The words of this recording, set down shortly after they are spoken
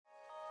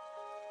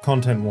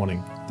Content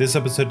warning. This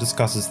episode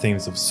discusses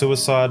themes of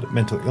suicide,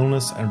 mental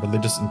illness, and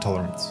religious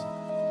intolerance.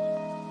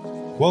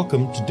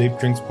 Welcome to Deep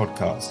Drinks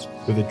Podcast,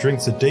 where the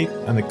drinks are deep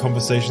and the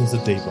conversations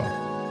are deeper.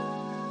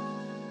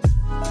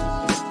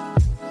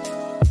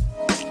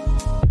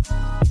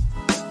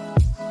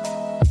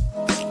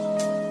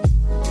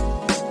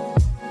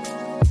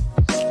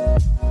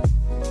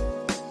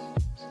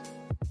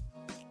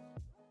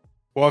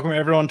 Welcome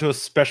everyone to a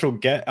special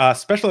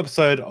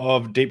episode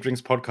of Deep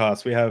Drinks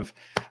Podcast. We have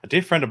a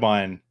dear friend of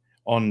mine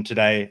on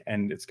today,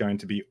 and it's going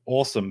to be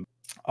awesome.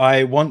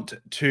 I want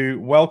to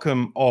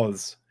welcome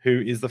Oz,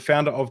 who is the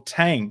founder of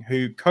TANG,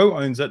 who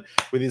co-owns it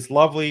with his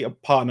lovely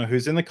partner,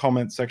 who's in the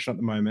comments section at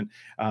the moment,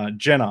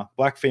 Jenna,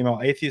 Black Female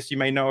Atheist. You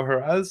may know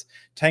her as.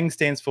 TANG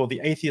stands for the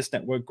Atheist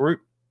Network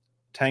Group.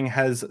 TANG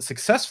has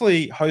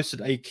successfully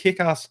hosted a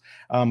kick-ass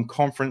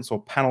conference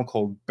or panel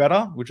called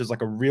Better, which is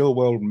like a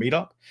real-world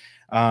meetup,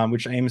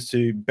 which aims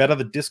to better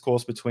the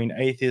discourse between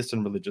atheists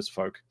and religious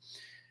folk.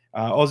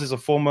 Oz is a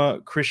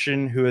former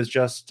Christian who has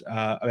just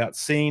about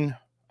seen,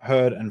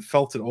 heard, and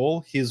felt it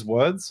all, his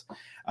words,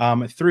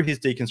 through his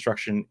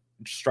deconstructing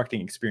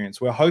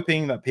experience. We're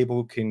hoping that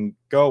people can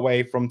go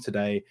away from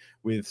today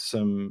with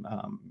some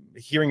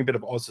hearing a bit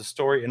of Oz's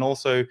story and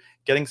also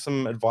getting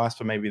some advice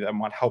for maybe that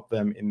might help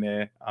them in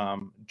their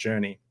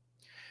journey.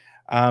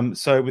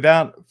 So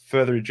without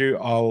further ado,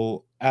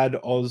 I'll add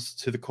Oz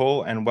to the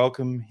call and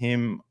welcome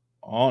him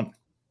on.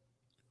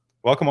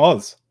 Welcome,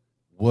 Oz.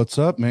 What's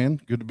up,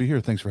 man? Good to be here.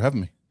 Thanks for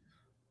having me.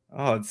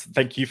 Oh,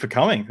 thank you for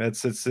coming.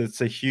 It's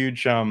a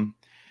huge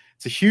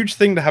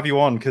thing to have you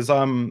on, because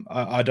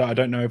I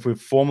don't know if we've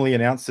formally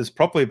announced this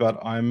properly,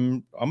 but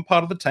I'm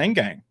part of the TANG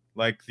gang.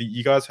 Like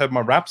you guys heard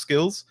my rap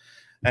skills,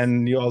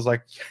 and I was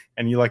like,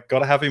 and you like got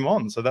to have him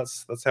on. So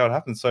that's how it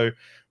happened. So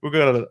we've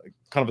got a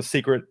kind of a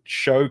secret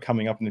show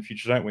coming up in the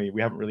future, don't we?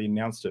 We haven't really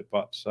announced it,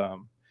 but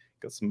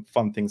got some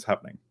fun things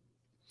happening.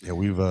 Yeah,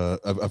 we've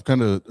I've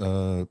kind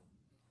of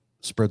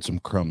spread some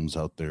crumbs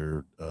out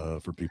there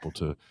for people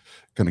to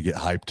kind of get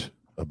hyped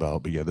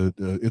about. But yeah,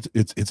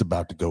 it's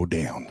about to go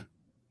down.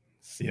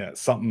 Yeah,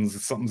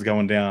 something's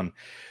going down.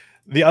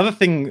 The other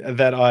thing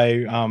that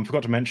I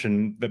forgot to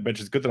mention, which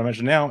is good that I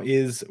mentioned now,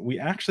 is we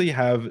actually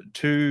have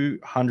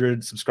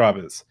 200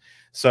 subscribers.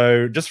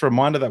 So just a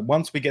reminder that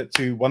once we get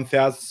to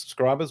 1,000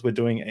 subscribers, we're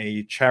doing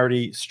a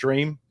charity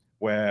stream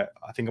where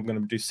I think I'm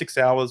going to do 6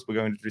 hours. We're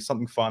going to do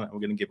something fun, and we're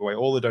going to give away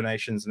all the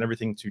donations and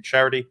everything to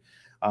charity.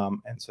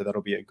 And so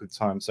that'll be a good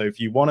time. So if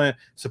you want to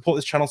support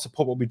this channel,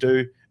 support what we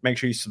do, make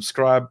sure you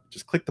subscribe.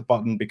 Just click the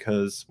button,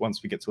 because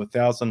once we get to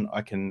 1,000,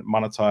 I can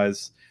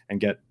monetize and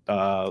get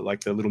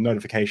like the little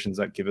notifications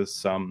that give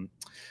us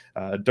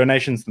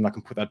donations. Then I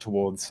can put that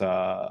towards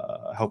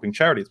helping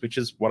charities, which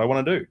is what I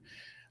want to do.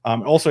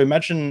 Also,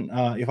 imagine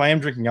if I am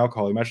drinking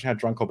alcohol, imagine how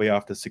drunk I'll be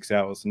after 6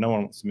 hours. No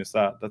one wants to miss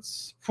that.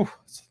 That's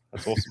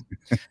awesome.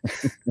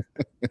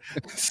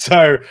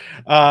 So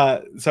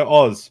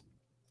Oz,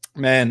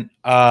 man,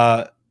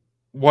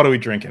 what are we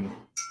drinking?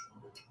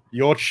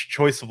 Your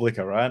choice of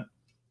liquor, right?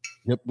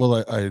 Yep.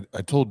 Well,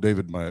 I told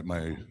David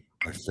my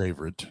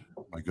favorite,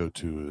 my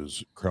go-to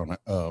is Crown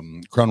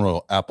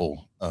Royal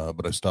Apple,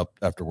 but I stopped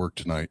after work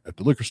tonight at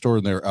the liquor store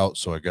and they're out,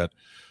 so I got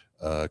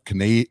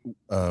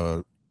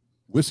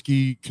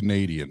whiskey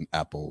Canadian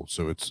apple.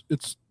 So it's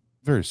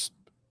very,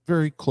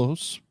 very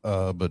close,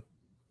 but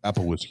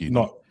apple whiskey.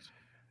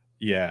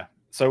 Yeah.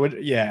 So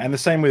and the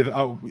same with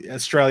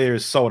Australia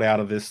is sold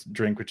out of this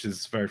drink, which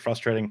is very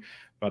frustrating.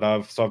 But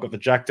I've got the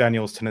Jack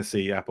Daniel's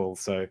Tennessee apple.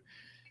 So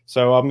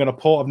I'm gonna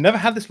pour. I've never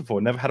had this before.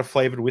 Never had a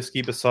flavored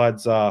whiskey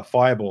besides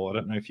Fireball. I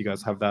don't know if you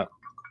guys have that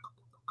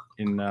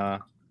in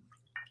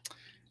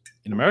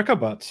America,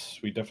 but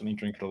we definitely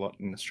drink it a lot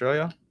in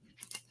Australia.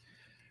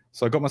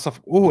 So I got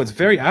myself. Oh, it's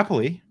very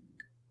appley.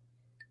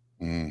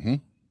 Mm-hmm.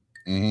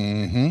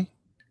 Mm-hmm.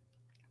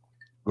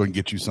 Go and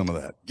get you some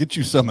of that. Get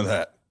you some of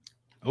that.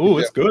 Oh,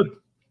 it's good.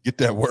 Get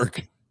that work.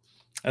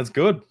 That's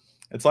good.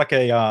 It's like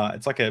a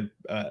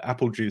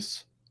apple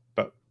juice,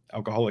 but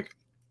alcoholic.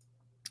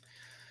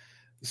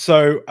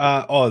 So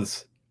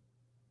Oz,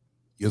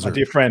 yes, my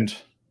dear friend,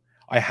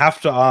 I have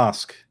to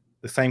ask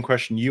the same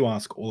question you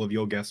ask all of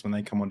your guests when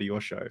they come onto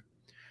your show.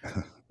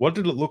 What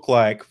did it look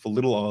like for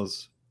little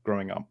Oz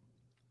growing up?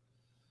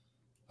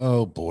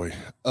 Oh boy.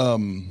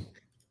 Well,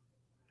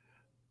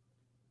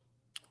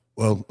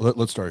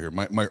 let's start here.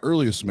 My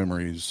earliest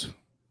memories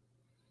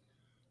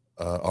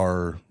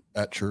are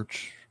at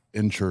church,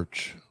 in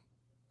church.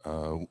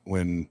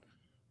 When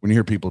you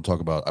hear people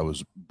talk about I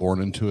was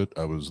born into it,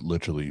 I was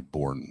literally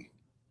born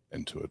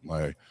into it.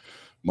 My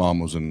mom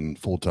was in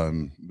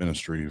full-time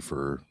ministry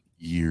for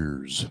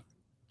years.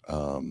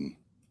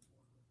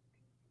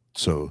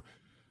 So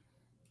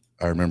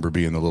I remember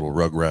being the little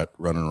rugrat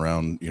running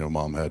around. You know,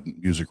 mom had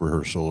music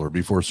rehearsal, or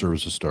before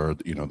services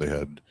started, you know, they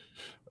had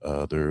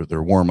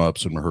their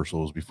warm-ups and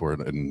rehearsals before,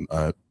 and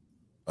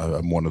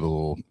I'm one of the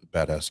little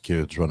badass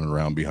kids running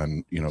around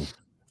behind, you know,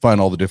 find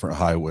all the different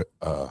hallways,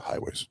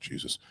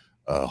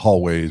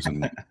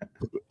 and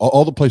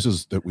all the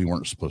places that we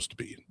weren't supposed to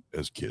be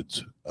as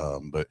kids.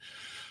 But,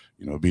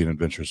 you know, being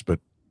adventurous. But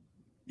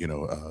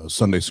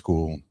Sunday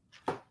school,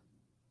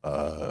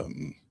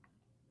 um,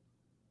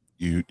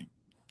 you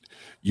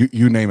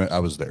name it, I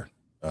was there.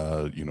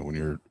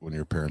 When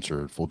your parents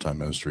are full-time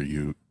ministry,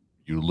 you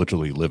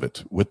literally live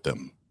it with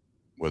them,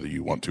 whether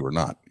you want to or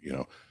not.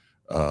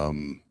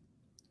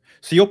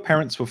 So your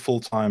parents were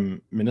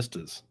full-time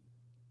ministers,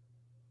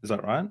 is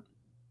that right?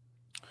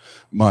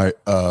 My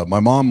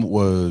mom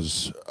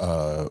was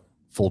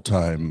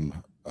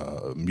full-time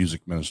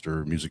music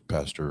minister, music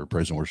pastor,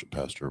 praise and worship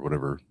pastor,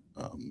 whatever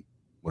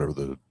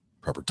the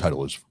proper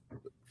title is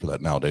for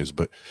that nowadays.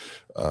 But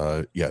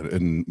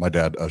and my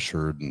dad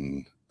ushered,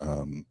 and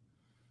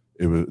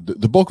it was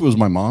the bulk of it was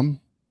my mom.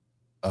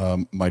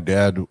 My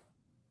dad,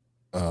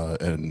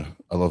 and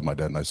I love my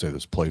dad, and I say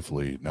this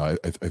playfully. Now,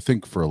 I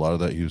think for a lot of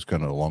that, he was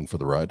kind of along for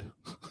the ride.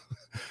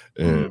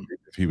 And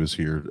if he was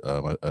here,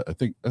 I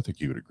think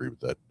he would agree with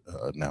that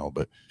now.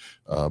 But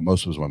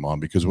most of it was my mom,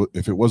 because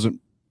if it wasn't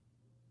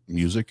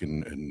music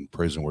and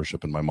praise and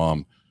worship, and my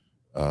mom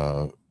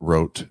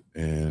wrote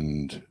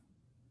and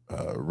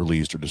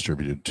released or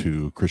distributed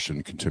 2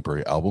 Christian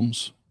contemporary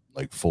albums,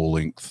 like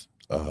full-length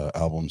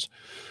albums.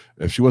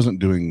 If she wasn't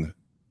doing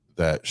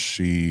that,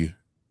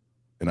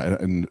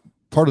 and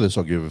part of this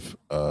I'll give,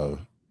 I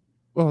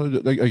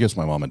guess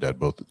my mom and dad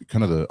both,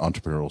 kind of the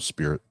entrepreneurial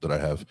spirit that I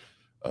have.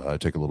 I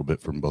take a little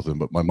bit from both of them,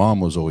 but my mom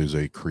was always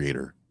a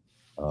creator,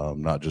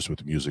 not just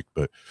with music,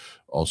 but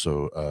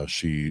also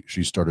she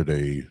started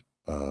a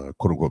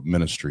quote unquote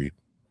ministry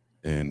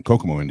in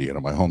Kokomo,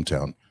 Indiana, my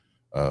hometown.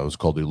 It was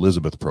called the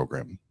Elizabeth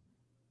Program,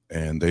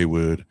 and they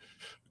would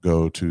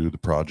go to the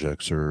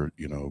projects, or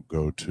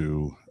go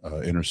to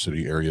inner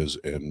city areas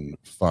and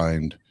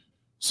find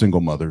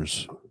single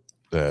mothers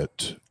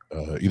that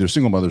either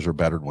single mothers or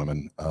battered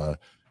women,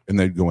 and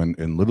they'd go in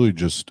and literally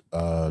just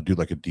do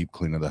like a deep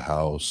clean of the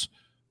house,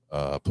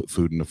 put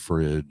food in the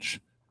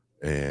fridge,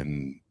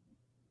 and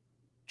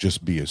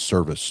just be a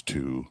service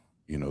to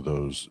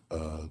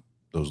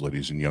those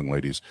ladies and young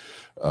ladies.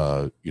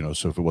 So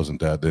if it wasn't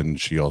that, then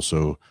she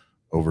also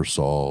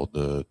oversaw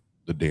the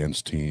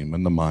dance team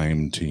and the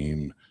mime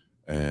team,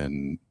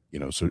 and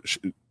so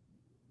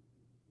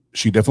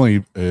she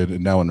definitely,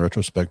 now in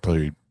retrospect,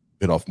 probably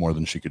bit off more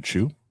than she could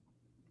chew,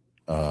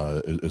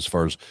 as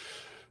far as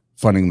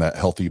finding that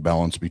healthy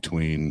balance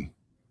between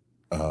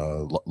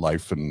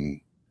life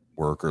and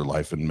work, or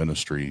life and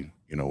ministry,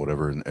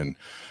 whatever, and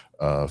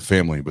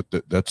family. But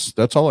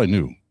that's all I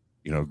knew,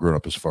 growing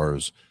up, as far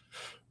as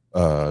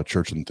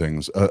church and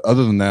things.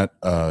 Other than that,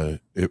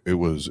 it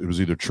was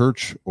either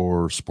church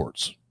or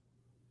sports,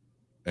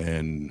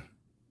 and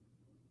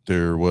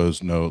there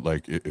was no,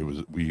 like, it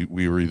was, we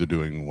were either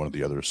doing one or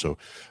the other. So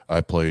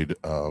I played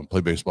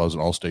baseball. I was an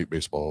all-state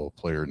baseball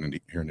player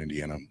here in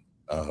Indiana.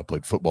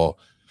 Played football,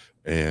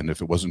 and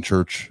if it wasn't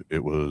church,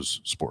 it was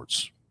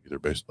sports, either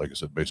like I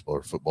said, baseball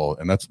or football.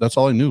 And that's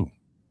all I knew,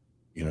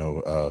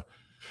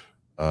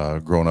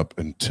 growing up,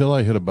 until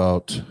I hit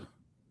about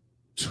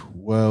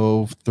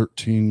 12,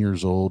 13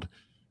 years old.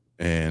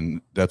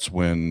 And that's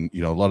when,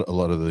 a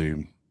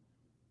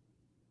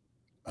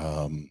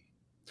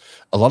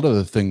lot of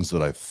the things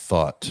that I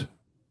thought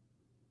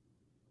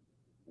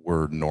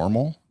were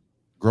normal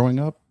growing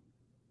up,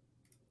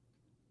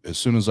 as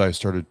soon as I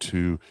started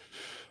to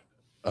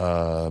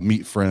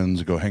meet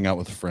friends, go hang out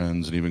with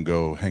friends, and even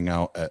go hang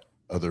out at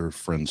other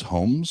friends'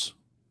 homes,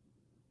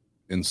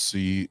 and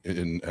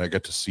I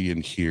got to see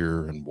and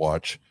hear and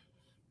watch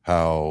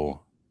how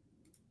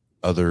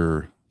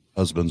other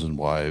husbands and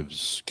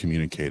wives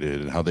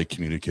communicated, and how they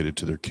communicated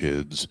to their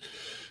kids,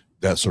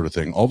 that sort of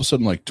thing. All of a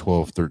sudden, like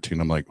 12, 13,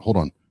 I'm like, hold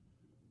on,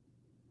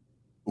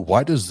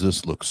 why does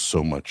this look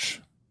so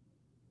much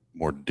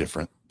more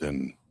different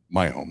than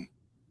my home?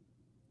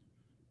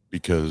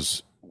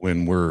 Because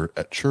when we're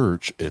at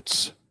church,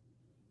 it's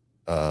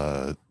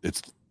the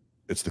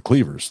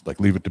Cleavers, like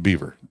Leave It to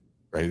Beaver,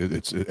 right?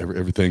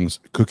 Everything's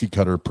cookie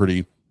cutter,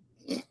 pretty.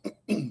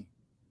 From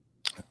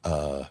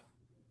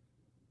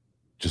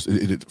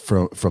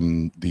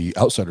the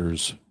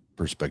outsider's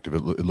perspective,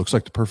 it looks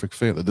like the perfect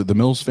family. The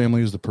Mills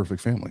family is the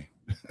perfect family,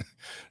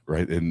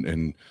 right?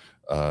 And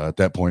at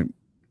that point,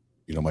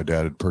 my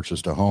dad had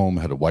purchased a home,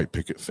 had a white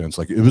picket fence.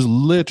 Like, it was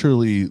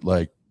literally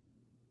like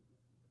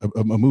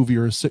a movie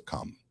or a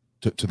sitcom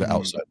to the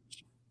outsiders,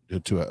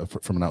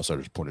 from an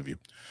outsider's point of view.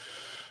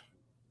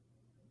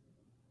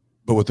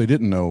 But what they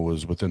didn't know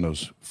was, within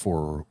those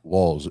 4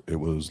 walls, it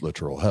was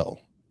literal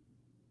hell.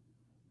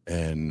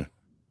 And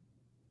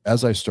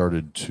as I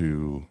started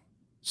to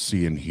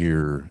see and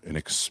hear and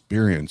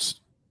experience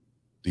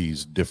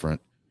these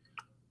different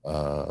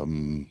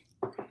homes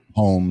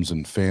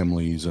and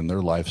families and their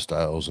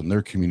lifestyles and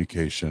their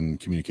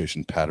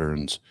communication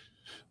patterns,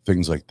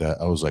 things like that,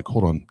 I was like,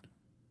 hold on,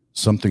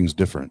 something's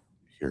different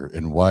here.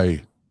 And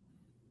why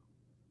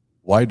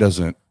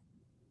doesn't,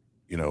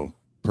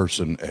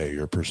 person A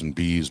or person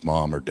B's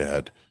mom or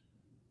dad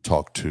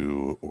talk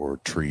to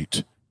or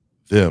treat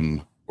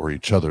them or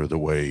each other the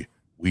way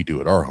we do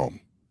at our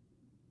home?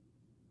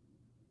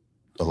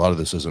 A lot of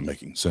this isn't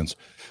making sense.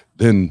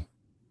 Then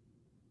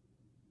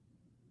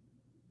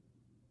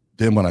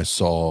when I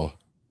saw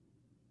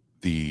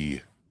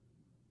the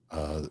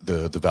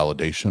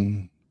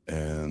validation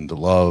and the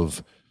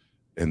love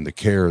and the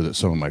care that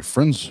some of my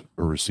friends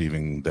are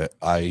receiving that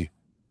I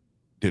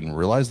didn't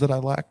realize that I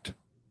lacked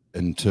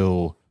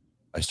until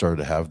I started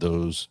to have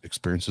those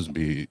experiences and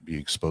be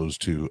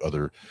exposed to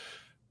other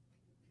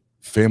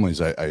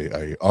families.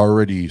 I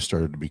already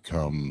started to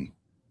become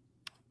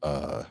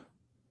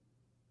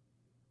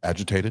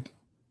agitated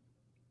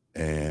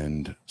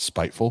and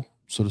spiteful,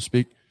 so to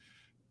speak.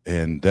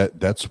 And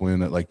that's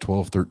when at like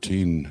 12,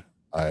 13,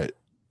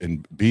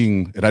 and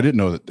I didn't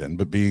know that then,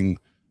 but being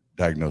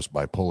diagnosed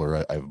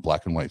bipolar, I have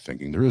black and white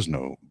thinking. There is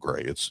no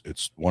gray.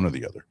 It's one or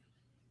the other.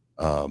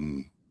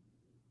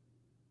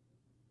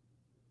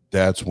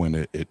 That's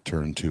when it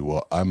turned to,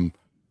 well, I'm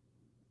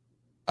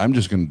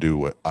just going to do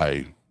what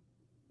I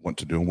want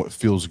to do and what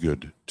feels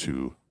good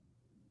to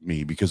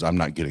me, because I'm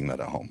not getting that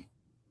at home.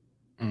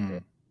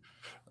 Mm.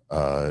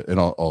 And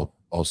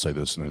I'll say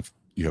this, and if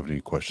you have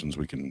any questions,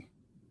 we can,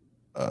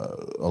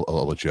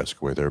 I'll let you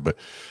ask away there. But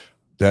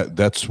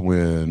that's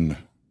when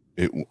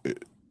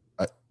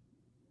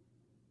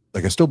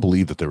I still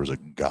believe that there was a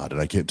God, and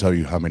I can't tell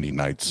you how many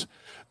nights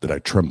that I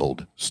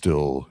trembled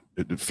still,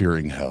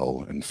 fearing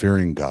hell and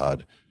fearing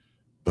God.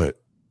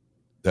 But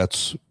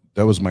that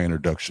was my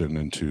introduction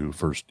into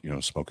first,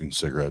 smoking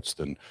cigarettes,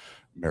 then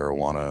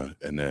marijuana,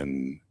 and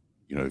then,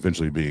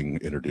 eventually being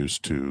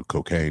introduced to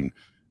cocaine.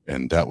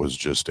 And that was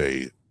just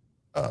an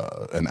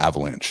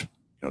avalanche,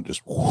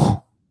 just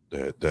whoo,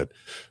 that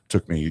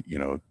took me,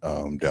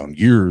 down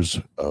years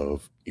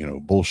of,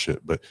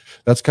 bullshit. But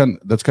that's kind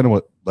of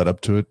what led up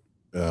to it.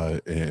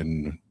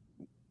 And,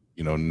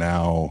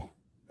 now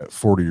at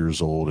 40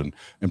 years old and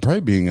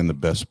probably being in the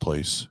best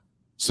place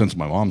since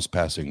my mom's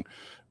passing,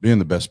 being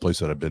the best place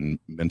that I've been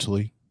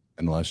mentally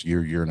in the last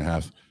year and a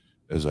half,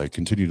 as I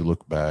continue to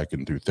look back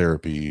and through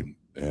therapy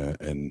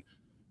and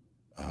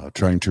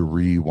trying to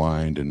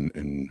rewind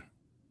and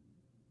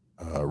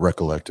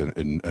recollect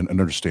and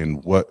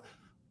understand what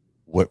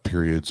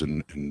periods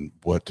and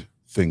what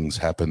things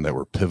happened that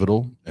were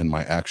pivotal in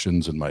my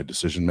actions and my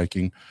decision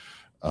making.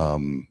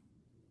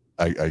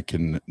 I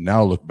can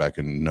now look back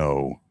and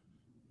know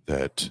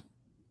that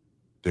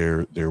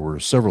there were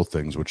several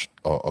things, which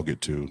I'll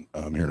get to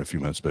here in a few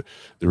minutes, but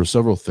there were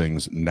several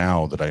things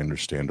now that I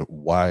understand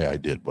why I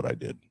did what I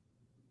did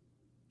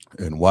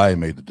and why I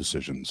made the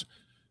decisions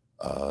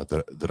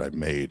that I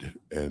made,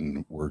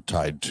 and were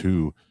tied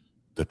to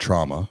the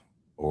trauma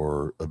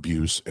or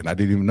abuse. And I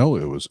didn't even know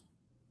it was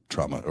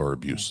trauma or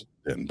abuse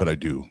then, but I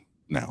do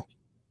now.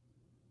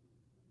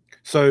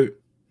 So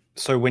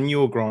when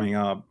you were growing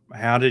up,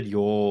 how did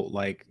your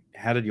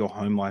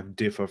home life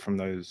differ from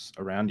those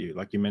around you?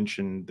 Like you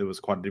mentioned, there was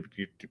quite a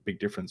big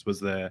difference.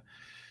 Was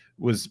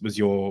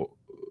your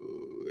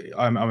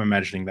I'm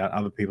imagining that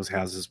other people's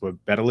houses were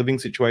better living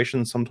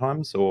situations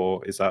sometimes,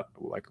 or is that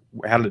like,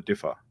 how did it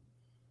differ?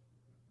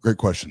 Great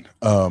question.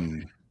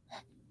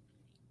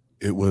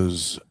 It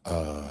was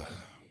the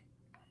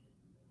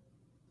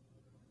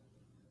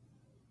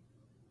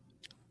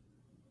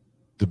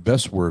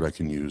best word I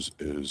can use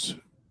is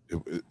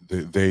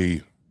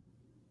they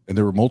and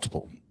there were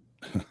multiple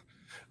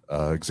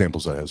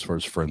examples I had as far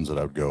as friends that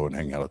I would go and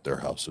hang out at their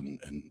house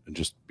and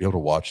just be able to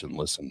watch and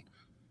listen.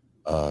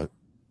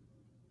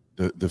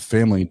 The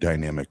family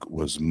dynamic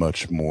was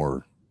much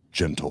more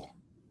gentle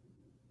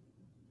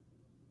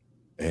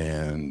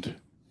and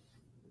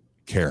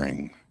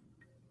caring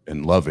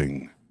and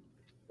loving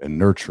and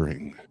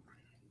nurturing.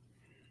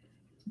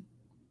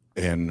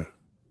 And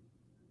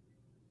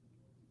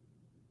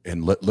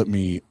let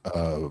me,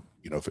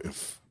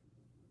 if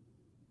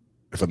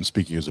I'm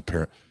speaking as a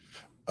parent,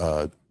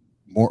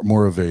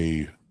 more of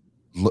a,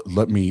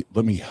 let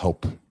me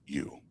help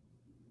you.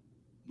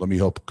 Let me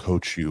help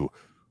coach you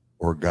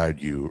or guide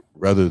you,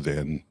 rather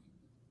than,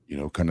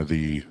 kind of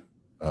the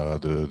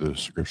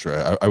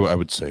scripture. I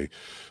would say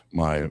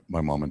my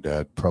mom and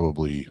dad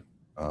probably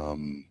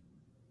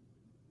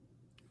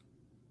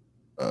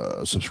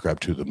subscribe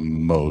to the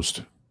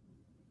most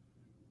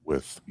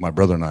with my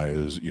brother and I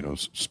is,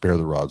 spare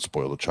the rod,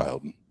 spoil the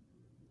child.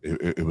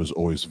 It was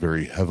always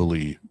very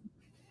heavily,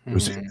 it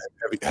was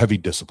heavy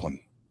discipline.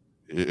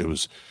 It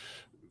was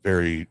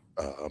very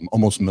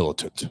almost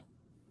militant,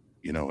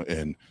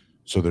 and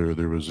so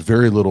there was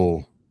very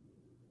little,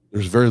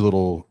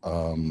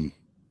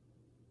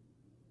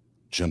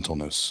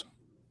 gentleness,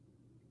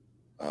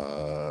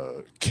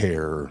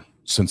 care,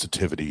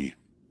 sensitivity,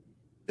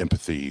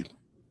 empathy,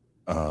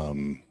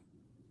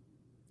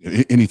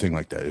 anything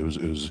like that.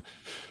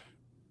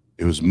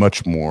 It was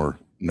much more,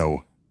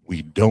 no,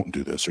 we don't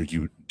do this, or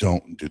you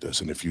don't do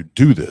this, and if you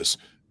do this,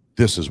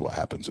 this is what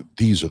happens.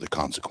 These are the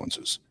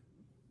consequences.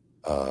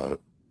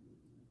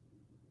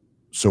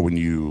 So when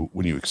you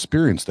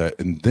experience that,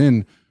 and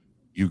then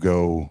you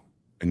go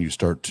and you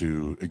start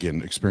to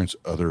again experience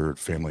other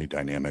family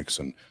dynamics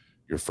and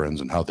your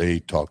friends and how they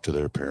talk to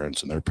their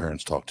parents and their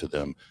parents talk to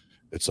them,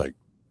 it's like,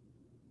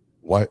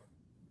 what?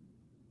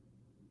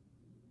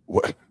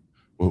 Well,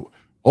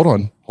 hold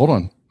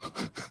on.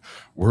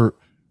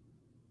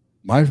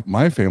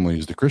 My family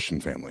is the Christian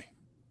family.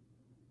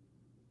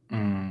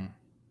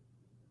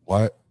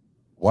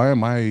 why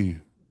am I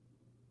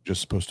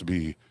just supposed to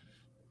be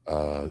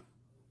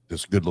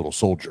this good little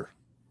soldier?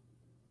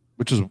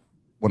 Which is,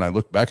 when I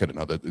look back at it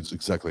now, that is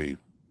exactly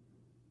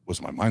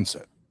was my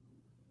mindset.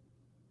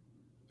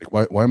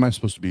 Like, why am I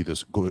supposed to be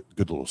this good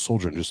little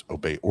soldier and just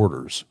obey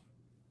orders,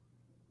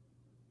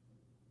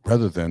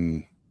 rather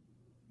than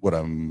what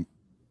I'm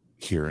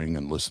hearing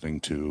and listening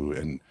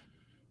to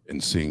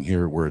and seeing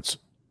here, where it's,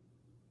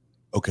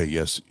 okay,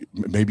 yes,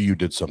 maybe you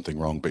did something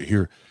wrong, but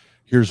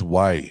here's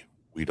why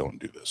we don't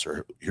do this,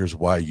 or here's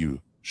why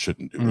you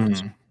shouldn't do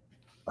this.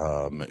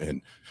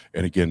 And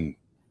again,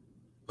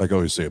 like I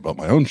always say about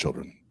my own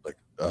children, like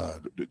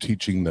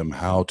teaching them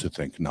how to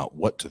think, not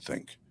what to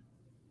think,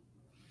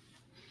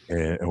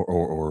 and,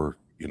 or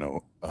you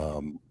know,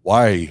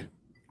 why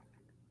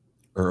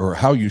or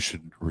how you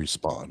should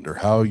respond or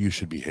how you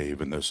should behave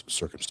in this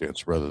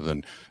circumstance, rather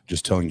than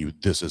just telling you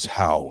this is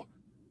how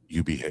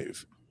you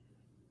behave.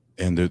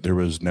 And there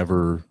was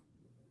never,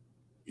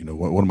 you know,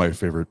 one of my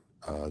favorite,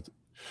 I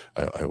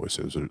always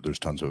say there's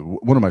tons of,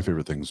 one of my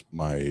favorite things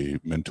my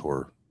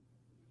mentor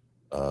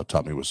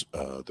taught me was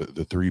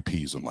the 3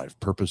 P's in life: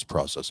 purpose,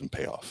 process, and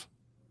payoff.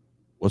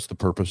 What's the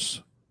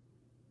purpose?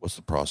 What's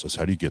the process?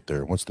 How do you get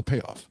there? What's the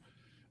payoff?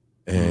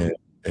 And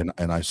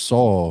I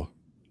saw,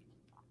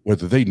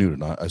 whether they knew it or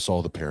not, I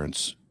saw the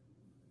parents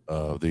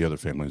of the other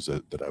families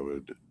that I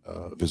would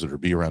visit or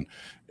be around,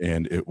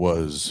 and it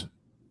was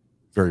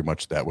very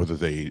much that, whether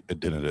they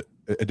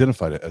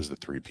identified it as the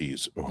 3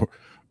 P's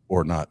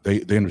or not,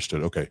 they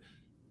understood, okay,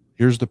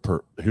 here's the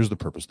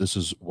purpose. This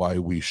is why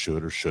we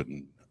should or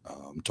shouldn't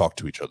talk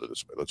to each other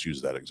this way. Let's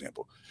use that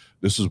example.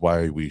 This is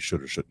why we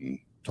should or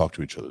shouldn't talk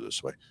to each other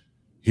this way.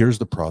 Here's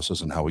the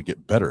process and how we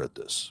get better at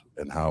this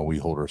and how we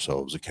hold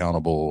ourselves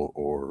accountable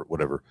or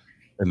whatever.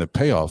 And the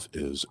payoff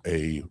is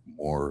a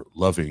more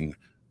loving,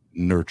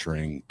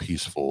 nurturing,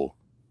 peaceful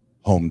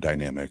home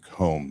dynamic,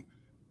 home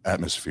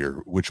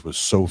atmosphere, which was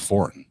so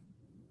foreign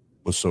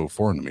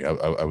to me.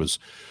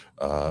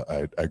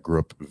 I grew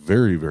up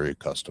very, very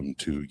accustomed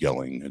to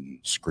yelling and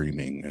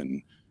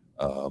screaming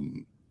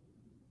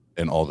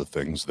and all the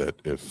things that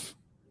if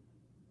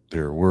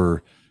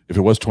it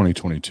was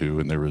 2022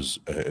 and there was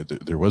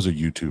a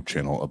YouTube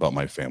channel about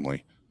my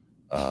family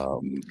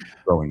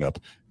growing up,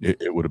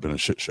 it would have been a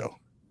shit show.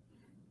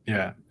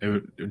 Yeah,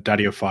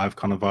 Daddy of 5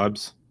 kind of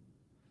vibes.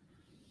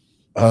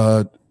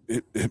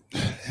 It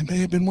may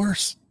have been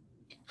worse.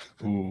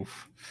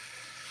 Oof.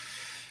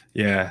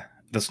 Yeah,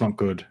 that's not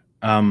good.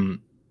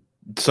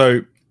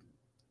 So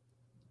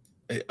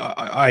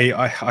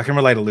I can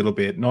relate a little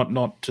bit,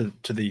 not to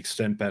the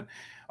extent, but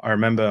I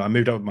remember I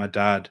moved up with my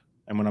dad,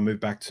 and when I moved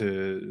back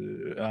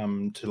to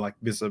like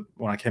visit,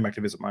 when I came back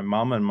to visit my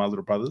mum and my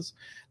little brothers,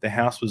 the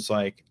house was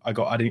like, I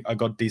got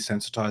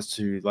desensitized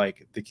to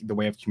like the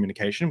way of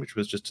communication, which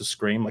was just to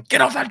scream like,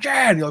 "Get off that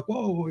chair!" And you're like,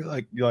 whoa,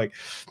 you're like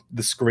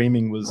the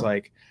screaming was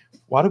like,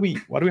 why do we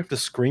have to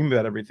scream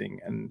about everything?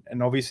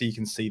 And obviously you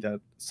can see that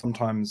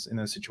sometimes in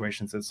those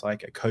situations it's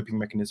like a coping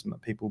mechanism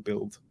that people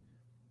build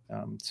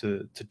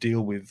to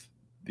deal with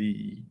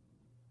the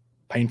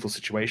painful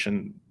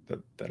situation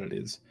that it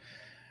is.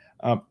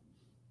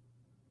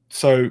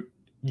 So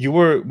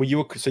would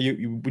you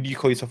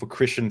call yourself a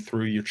Christian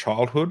through your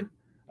childhood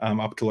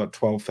up to like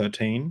 12,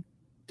 13?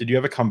 Did you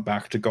ever come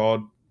back to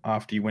God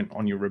after you went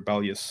on your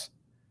rebellious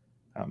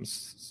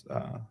path?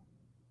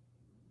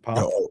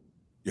 Oh,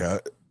 yeah.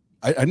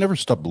 I never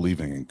stopped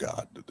believing in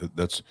God.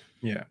 That's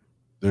yeah.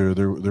 There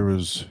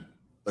was,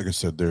 like I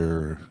said,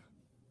 there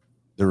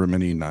were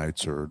many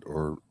nights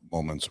or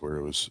moments where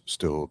it was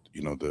still,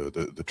 you know,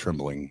 the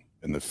trembling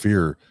and the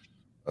fear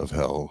of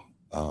hell,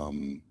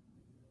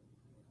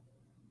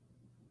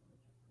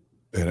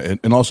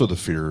 and also the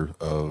fear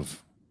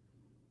of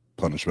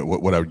punishment.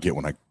 What I would get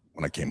when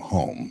I came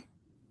home,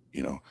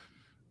 you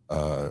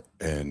know,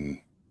 and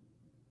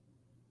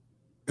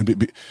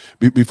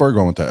before I go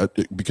on with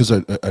that, because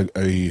I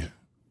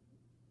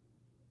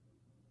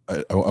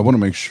want to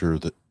make sure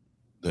that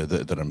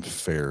I'm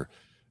fair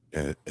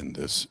in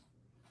this.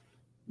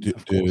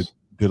 Did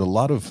a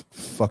lot of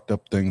fucked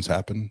up things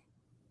happen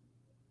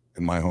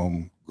in my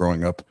home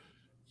growing up?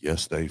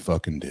 Yes, they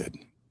fucking did,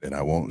 and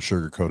I won't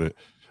sugarcoat it.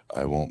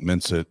 I won't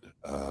mince it.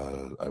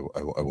 I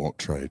won't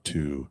try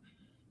to,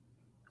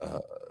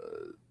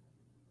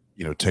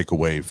 you know, take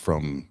away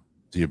from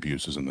the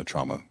abuses and the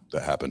trauma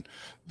that happened.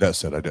 That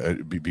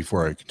said,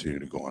 before I continue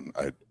to go on,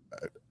 I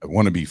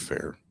want to be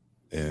fair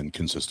and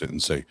consistent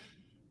and say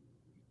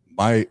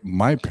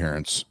my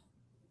parents.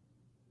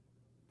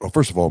 Well,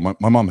 first of all,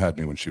 my mom had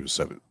me when she was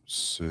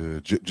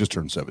just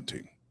turned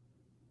 17.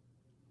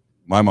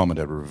 My mom and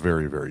dad were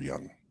very, very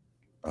young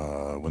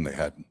when they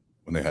had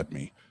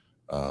me.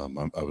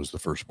 I was the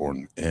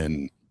firstborn,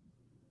 and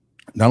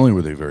not only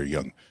were they very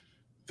young,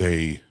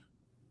 they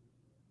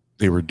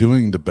were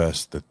doing the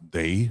best that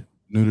they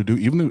knew to do,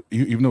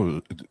 even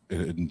though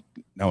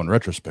now in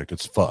retrospect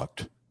it's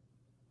fucked,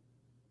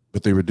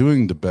 but they were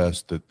doing the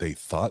best that they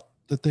thought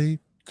that they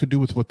could do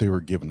with what they were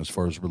given as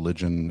far as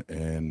religion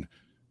and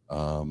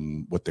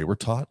what they were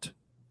taught,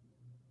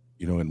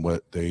 you know, and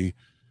what they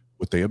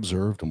they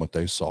observed and what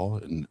they saw.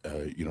 And,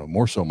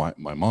 more so my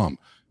mom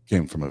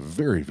came from a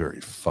very, very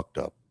fucked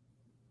up,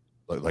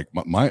 like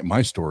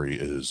my story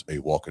is a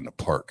walk in the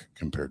park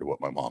compared to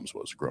what my mom's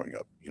was growing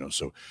up,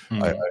 so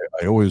I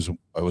always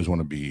want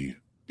to be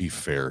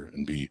fair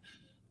and be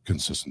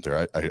consistent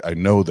there. I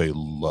know they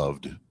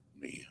loved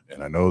me,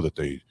 and I know that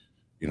they,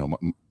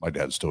 my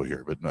dad's still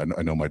here, but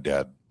I know my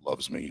dad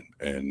loves me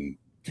and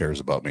cares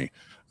about me.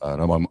 I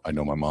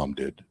know my mom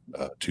did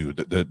too.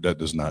 That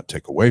does not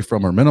take away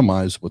from or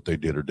minimize what they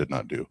did or did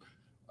not do.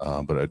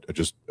 But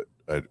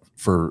I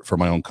for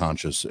my own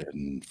conscience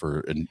and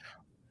for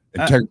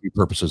integrity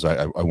purposes,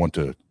 I want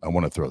to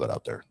throw that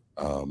out there.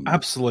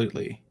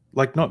 Absolutely.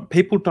 Like,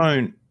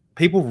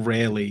 people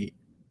rarely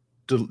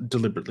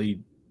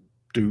deliberately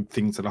do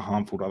things that are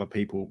harmful to other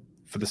people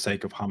for the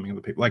sake of harming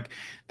other people. Like,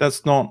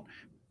 that's not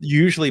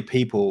usually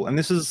people. And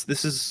this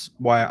is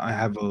why I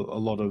have a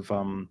lot of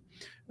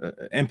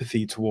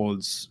empathy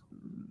towards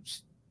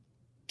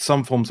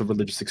some forms of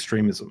religious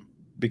extremism,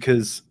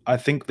 because I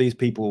think these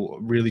people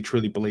really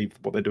truly believe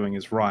what they're doing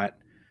is right.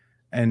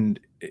 And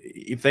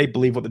if they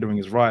believe what they're doing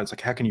is right, it's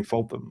like, how can you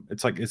fault them?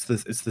 It's like, it's the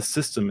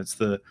system, it's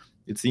the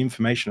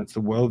information, it's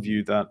the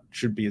worldview that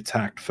should be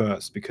attacked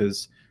first,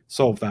 because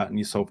solve that and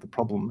you solve the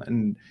problem.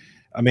 And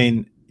I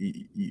mean,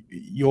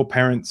 your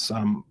parents,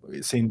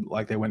 it seemed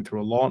like they went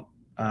through a lot,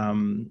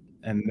 and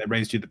they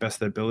raised you the best of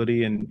their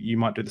ability, and you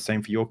might do the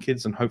same for your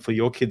kids, and hopefully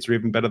your kids are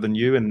even better than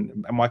you,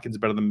 and my kids are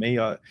better than me.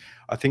 I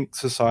think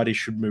society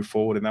should move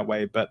forward in that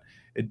way, but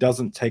it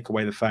doesn't take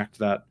away the fact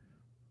that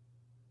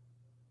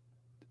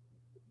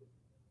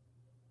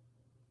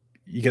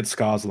you get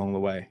scars along the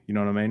way. You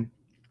know what I mean?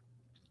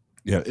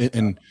 Yeah.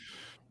 And,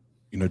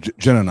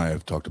 Jen and I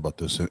have talked about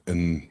this,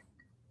 and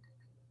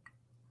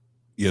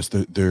yes,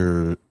 we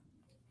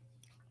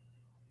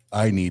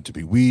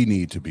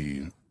need to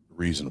be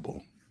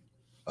reasonable.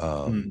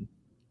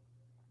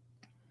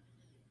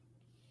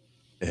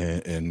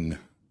 And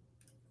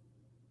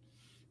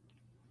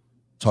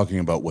talking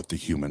about what the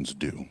humans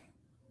do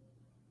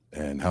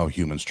and how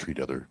humans treat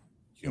other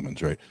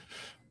humans, right?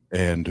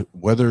 And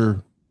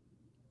whether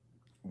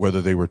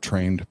they were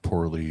trained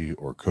poorly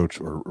or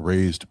coached or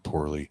raised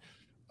poorly,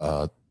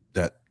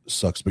 that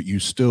sucks, but you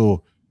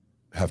still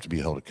have to be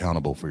held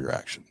accountable for your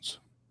actions.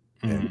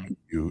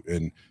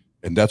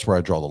 And that's where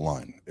I draw the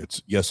line.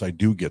 It's, yes, I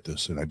do get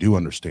this, and I do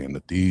understand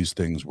that these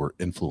things were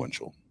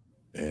influential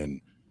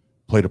and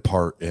played a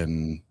part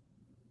in,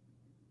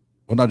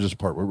 well, not just a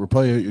part, we're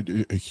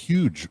probably a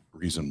huge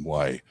reason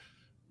why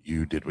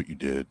you did what you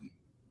did,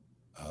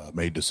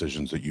 made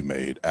decisions that you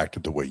made,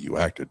 acted the way you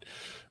acted.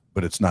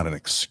 But it's not an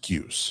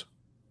excuse.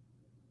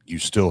 You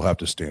still have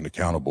to stand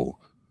accountable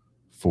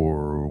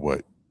for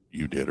what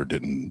you did or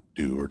didn't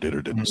do, or did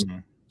or didn't.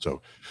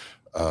 So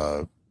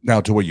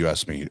now to what you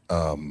asked me,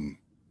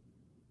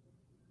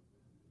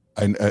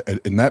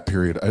 in that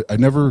period, I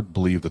never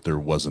believed that there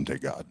wasn't a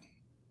God.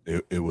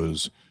 It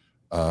was,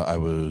 I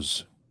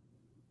was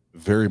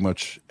very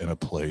much in a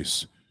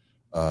place,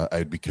 I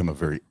had become a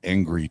very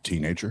angry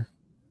teenager.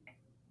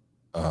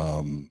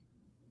 And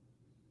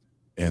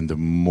the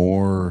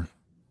more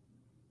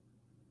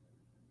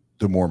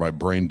my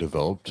brain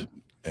developed,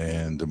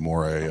 and the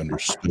more I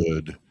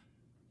understood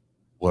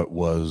what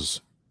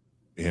was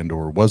and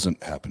or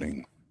wasn't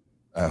happening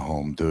at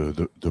home,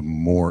 the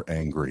more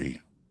angry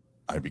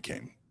I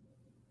became.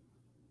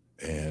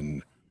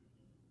 And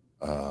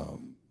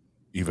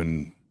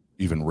even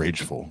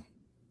rageful,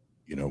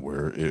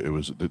 where it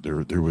was,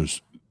 there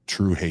was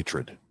true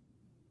hatred.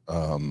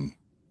 And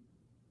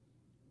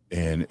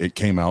it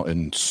came out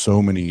in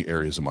so many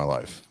areas of my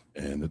life.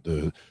 And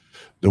the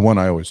one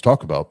I always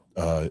talk about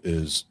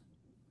is,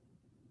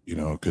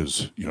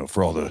 because,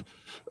 for all the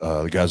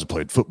guys that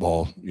played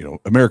football,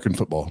 American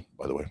football,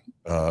 by the way,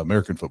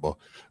 American football,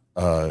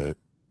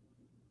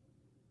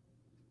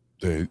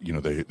 they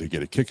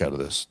get a kick out of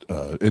this.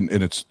 And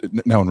it's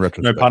now in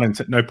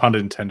retrospect. No pun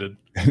intended.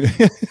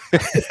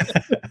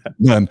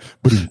 None.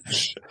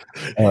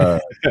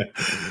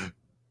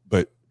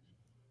 But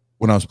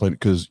when I was playing,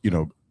 because,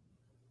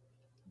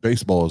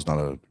 baseball is not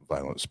a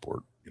violent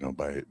sport,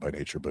 by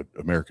nature, but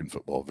American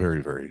football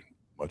very, very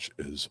much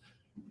is.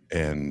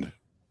 And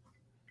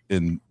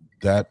in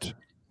that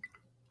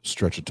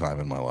stretch of time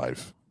in my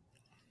life,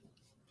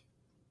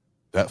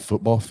 that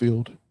football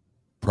field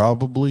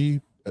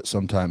probably at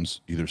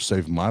sometimes either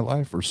saved my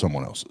life or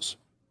someone else's,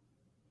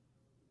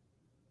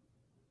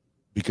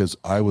 because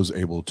I was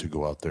able to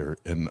go out there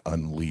and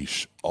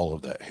unleash all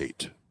of that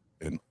hate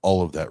and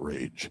all of that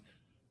rage,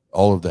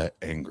 all of that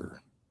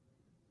anger.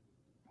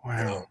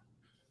 Wow.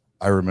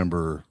 I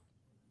remember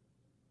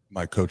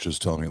my coaches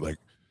telling me, like,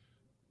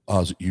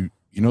 Oz,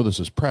 this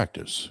is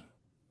practice,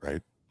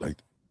 right? Like,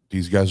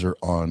 these guys are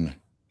on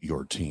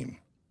your team.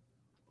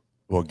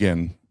 Well,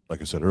 again,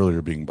 like I said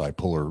earlier, being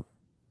bipolar,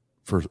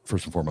 first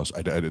and foremost,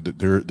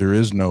 there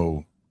is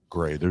no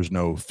gray. There's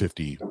no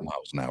 50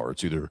 miles an hour.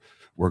 It's either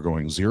we're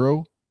going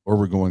 0 or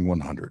we're going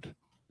 100.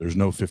 There's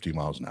no 50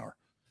 miles an hour.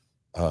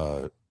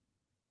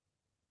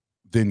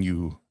 Then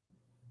you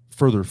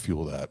further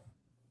fuel that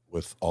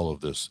with all of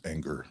this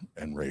anger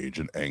and rage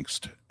and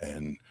angst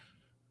and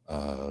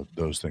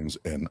those things.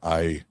 And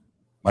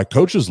my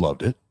coaches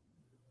loved it,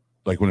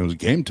 like when it was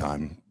game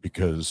time,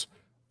 because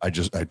I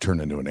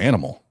turned into an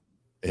animal,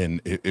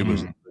 and it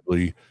was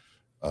really,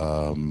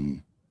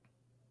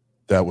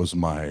 that was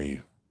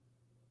my,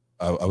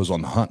 I was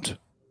on the hunt,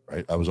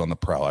 right? I was on the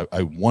prowl.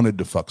 I wanted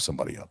to fuck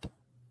somebody up.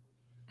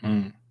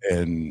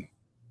 And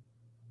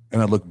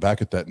I look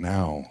back at that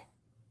now,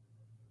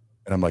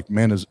 and I'm like,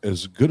 man,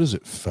 as good as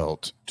it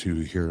felt to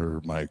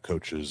hear my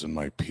coaches and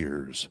my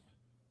peers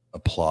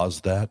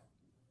applause that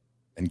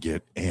and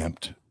get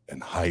amped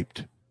and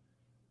hyped,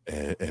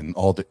 and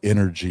all the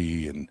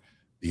energy and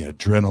the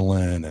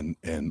adrenaline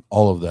and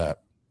all of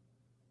that,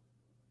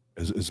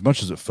 as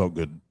much as it felt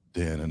good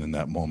then and in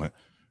that moment,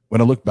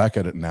 when I look back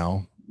at it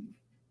now,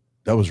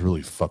 that was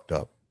really fucked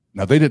up.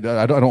 Now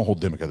I don't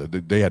hold them together.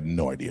 They had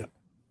no idea.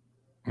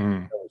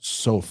 That was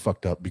so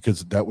fucked up,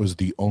 because that was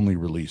the only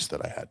release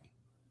that I had.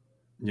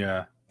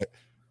 Yeah.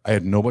 I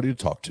had nobody to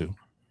talk to.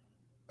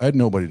 I had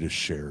nobody to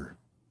share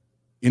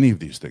any of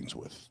these things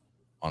with,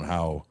 on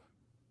how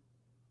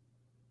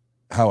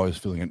I was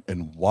feeling,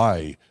 and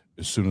why,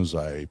 as soon as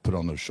I put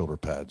on those shoulder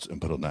pads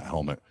and put on that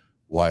helmet,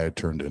 why I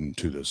turned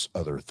into this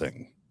other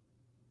thing.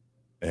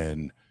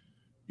 And,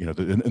 you know,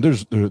 and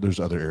there's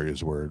other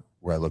areas where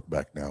I look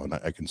back now and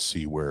I can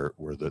see where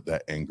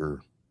that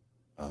anger,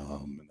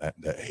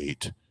 that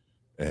hate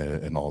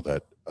and all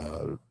that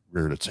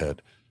reared its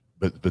head.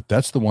 But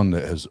that's the one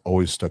that has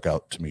always stuck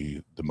out to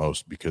me the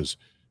most, because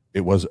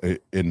it was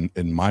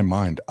in my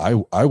mind,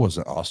 I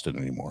wasn't Austin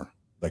anymore.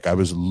 Like, I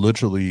was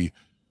literally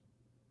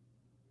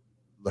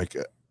like,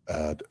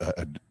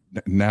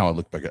 now I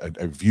look back,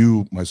 I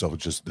view myself as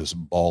just this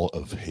ball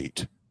of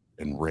hate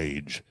and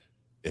rage,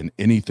 and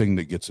anything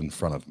that gets in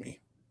front of me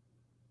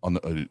on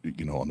the,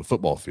 on the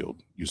football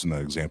field, using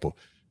that example.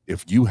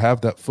 If you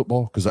have that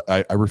football, because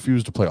I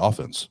refuse to play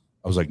offense.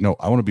 I was like, no,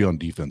 I want to be on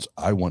defense.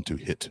 I want to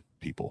hit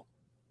people.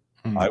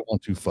 I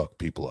want to fuck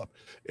people up.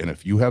 And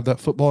if you have that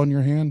football in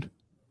your hand,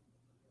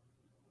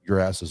 your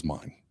ass is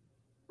mine.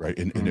 Right.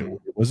 And it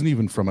wasn't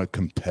even from a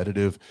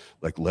competitive,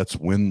 like, let's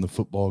win the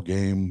football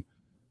game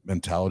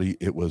mentality.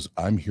 It was,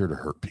 I'm here to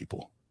hurt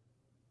people.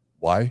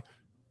 Why?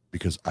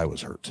 Because I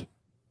was hurt.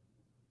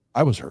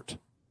 I was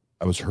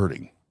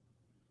hurting.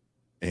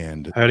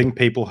 And hurting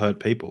people hurt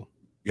people.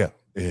 Yeah.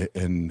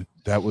 And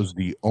that was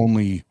the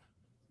only,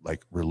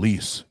 like,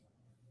 release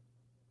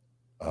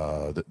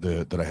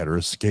that I had, or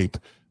escape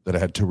that I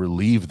had, to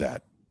relieve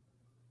that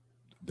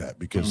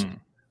because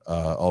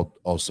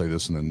I'll say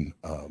this and then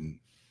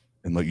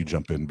and let you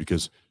jump in,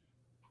 because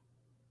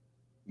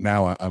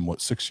now I'm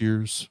 6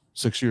 years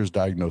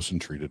diagnosed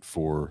and treated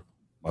for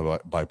my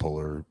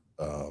bipolar,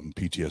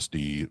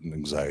 PTSD, and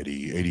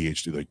anxiety,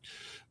 ADHD, like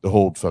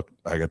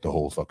I got the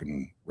whole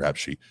fucking rap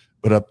sheet.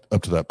 But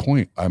up to that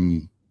point,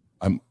 I'm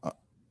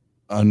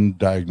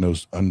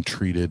undiagnosed,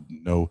 untreated.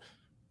 No.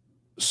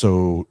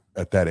 So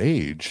at that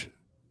age,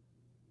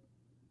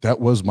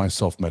 that was my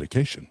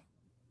self-medication.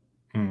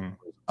 I'm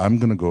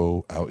going to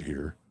go out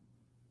here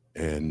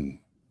and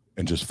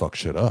just fuck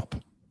shit up,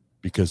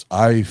 because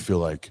I feel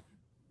like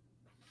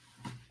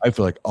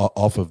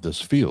off of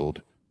this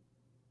field,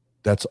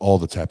 that's all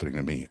that's happening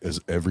to me, is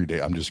every day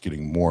I'm just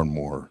getting more and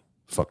more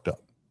fucked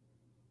up.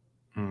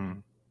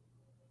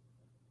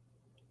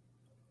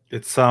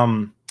 It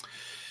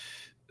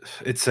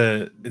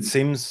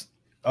seems,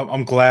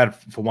 I'm glad,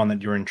 for one,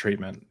 that you're in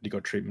treatment. You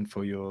got treatment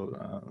for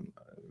your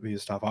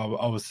stuff. I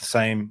was the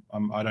same.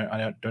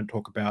 I don't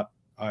talk about,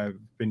 I've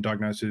been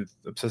diagnosed with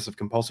obsessive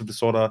compulsive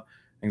disorder,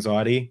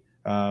 anxiety.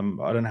 I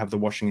don't have the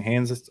washing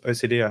hands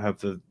OCD. I have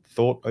the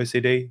thought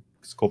OCD.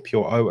 It's called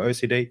pure O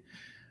OCD.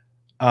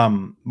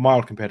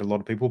 Mild compared to a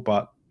lot of people,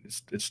 but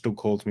it still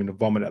causes me to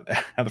vomit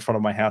at the front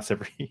of my house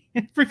every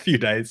few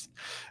days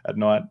at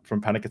night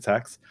from panic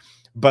attacks.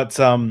 But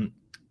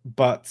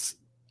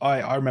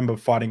I remember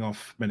fighting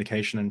off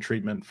medication and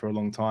treatment for a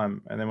long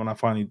time. And then when I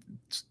finally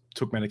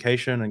took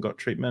medication and got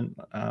treatment,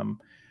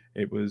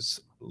 it was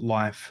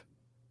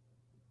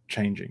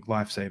life-changing,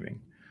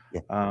 life-saving.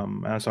 Yeah.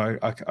 And so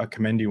I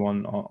commend you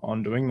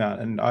on doing that.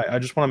 And I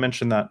just want to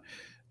mention that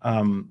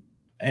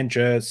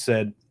Andrea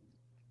said,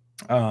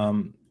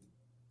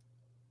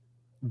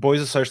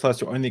 boys are socialized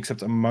to only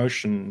accept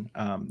emotion.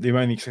 The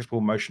only acceptable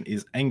emotion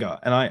is anger.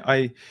 And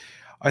I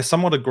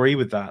somewhat agree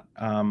with that.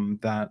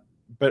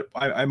 But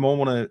I more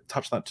want to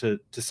touch that to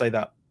say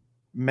that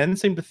men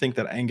seem to think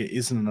that anger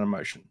isn't an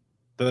emotion,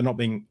 that they're not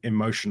being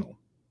emotional.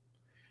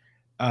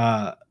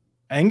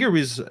 Anger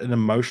is an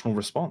emotional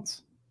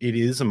response. It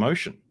is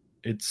emotion.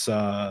 It's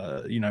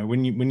if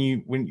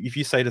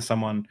you say to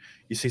someone,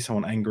 you see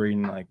someone angry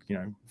and, like,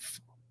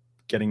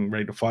 getting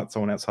ready to fight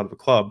someone outside of a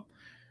club,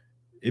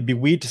 it'd be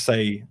weird to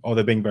say, oh,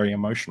 they're being very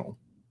emotional,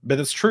 but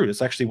it's true.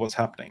 It's actually what's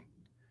happening.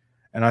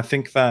 And I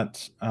think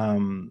that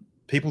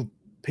people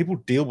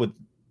deal with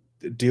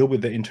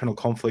their internal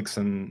conflicts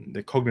and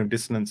their cognitive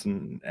dissonance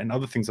and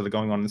other things that are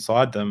going on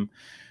inside them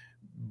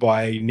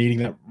by needing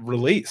that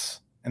release.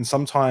 And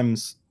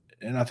sometimes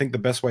and I think the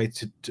best way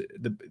to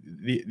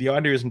the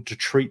idea isn't to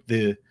treat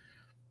the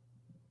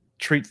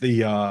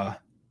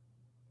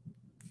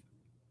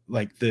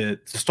like to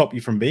stop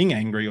you from being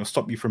angry or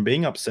stop you from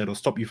being upset or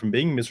stop you from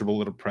being miserable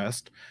or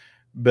depressed,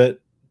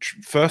 but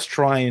first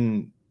try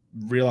and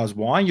realize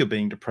why you're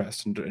being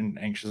depressed and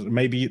anxious.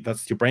 Maybe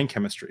that's your brain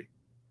chemistry.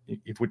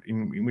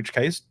 In which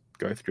case,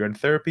 go through your own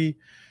therapy.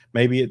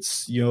 Maybe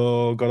it's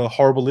you're got a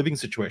horrible living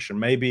situation.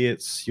 Maybe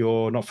it's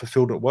you're not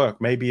fulfilled at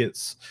work. Maybe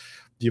it's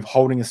you're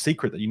holding a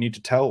secret that you need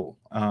to tell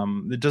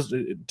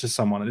to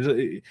someone.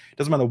 It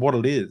doesn't matter what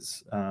it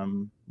is.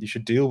 You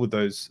should deal with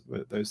those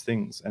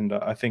things. And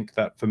I think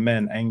that for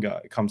men, anger,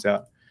 it comes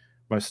out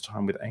most of the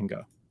time with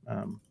anger.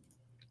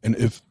 And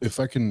if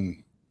I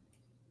can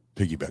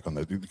piggyback on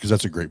that, because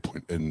that's a great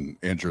point. And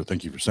Andrew,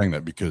 thank you for saying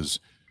that, because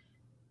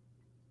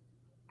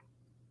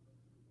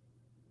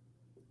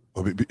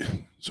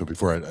so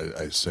before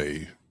I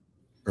say,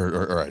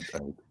 or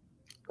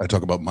I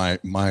talk about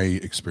my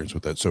experience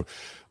with that. So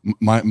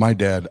my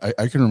dad,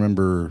 I can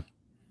remember,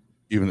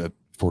 even at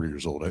 40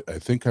 years old, I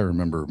think I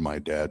remember my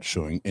dad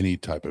showing any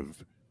type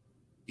of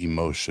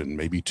emotion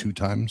maybe 2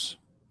 times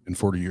in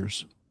 40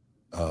 years.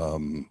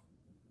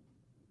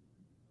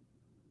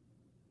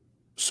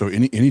 So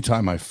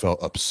anytime I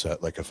felt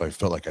upset, like if I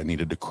felt like I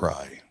needed to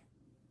cry,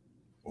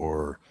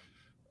 or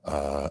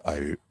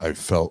I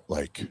felt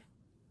like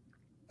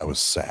I was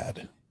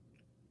sad,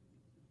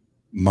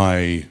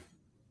 my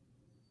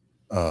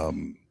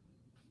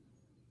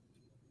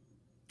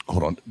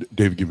hold on,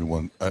 David, give me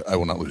one. I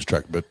will not lose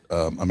track, but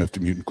I'm gonna have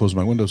to mute and close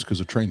my windows because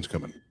the train's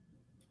coming.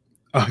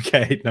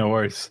 Okay, no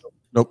worries.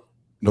 Nope.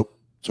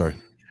 Sorry,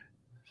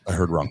 I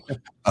heard wrong.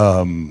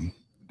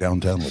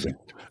 Downtown living,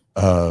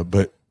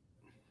 but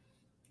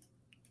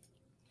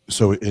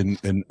so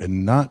in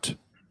not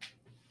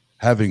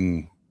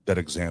having that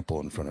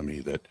example in front of me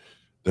that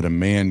a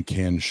man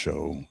can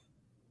show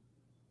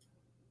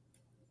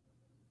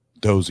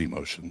those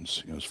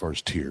emotions, as far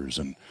as tears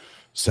and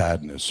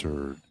sadness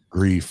or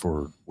grief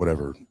or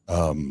whatever.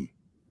 I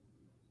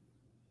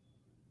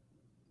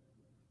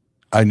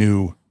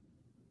knew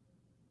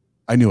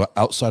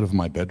outside of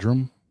my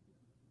bedroom,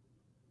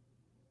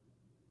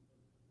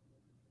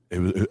 it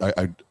was,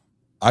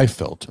 I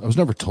felt, I was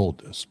never told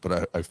this,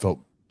 but I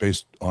felt,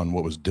 based on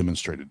what was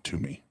demonstrated to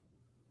me,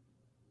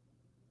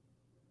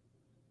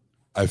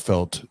 I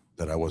felt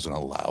that I wasn't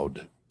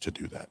allowed to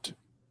do that.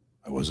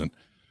 I wasn't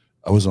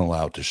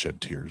allowed to shed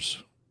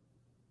tears.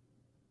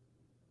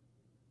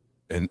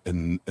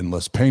 And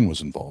unless pain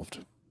was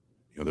involved,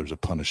 there's a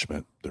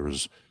punishment. There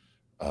was,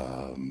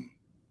 I'm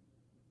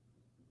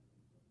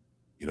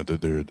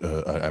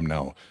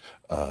now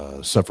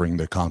suffering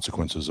the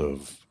consequences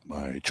of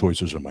my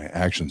choices or my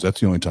actions.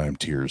 That's the only time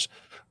tears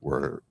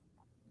were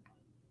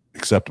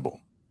acceptable.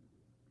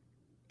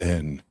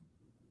 And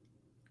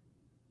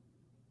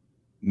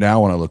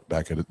now when I look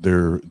back at it,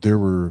 there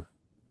were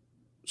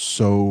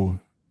so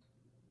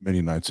many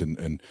nights,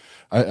 and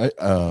I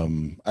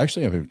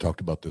actually haven't even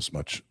talked about this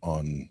much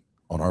on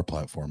our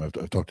platform.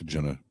 I've talked to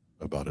Jenna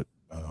about it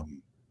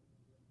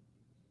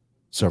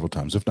several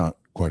times, if not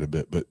quite a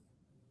bit. But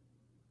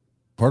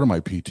part of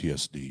my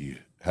PTSD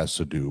has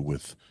to do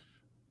with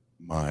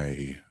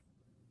my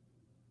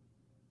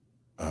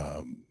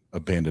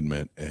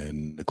abandonment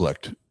and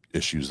neglect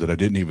issues that I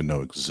didn't even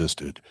know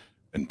existed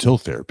until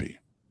therapy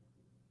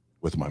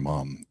with my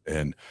mom.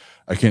 And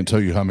I can't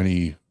tell you how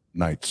many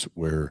nights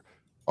where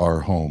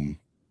our home,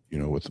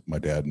 with my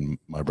dad and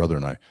my brother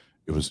and I,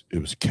 it was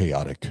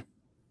chaotic.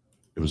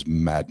 It was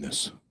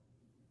madness.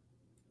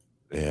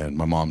 And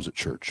my mom's at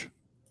church.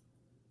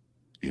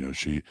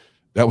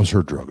 That was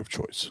her drug of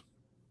choice.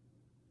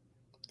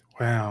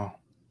 Wow.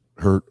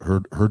 Her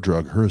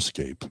drug, her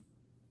escape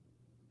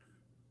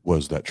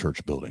was that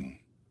church building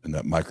and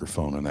that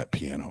microphone and that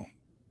piano.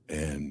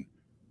 And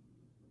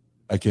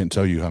I can't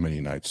tell you how many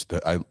nights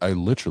that I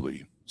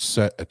literally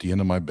sat at the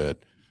end of my bed,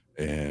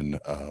 and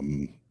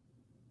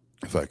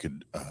if I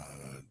could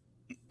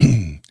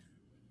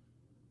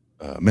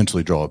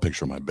mentally draw a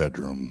picture of my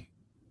bedroom,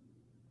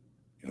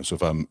 so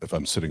if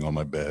I'm sitting on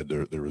my bed,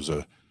 there was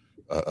a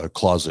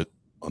closet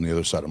on the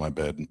other side of my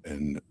bed,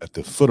 and at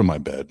the foot of my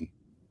bed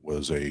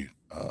was a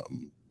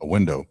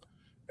window,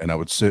 and I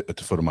would sit at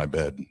the foot of my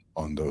bed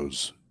on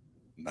those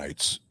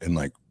nights, and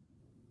like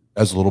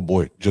as a little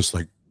boy, just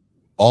like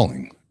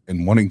bawling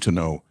and wanting to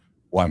know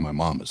why my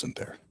mom isn't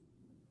there.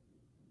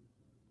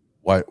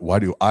 Why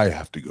do I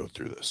have to go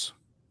through this?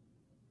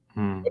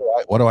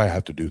 Why do I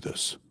have to do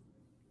this?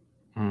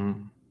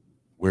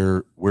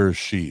 Where is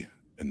she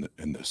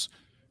in this?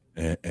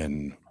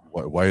 And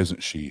why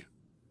isn't she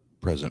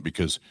present?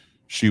 Because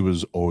she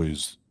was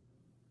always,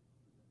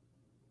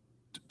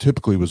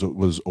 typically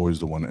was always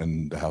the one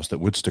in the house that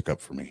would stick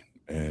up for me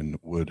and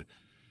would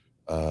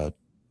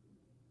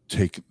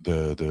take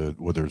the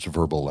whether it's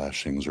verbal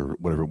lashings or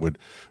whatever,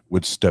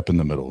 would step in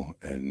the middle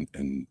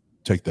and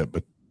take that.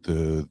 But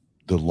the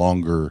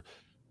longer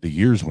the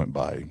years went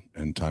by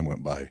and time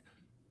went by,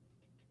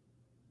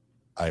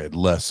 I had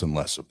less and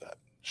less of that.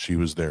 She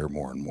was there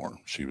more and more.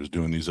 She was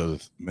doing these other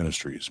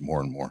ministries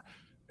more and more.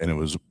 And it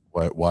was,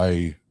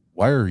 why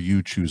are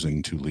you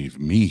choosing to leave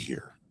me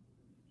here?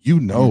 You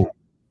know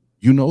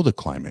the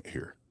climate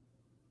here,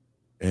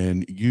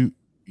 and you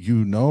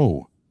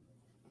know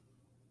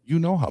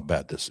how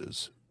bad this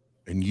is,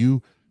 and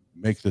you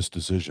make this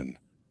decision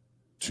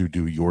to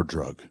do your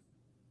drug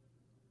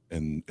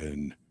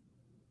and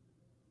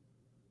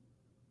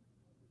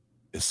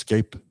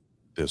escape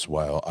this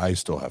while I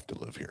still have to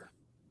live here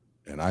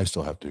and I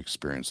still have to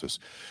experience this.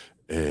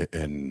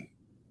 And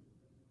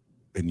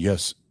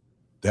yes,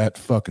 that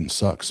fucking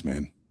sucks,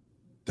 man.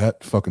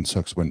 That fucking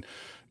sucks when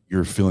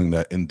you're feeling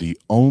that in the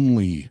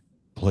only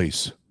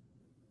place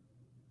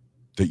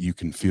that you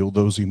can feel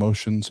those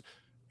emotions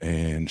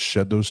and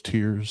shed those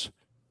tears.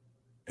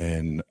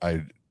 And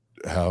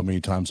how many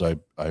times I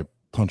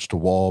punched a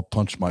wall,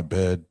 punched my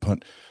bed,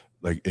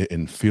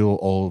 and feel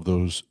all of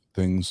those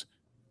things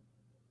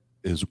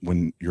is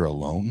when you're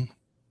alone.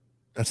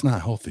 That's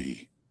not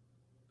healthy.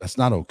 That's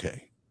not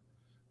okay.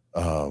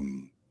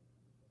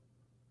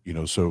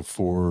 So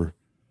for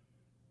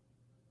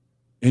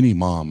any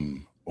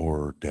mom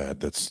or dad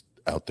that's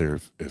out there,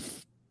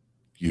 if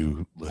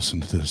you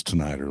listen to this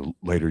tonight or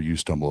later you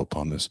stumble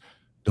upon this,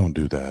 don't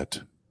do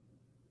that.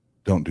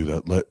 Don't do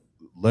that.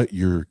 Let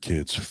your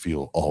kids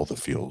feel all the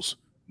feels,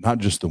 not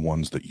just the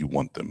ones that you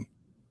want them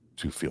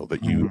to feel,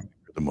 that you are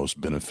the most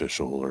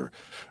beneficial or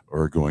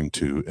are going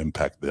to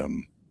impact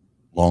them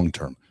long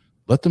term.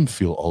 Let them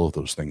feel all of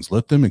those things.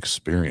 Let them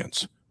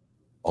experience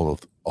all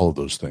of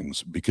those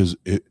things, because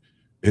it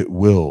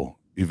will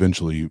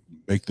eventually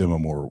make them a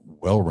more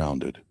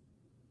well-rounded,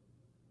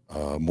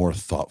 more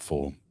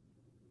thoughtful,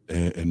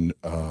 and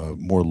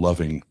more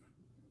loving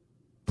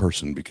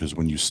person. Because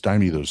when you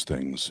stymie those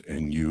things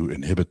and you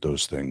inhibit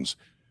those things,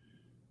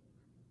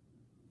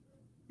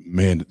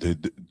 man,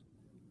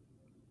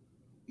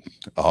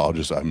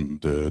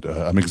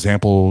 I'm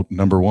example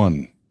number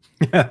one.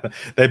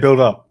 They build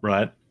up,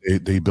 right?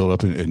 They build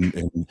up,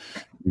 and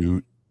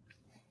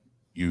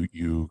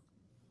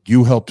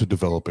you help to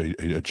develop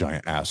a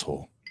giant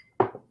asshole.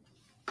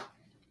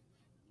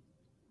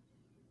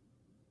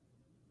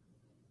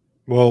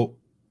 Well,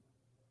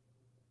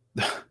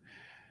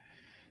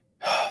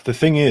 the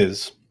thing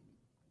is,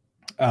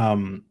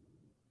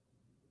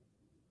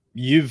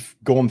 you've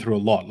gone through a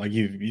lot. Like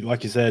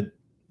like you said,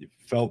 you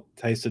felt,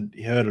 tasted,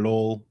 heard it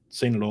all,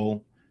 seen it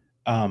all.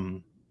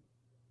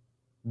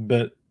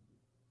 But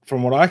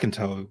from what I can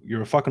tell,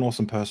 you're a fucking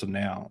awesome person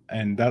now,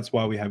 and that's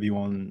why we have you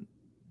on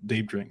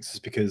Deep Drinks, is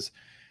because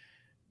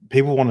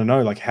people want to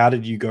know, like, how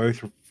did you go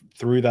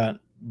through that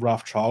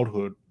rough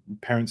childhood,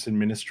 parents in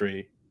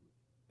ministry?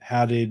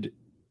 How did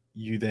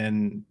you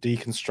then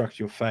deconstruct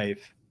your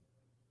faith?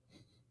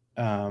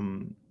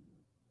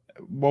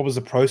 What was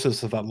the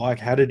process of that like?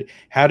 How did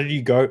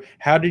you go?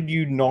 How did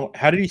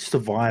you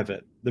survive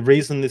it? The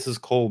reason this is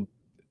called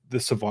the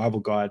survival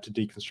guide to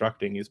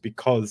deconstructing is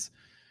because,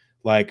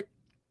 like,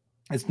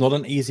 it's not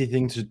an easy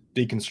thing to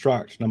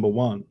deconstruct, number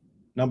one.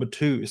 Number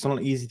two, it's not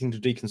an easy thing to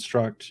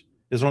deconstruct.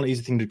 It's not an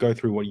easy thing to go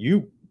through what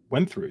you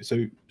went through.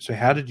 So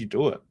how did you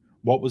do it?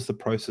 What was the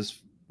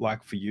process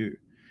like for you?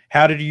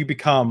 How did you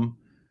become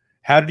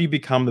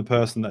the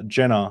person that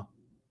Jenna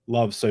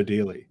loves so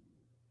dearly?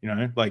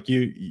 Like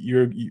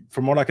you're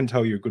from what I can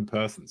tell, you're a good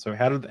person. So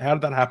how did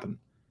that happen?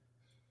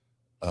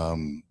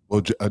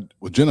 Well,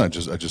 Jenna, I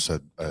just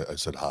said, I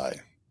said hi.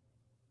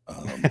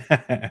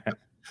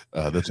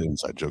 That's an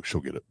inside joke.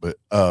 She'll get it. But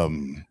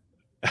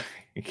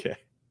okay.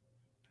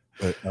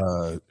 But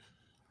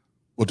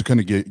well, to kind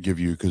of give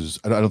you, because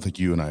I don't think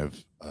you and I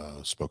have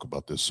spoke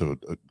about this. So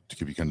to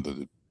give you kind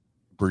of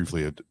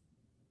briefly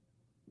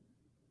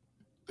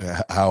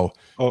how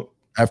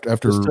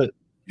after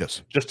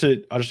yes.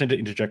 I just need to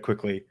interject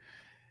quickly.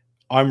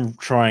 I'm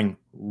trying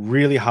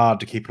really hard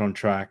to keep it on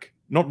track.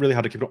 Not really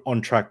hard to keep it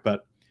on track,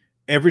 but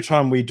every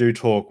time we do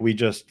talk,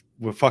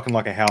 we're fucking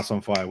like a house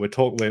on fire.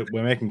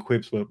 We're making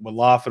quips, we're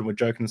laughing, we're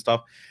joking and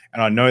stuff.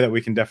 And I know that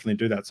we can definitely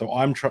do that. So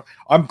I'm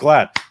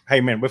glad. Hey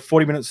man, we're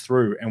 40 minutes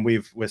through and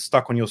we're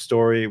stuck on your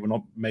story. We're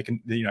not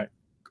making,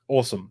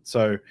 awesome.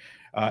 So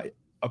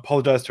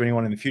apologize to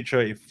anyone in the future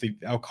if the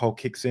alcohol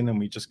kicks in and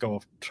we just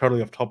go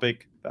totally off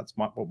topic. That's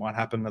what might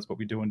happen. That's what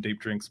we do in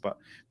Deep Drinks. But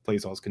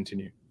please, Oz,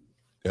 continue.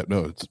 Yeah,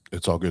 no,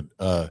 it's all good.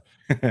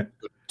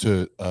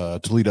 To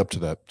lead up to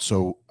that,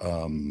 so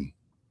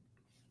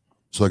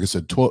like I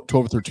said, 12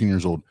 or 13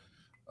 years old,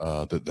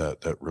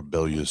 that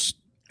rebellious,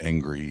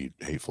 angry,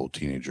 hateful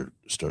teenager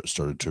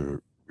started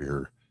to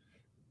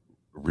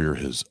rear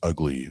his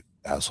ugly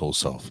asshole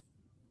self,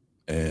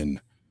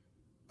 and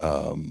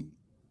I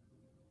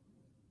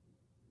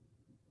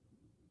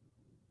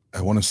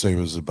want to say it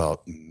was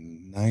about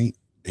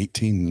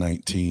 18,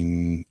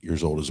 19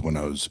 years old is when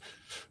I was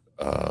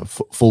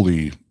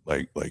fully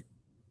like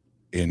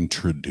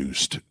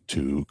introduced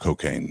to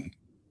cocaine.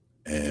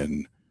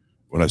 And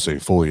when I say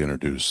fully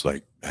introduced,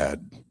 like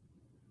had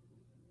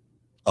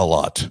a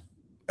lot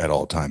at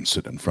all times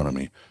sitting in front of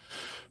me.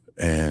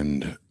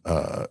 And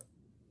I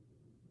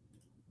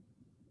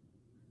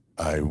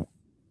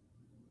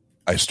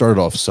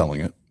started off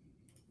selling it,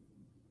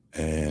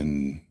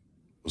 and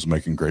was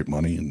making great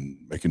money and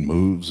making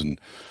moves and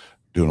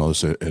doing all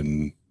this.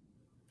 And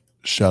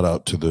shout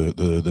out to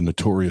the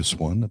notorious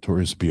one,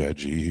 Notorious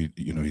B.I.G.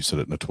 He said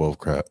it in the 12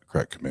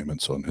 crack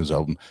commandments on his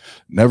album,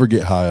 never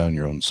get high on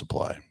your own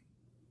supply.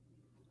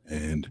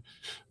 And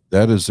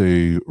that is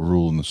a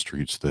rule in the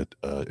streets that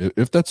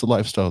if that's a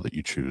lifestyle that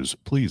you choose,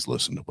 please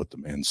listen to what the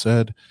man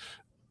said.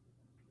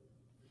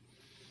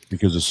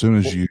 Because as soon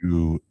as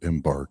you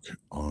embark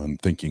on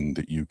thinking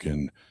that you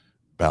can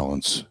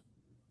balance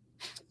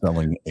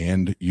selling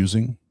and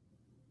using,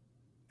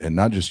 and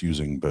not just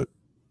using, but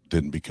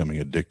then becoming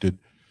addicted,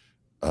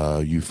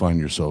 you find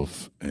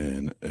yourself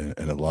in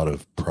a lot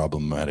of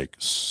problematic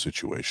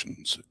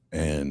situations.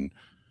 And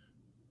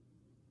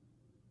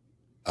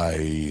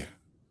I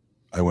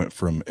went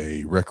from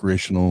a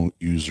recreational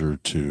user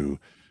to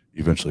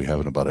eventually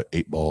having about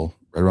right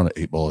around an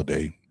 8 ball a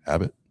day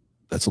habit.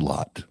 That's a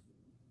lot.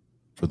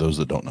 For those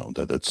that don't know,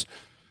 that's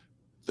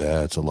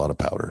a lot of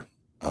powder.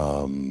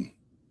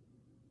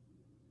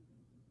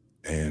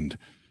 And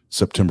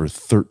September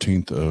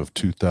 13th of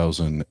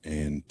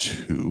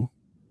 2002.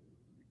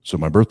 So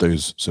my birthday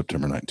is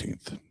September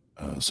 19th.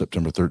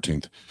 September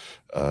 13th,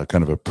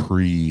 kind of a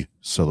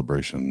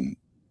pre-celebration.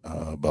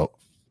 About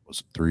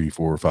 3,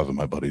 4, or 5 of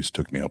my buddies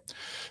took me up,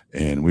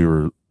 and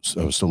I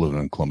was still living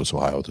in Columbus,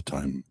 Ohio at the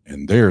time.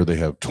 And there they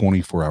have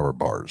 24-hour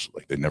bars.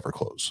 Like, they never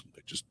close.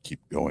 They just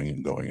keep going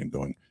and going and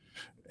going.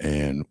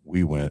 And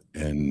we went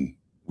and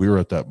we were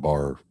at that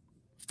bar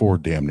for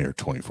damn near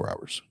 24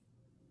 hours.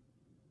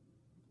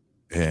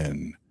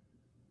 And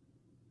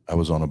I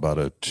was on about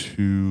a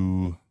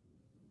 2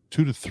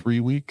 to 3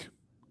 week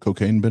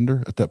cocaine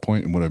bender at that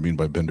point. And what I mean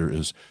by bender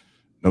is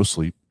no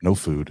sleep, no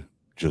food,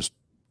 just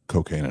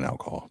cocaine and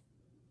alcohol.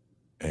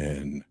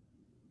 And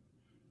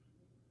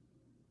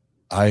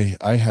I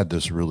had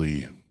this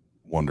really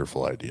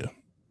wonderful idea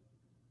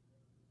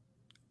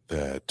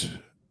that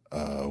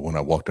when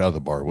I walked out of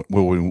the bar,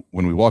 when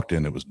we walked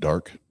in, it was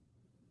dark.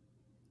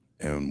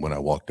 And when I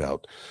walked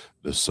out,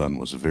 the sun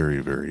was very,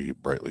 very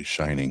brightly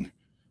shining.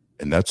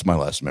 And that's my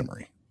last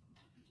memory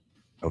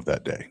of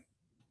that day.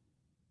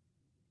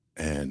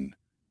 And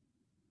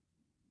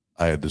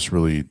I had this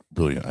really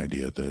brilliant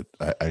idea that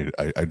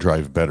I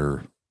drive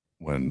better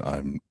when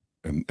I'm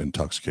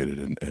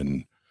intoxicated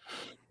and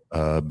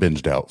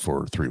binged out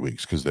for 3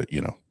 weeks, because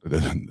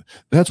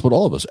that's what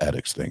all of us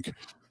addicts think.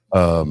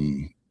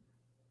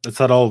 It's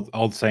that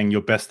old saying,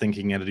 your best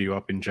thinking ended you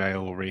up in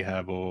jail or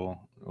rehab or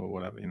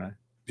whatever,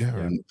 Yeah.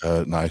 And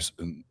nice.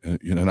 And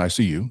I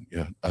see you.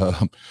 Yeah.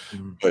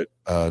 But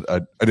I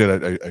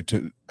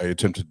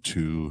attempted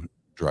to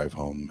drive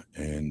home,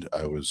 and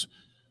I was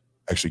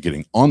actually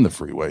getting on the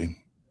freeway,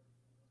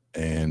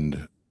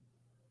 and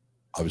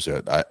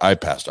obviously I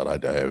passed out. I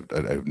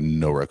have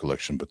no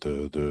recollection, but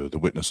the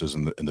witnesses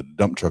and the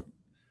dump truck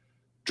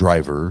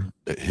driver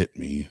that hit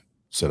me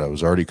said I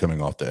was already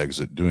coming off the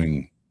exit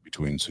doing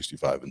between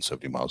 65 and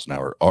 70 miles an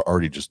hour,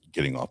 already just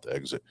getting off the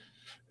exit.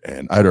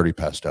 And I'd already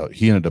passed out.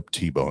 He ended up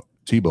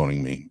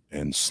T-boning me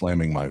and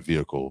slamming my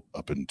vehicle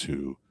up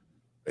into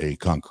a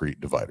concrete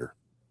divider.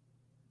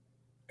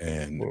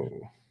 And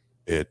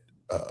it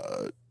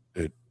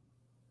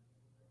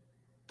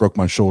broke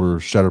my shoulder,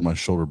 shattered my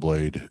shoulder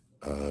blade.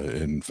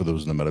 And for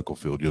those in the medical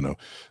field,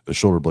 the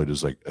shoulder blade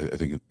is like, I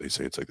think they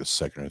say it's like the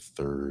second or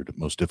third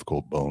most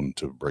difficult bone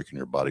to break in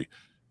your body.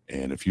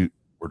 And if you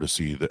were to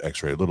see the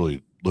x-ray, it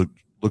literally looked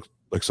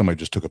like somebody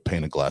just took a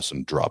pane of glass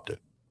and dropped it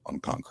on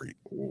concrete.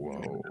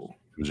 Whoa.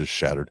 It was just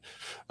shattered.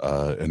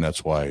 And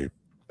that's why,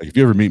 like, if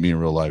you ever meet me in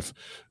real life,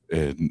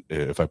 and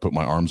if I put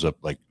my arms up,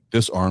 like,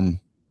 this arm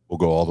will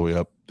go all the way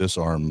up, this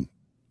arm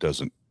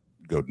doesn't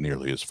go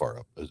nearly as far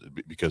up,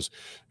 because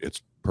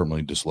it's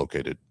permanently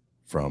dislocated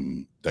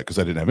from that, because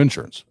I didn't have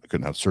insurance. I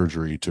couldn't have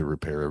surgery to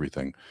repair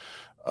everything.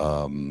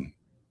 Oh,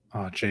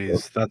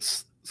 geez,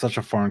 that's such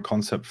a foreign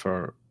concept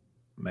for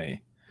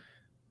me.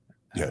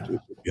 Yeah,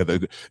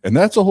 and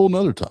that's a whole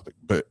nother topic.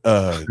 But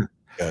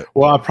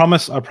well, I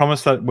promise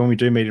that when we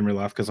do meet in real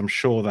life, because I'm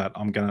sure that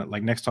I'm gonna,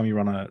 like, next time you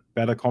run a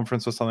better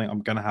conference or something,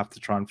 I'm gonna have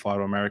to try and fly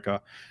to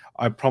America.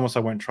 I promise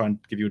I won't try and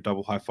give you a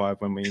double high five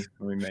when we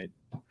meet.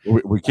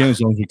 We can, as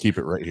long as we keep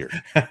it right here.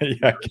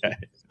 Yeah, okay.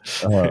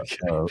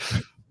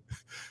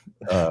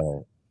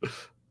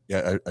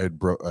 Yeah, I had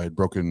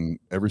broken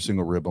every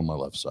single rib on my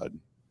left side,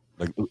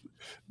 like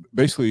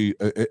basically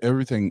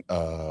everything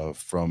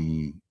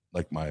from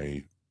like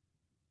my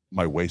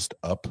waist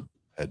up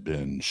had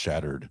been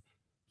shattered,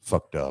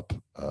 fucked up.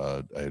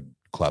 I had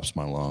collapsed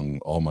my lung.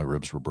 All my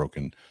ribs were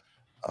broken.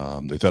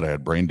 They thought I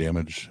had brain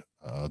damage.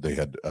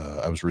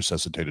 I was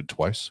resuscitated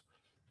twice.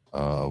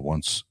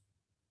 Once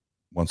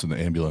in the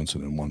ambulance,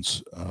 and then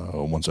once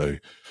I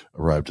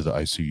arrived to the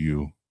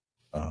ICU.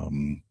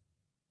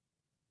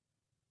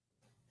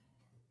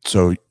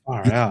 So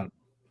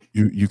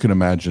you can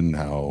imagine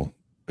how,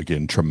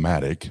 again,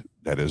 traumatic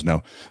that is.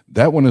 Now,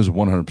 that one is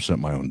 100%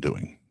 my own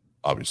doing,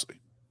 obviously.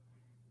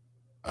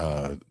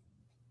 And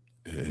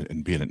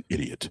being an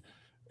idiot,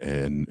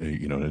 and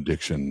an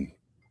addiction,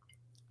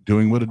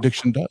 doing what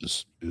addiction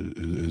does,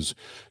 is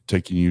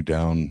taking you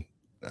down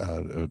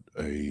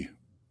a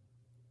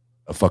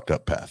fucked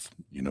up path,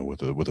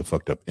 with a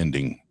fucked up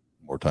ending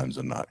more times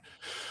than not.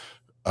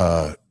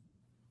 But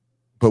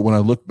when I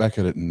look back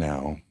at it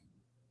now,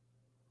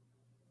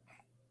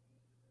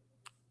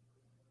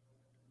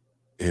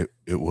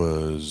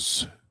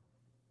 it's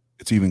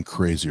even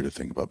crazier to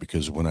think about,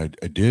 because when I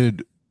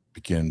did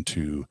begin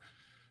to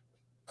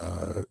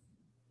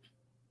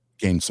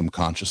gain some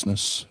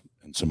consciousness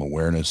and some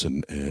awareness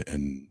and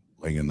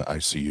laying in the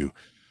ICU,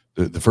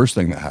 the first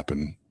thing that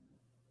happened,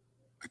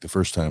 like the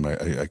first time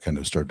I kind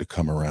of started to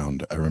come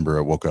around, I remember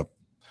I woke up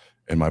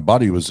and my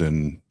body was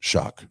in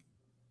shock,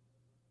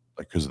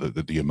 like because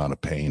of the amount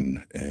of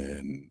pain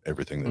and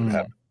everything that had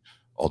happened,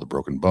 all the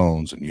broken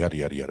bones and yada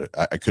yada yada.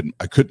 I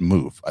couldn't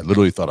move. I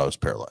literally thought I was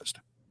paralyzed.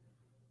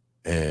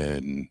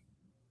 And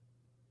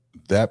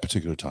that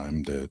particular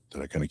time that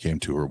I kind of came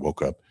to or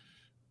woke up,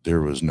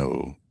 there was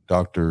no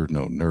doctor,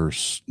 no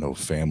nurse, no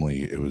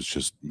family. It was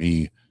just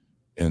me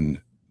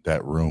in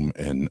that room,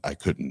 and I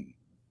couldn't,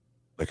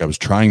 like, I was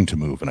trying to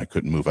move and I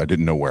couldn't move. I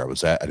didn't know where I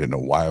was at. I didn't know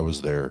why I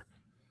was there.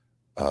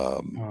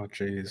 Oh,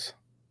 jeez.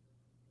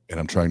 And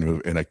I'm trying to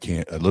move and I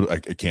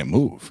can't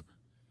move.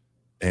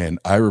 And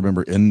I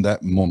remember in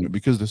that moment,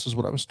 because this is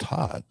what I was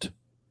taught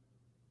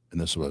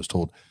and this is what I was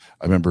told,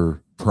 I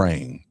remember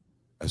praying.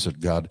 I said,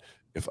 God,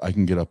 if I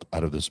can get up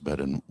out of this bed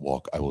and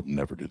walk, I will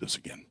never do this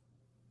again.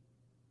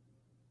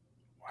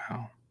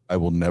 Wow. I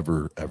will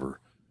never,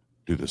 ever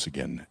do this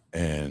again.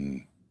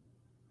 And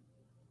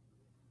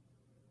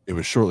it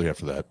was shortly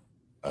after that,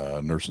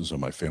 nurses in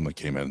my family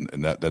came in,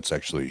 and that's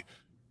actually,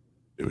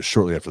 it was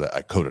shortly after that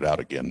I coded out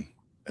again.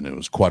 And it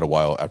was quite a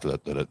while after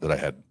that I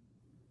had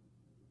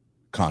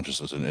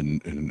consciousness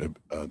and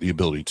the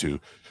ability to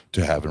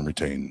have and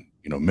retain,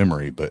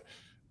 memory. But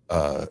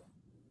I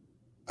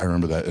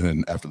remember that. And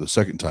then after the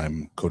second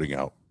time coding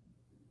out,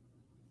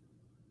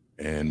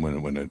 and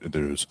when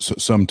there's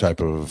some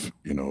type of,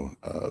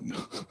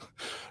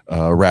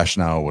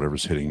 rationale,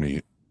 whatever's hitting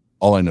me,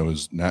 all I know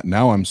is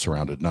now I'm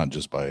surrounded not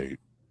just by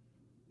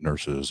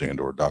nurses and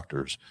or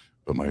doctors,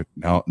 but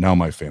now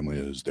my family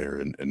is there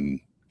and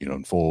in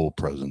full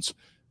presence.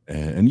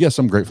 And yes,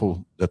 I'm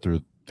grateful that they're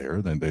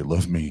there. Then they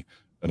love me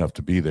enough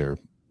to be there,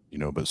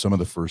 but some of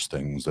the first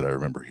things that I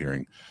remember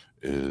hearing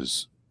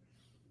is,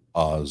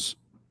 Oz,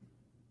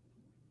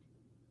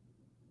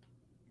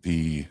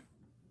 the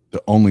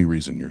only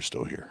reason you're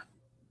still here,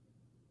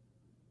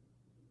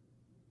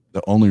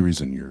 the only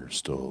reason you're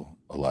still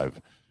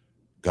alive,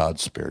 God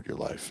spared your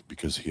life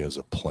because he has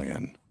a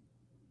plan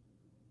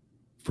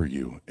for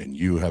you, and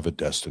you have a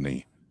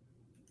destiny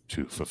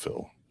to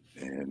fulfill,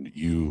 and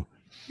you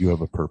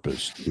have a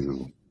purpose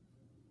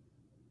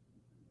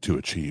to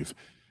achieve.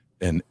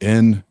 And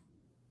in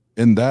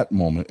that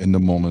moment, in the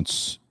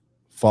moments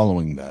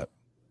following that,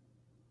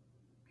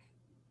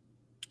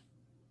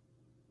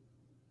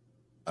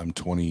 I'm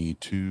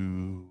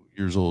 22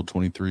 years old,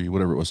 23,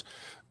 whatever it was.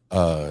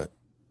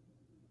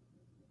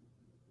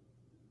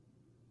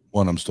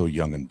 One, I'm still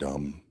young and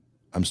dumb.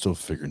 I'm still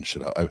figuring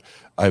shit out.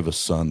 I have a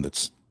son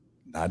that's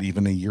not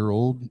even a year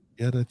old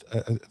yet,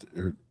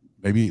 or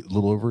maybe a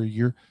little over a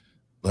year.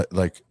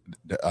 Like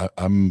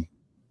I'm.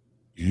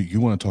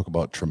 You want to talk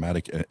about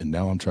traumatic, and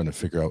now I'm trying to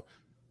figure out,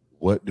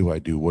 what do I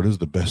do? What is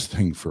the best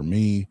thing for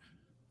me,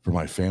 for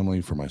my family,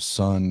 for my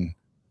son?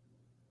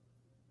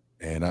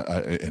 And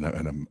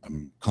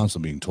I'm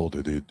constantly being told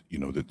that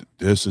that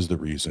this is the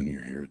reason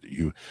you're here. That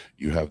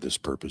you have this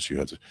purpose. You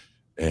have to,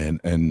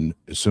 and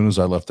as soon as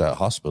I left that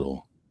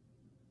hospital,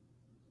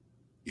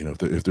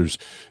 if there's,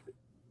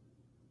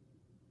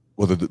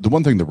 well, the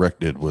one thing the wreck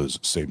did was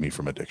save me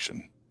from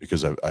addiction,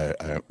 because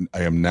I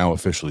am now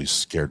officially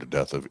scared to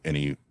death of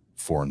any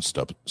foreign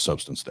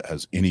substance that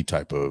has any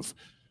type of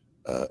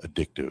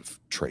addictive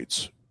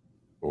traits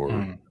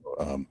or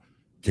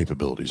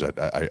capabilities.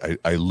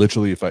 I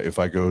literally, if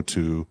I go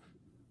to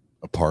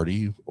a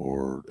party,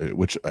 or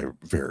which I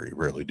very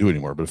rarely do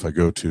anymore, but if I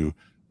go to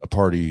a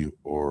party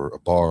or a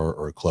bar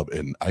or a club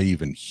and I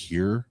even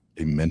hear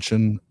a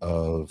mention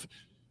of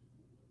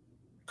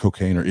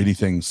cocaine or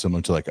anything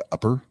similar to like an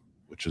upper,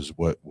 which is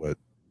what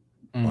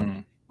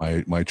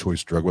my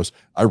choice drug was,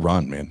 I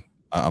run, man.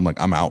 I'm like,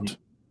 I'm out.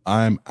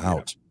 I'm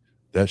out.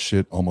 Yeah. That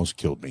shit almost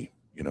killed me,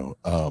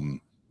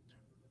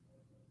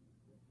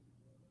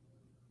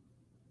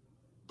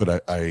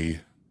 but I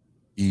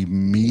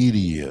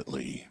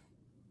immediately,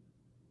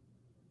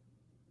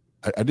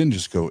 I didn't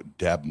just go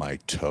dab my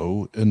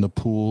toe in the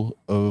pool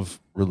of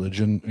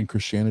religion and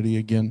Christianity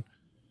again.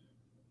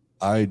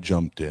 I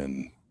jumped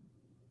in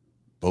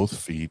both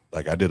feet,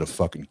 like I did a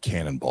fucking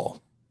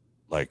cannonball.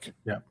 Like,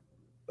 yeah.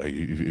 Like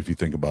if you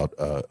think about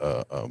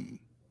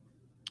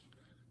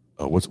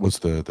what's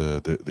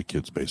the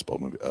kids baseball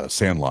movie,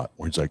 Sandlot,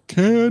 where he's like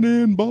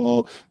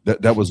cannonball.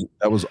 That was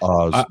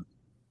Oz.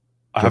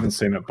 I haven't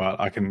seen it, but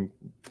I can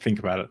think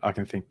about it. I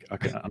can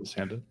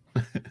understand it.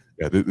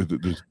 Yeah,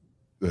 there's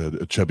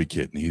a chubby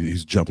kid, and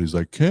he's jumping. He's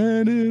like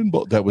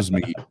cannonball. That was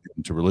me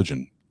into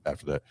religion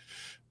after that,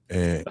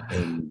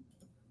 and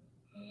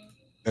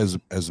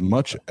as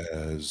much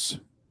as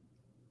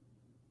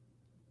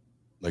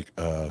like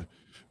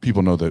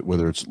people know that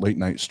whether it's late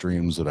night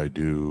streams that I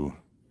do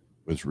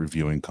with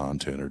reviewing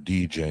content or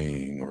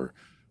DJing or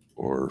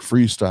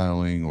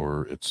freestyling,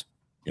 or it's,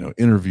 you know,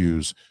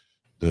 interviews,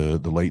 the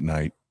late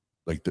night,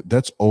 like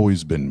that's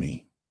always been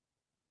me,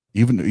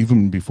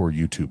 even before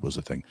YouTube was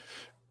a thing.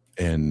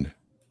 And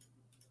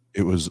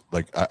it was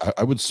like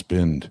I would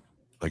spend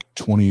like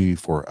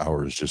 24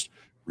 hours just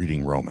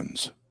reading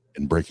Romans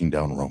and breaking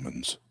down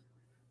Romans,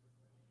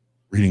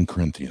 reading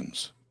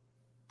Corinthians,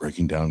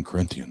 breaking down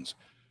Corinthians.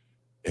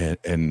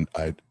 And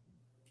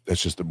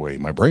that's just the way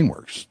my brain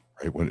works,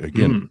 right? When,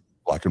 again,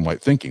 black and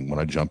white thinking. When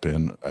I jump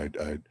in,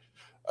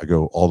 I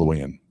go all the way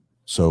in.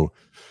 So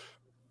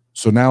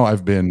now I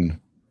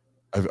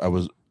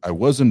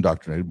was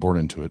indoctrinated, born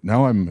into it.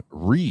 Now I'm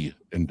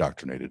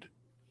re-indoctrinated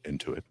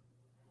into it.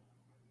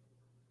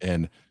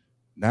 And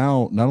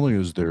now not only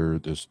is there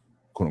this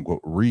quote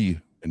unquote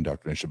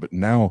re-indoctrination, but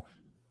now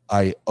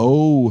I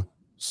owe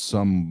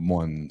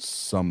someone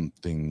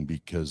something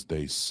because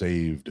they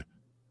saved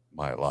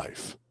my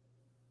life.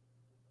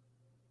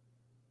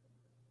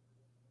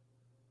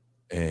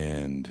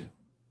 And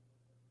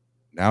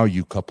now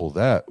you couple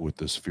that with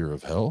this fear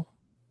of hell,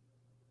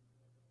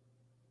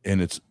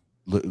 and it's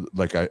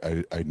like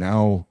I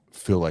now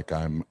feel like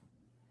I'm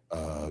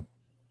well,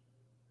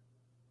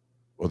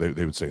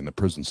 they would say in the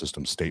prison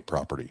system, state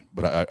property,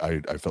 but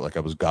I felt like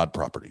I was God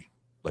property.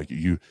 Like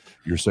you're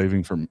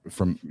saving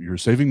you're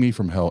saving me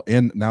from hell,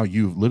 and now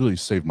you've literally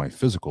saved my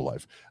physical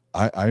life.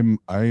 I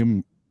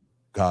am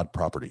God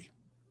property.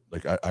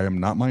 Like I am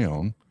not my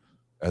own,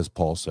 as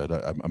Paul said.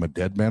 I'm a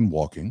dead man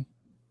walking.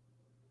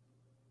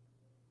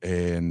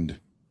 And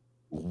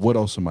what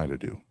else am I to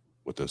do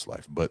with this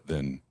life? But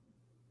then,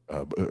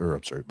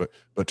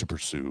 but to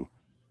pursue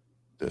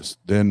this.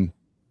 Then,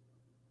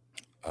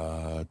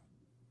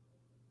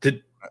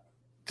 did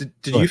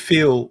you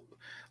feel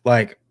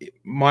like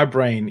my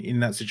brain in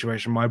that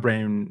situation? My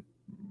brain,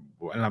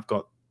 and I've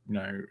got, you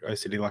know,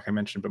 OCD, like I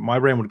mentioned, but my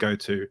brain would go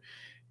to,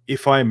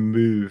 if I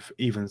move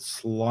even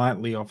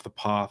slightly off the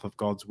path of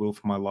God's will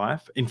for my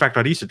life. In fact,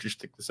 I used to just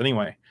think this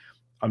anyway.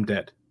 I'm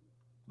dead.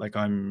 Like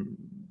I'm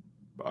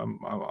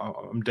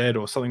dead,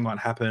 or something might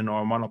happen,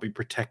 or I might not be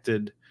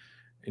protected.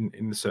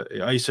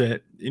 I used to,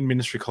 in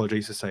ministry college, I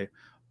used to say,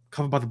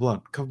 covered by the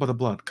blood, covered by the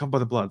blood, covered by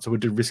the blood. So we'd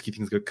do risky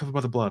things, go covered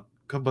by the blood,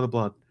 covered by the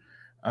blood.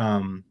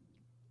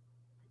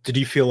 Did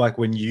you feel like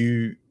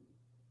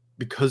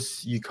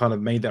because you kind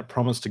of made that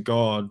promise to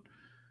God,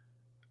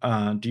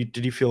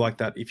 did you feel like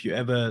that if you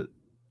ever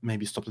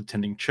maybe stopped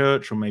attending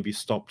church, or maybe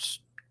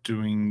stopped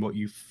doing what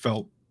you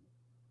felt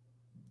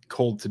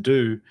called to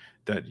do,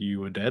 that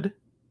you were dead?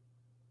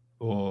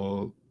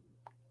 Or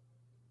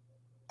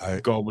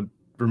God would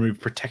remove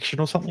protection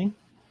or something?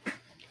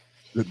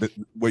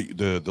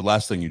 The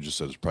last thing you just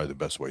said is probably the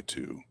best way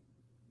to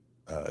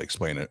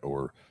explain it,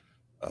 or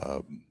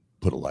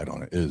put a light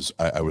on it. Is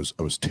I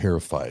was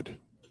terrified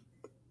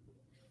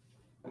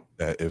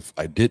that if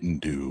I didn't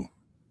do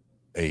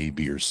A,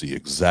 B, or C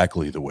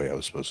exactly the way I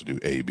was supposed to do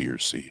A, B, or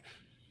C,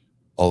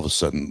 all of a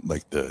sudden,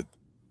 like the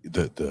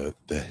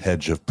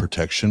hedge of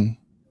protection,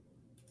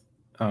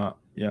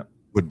 yeah,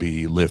 would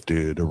be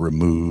lifted or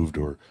removed,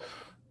 or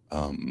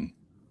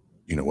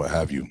you know, what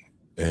have you.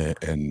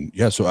 And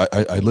yeah, so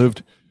I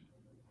lived,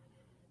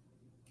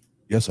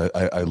 yes,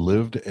 I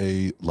lived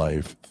a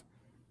life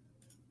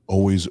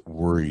always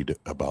worried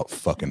about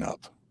fucking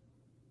up.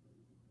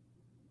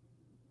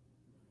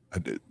 I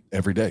did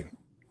every day,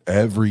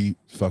 every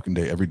fucking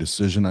day, every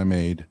decision I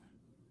made.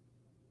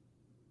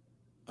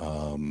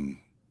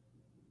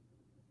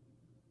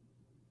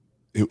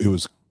 It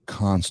was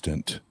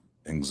constant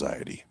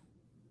anxiety.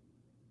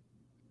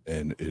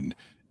 And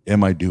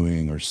am I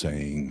doing or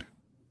saying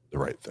the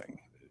right thing?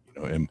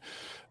 You know,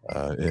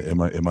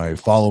 am I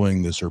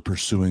following this or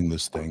pursuing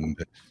this thing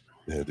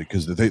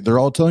because they're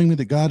all telling me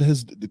that God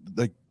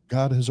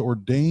has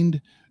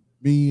ordained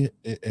me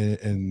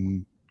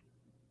and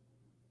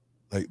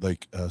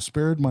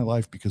spared my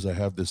life because I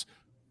have this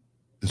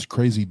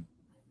crazy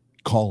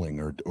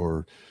calling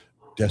or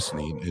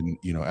destiny. And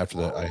you know, after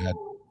that,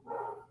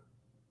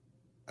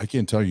 I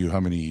can't tell you how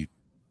many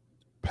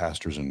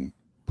pastors and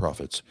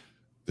prophets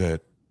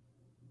that,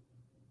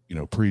 you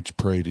know, preached,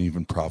 prayed, and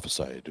even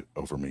prophesied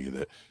over me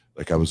that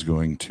like I was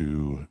going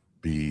to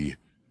be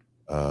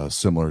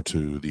similar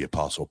to the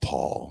Apostle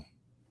Paul,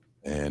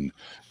 and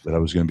that I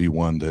was going to be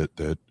one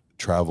that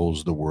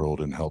travels the world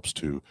and helps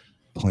to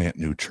plant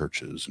new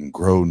churches and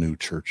grow new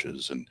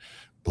churches and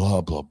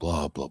blah blah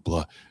blah blah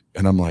blah.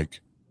 And I'm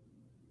like,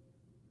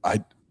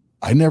 I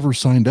never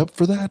signed up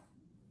for that.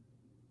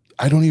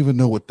 I don't even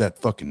know what that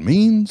fucking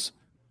means.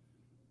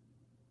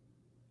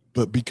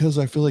 But because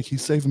I feel like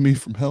he's saving me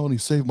from hell and he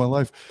saved my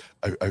life,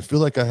 I feel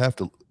like I have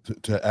to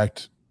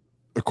act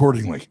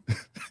accordingly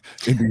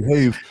and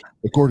behave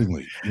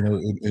accordingly, you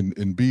know,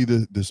 and be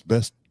this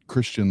best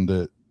Christian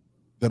that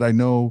I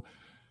know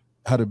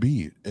how to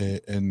be.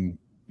 And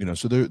you know,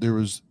 so there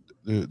was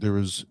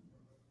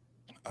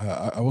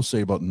I will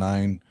say about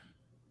 9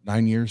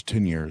 years,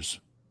 10 years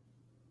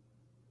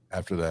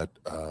after that,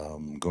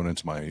 going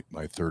into my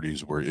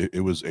 30s, where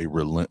it was a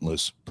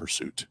relentless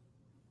pursuit,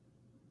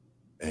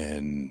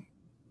 and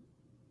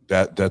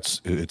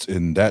it's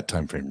in that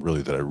time frame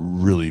really that I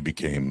really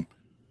became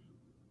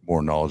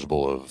more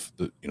knowledgeable of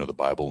the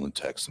Bible and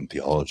text and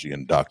theology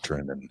and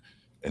doctrine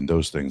and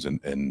those things,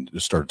 and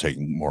just started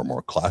taking more and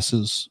more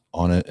classes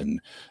on it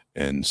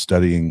and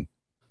studying.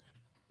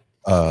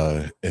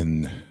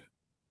 And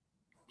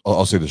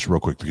I'll say this real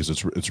quick because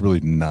it's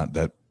really not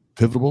that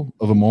pivotal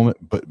of a moment,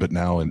 but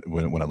now, and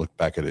when I look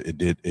back at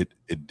it,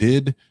 it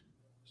did,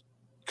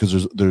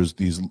 because there's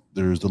the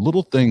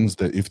little things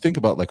that, if you think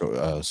about, like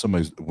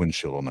somebody's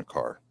windshield on a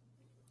car,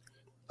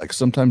 like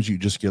sometimes you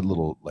just get a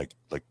little like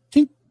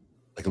tink,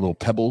 like a little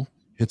pebble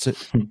hits it,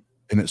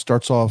 and it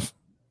starts off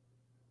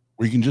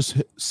where you can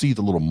just see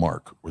the little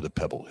mark where the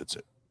pebble hits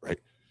it, right?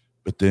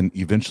 But then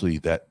eventually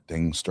that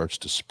thing starts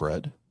to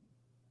spread.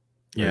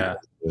 Yeah.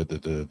 Right?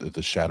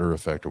 The shatter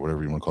effect, or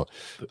whatever you want to call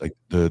it, like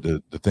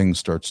the thing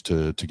starts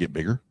to get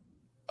bigger.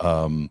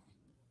 The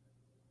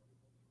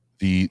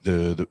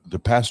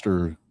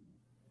pastor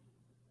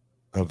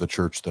of the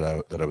church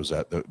that I was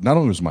at, not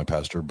only was my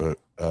pastor, but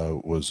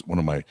was one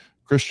of my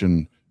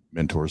Christian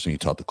mentors, and he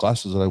taught the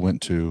classes that I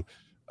went to.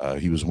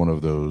 He was one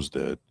of those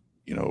that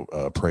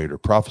prayed or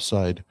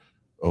prophesied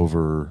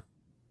over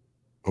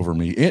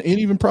me, and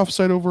even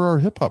prophesied over our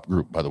hip hop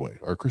group, by the way,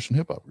 our Christian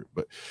hip hop group.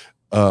 But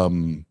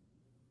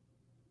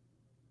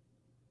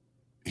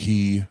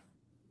he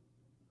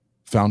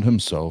found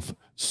himself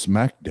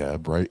smack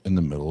dab right in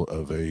the middle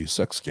of a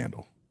sex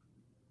scandal.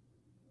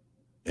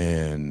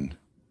 And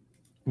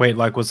wait,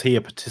 like, was he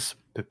a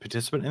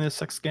participant in this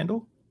sex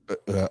scandal?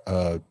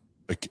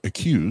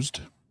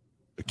 Accused.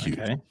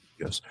 Okay.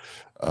 Yes.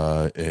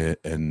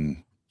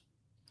 And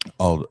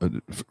I'll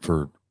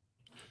for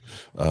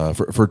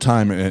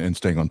time and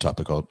staying on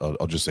topic,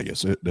 I'll just say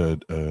yes.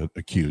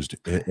 Accused.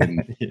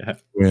 And yeah.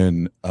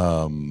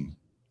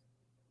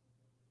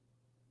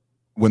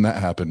 When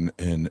that happened,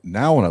 and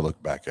now when I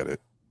look back at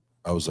it,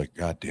 I was like,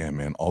 God damn,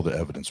 man, all the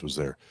evidence was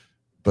there.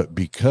 But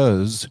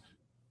because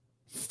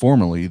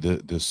formerly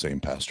this same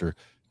pastor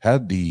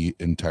had the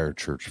entire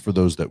church, for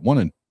those that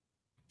wanted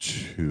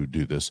to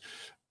do this,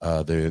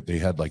 they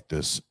had like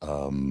this,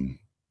 they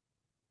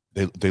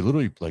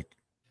literally like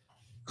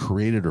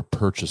created or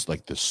purchased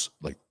like this,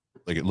 like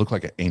it looked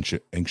like an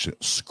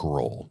ancient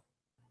scroll,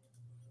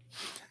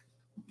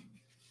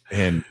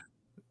 and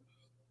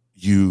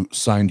you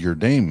signed your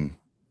name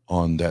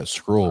on that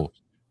scroll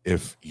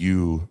if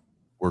you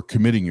were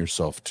committing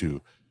yourself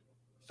to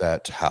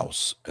that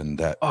house and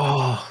that.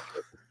 Oh,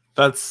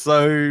 that's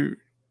so,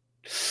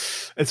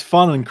 it's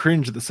fun and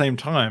cringe at the same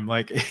time.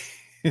 Like,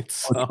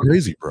 it's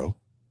crazy, bro.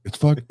 It's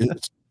fun.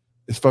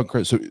 It's fun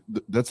crazy. So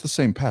that's the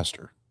same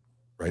pastor,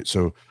 right?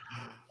 So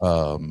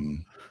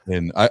and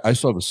I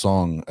still have a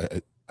song.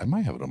 I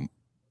might have it on,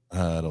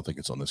 I don't think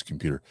it's on this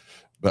computer,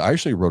 but I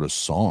actually wrote a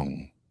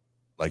song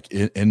like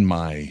in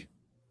my,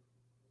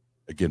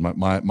 again,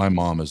 my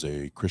mom as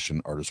a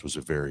Christian artist was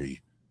a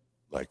very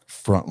like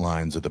front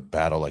lines of the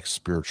battle, like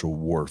spiritual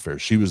warfare.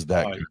 She was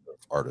that kind of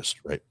artist,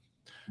 right?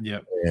 Yeah.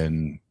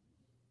 And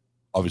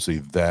obviously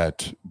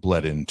that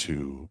bled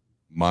into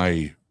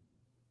my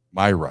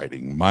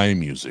writing, my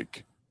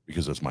music,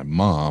 because that's my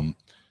mom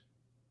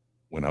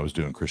when I was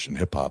doing Christian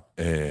hip hop.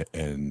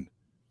 And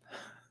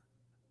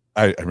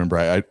I remember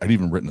I'd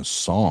even written a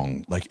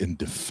song like in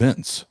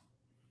defense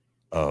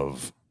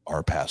of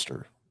our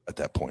pastor at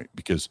that point,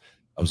 because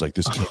I was like,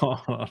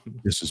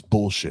 this is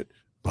bullshit.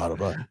 Blah, blah,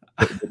 blah.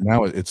 But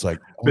now it's like,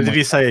 oh, but did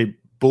he say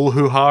bull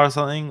hoo ha or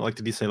something? Like,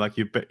 did he say like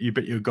you bet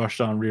your gosh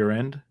darn rear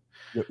end?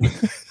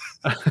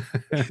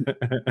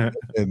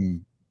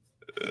 And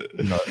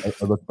I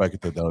look back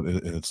at that now,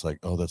 and it's like,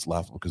 oh, that's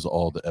laughable because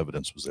all the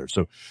evidence was there.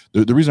 So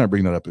the reason I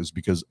bring that up is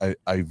because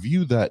I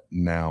view that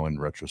now in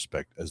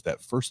retrospect as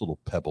that first little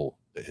pebble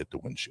that hit the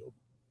windshield.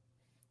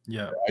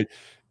 Yeah.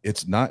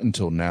 It's not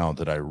until now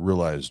that I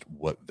realized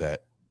what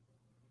that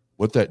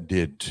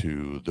did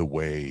to the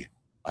way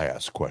I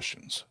ask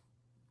questions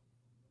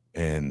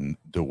and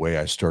the way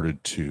I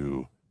started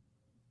to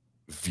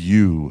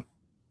view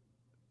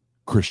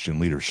Christian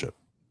leadership.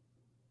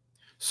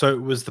 So it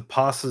was the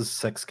pastor's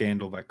sex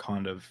scandal that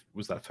kind of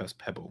was that first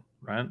pebble,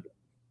 right?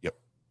 Yep.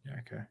 Yeah.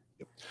 Okay.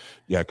 Yep.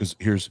 Yeah,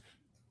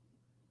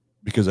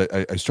 because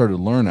I started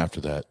to learn after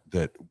that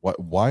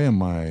why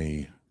am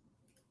I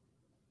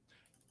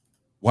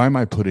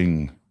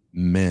putting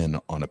men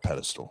on a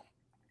pedestal?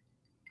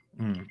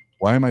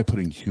 Why am I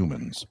putting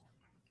humans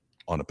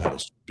on a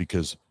pedestal?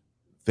 Because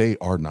they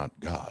are not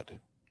God.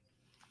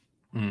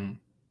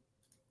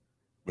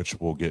 Which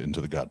we'll get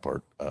into the God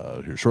part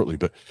here shortly,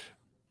 but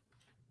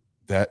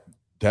that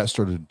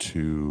started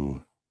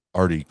to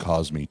already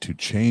cause me to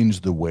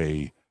change the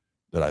way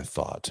that I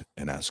thought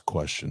and ask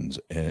questions.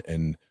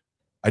 And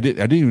I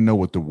didn't even know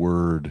what the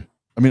word,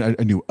 I mean,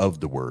 I knew of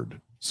the word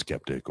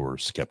skeptic or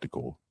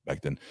skeptical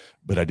back then,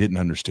 but I didn't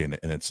understand it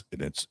in its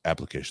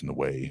application the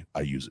way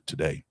I use it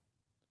today.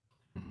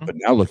 But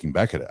now looking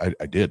back at it,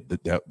 I did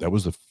that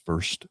was the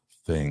first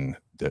thing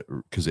that,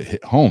 because it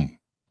hit home,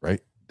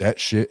 right? that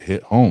shit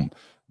hit home.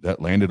 That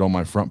landed on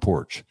my front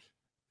porch,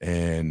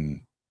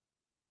 and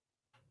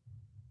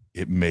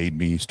it made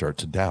me start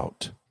to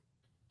doubt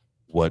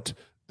what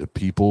the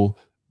people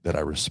that I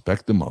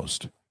respect the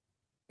most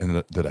and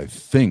that I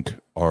think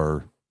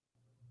are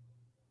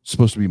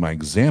supposed to be my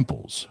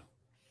examples,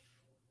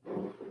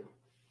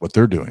 what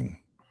they're doing,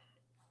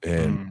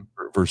 and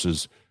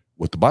versus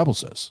what the Bible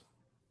says.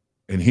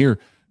 And here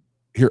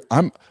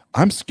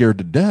I'm scared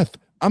to death.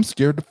 I'm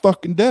scared to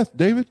fucking death,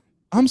 David.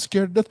 I'm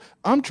scared to death.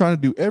 I'm trying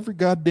to do every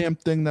goddamn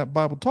thing that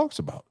Bible talks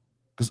about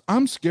because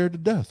I'm scared to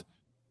death.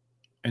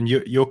 And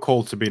you're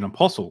called to be an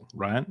apostle,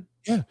 right?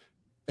 Yeah.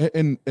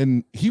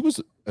 And he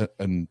was,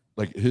 and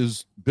like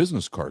his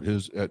business card,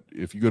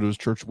 if you go to his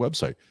church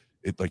website,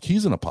 it like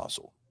he's an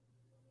apostle,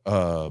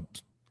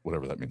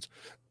 whatever that means.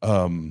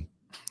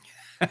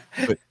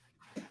 But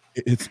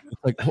it's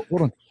like,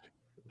 hold on.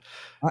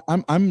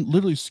 I'm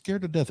literally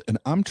scared to death, and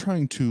I'm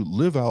trying to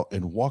live out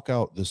and walk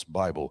out this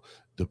Bible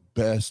the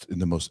best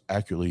and the most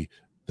accurately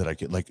that I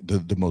can, like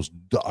the most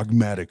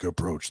dogmatic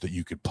approach that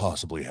you could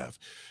possibly have.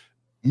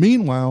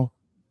 Meanwhile,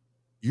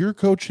 you're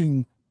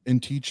coaching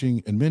and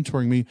teaching and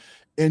mentoring me,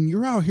 and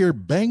you're out here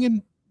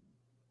banging.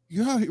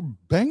 You're out here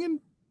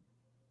banging.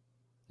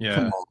 Yeah,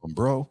 come on,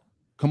 bro.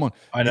 Come on.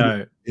 I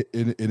know.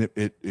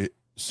 It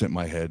sent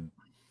my head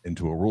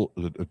into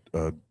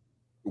a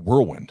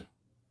whirlwind.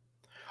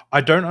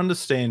 I don't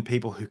understand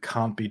people who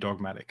can't be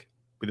dogmatic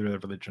with their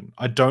religion.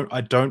 I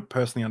don't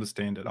personally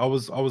understand it. I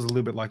was a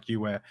little bit like you,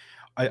 where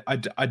I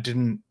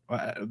didn't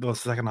the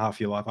second half of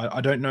your life.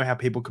 I don't know how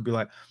people could be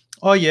like,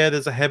 oh yeah,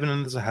 there's a heaven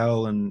and there's a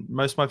hell, and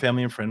most of my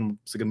family and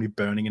friends are going to be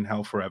burning in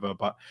hell forever.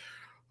 But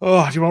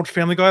oh, do you want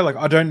Family Guy? Like,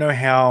 I don't know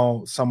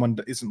how someone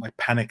isn't like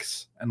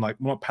panics and like,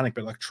 well, not panic,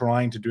 but like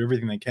trying to do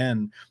everything they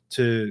can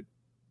to,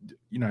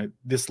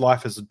 this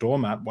life as a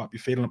doormat, wipe your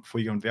feet on it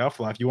before you go into the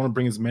afterlife. You want to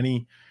bring as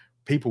many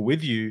people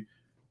with you.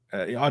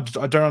 I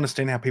don't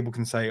understand how people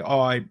can say, oh,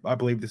 I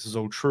believe this is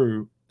all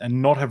true,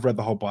 and not have read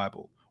the whole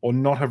Bible, or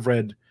not have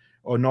read,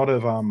 or not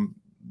have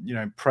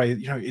prayed.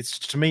 It's,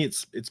 to me,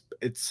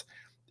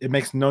 it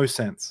makes no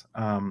sense.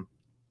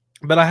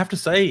 But I have to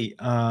say,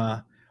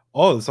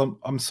 Oz,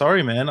 I'm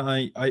sorry, man.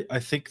 I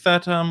think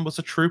that was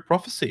a true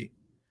prophecy.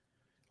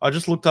 I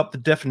just looked up the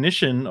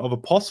definition of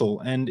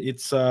apostle, and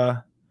it's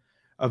a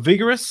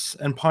vigorous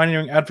and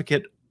pioneering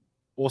advocate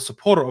or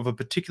supporter of a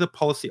particular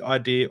policy,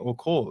 idea, or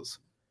cause.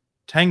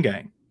 Tang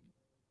Gang.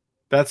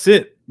 That's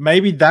it.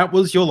 Maybe that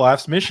was your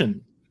life's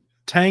mission.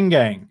 Tang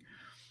Gang,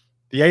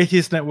 the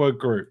Atheist Network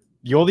group.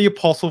 You're the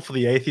apostle for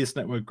the Atheist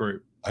Network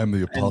group. I'm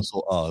the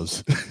Apostle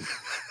Oz.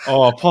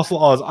 Oh,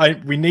 Apostle Oz.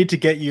 We need to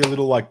get you a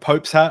little like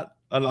Pope's hat,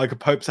 and like a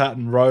Pope's hat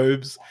and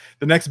robes.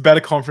 The next Better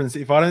Conference,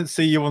 if I don't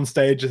see you on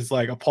stage as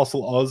like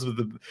Apostle Oz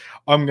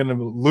I'm gonna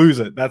lose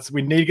it.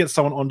 We need to get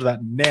someone onto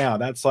that now.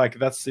 That's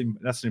an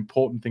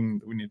important thing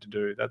that we need to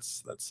do.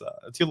 It's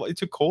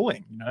your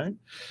calling,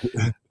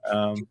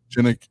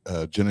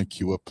 Jenna,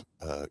 cue up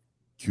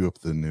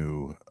the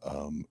new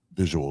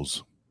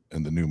visuals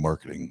and the new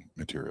marketing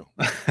material.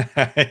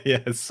 Yeah,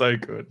 it's so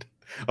good.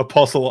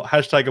 Apostle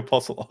Oz.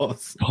 Apostle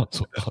Oz.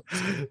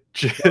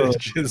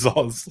 Jizz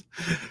Oz.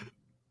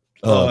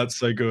 Oh, that's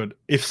so good.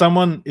 If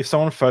someone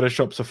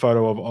photoshops a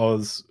photo of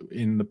Oz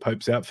in the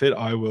Pope's outfit,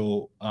 I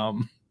will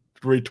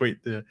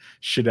retweet the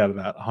shit out of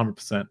that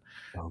 100%.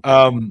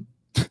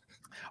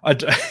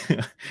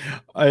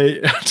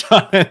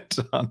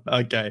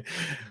 Okay.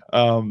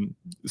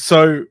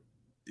 So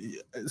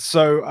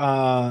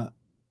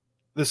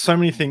there's so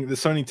many things.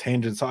 There's so many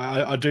tangents.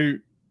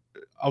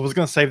 I was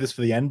going to save this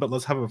for the end, but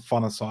let's have a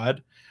fun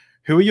aside.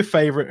 Who are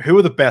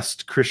the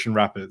best Christian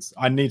rappers?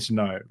 I need to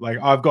know. Like,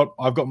 I've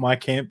got my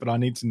camp, but I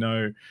need to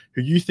know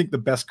who you think the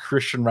best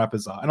Christian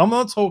rappers are. And I'm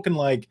not talking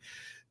like,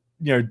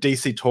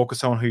 DC Talk or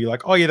someone who you're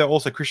like, oh yeah, they're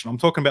also Christian. I'm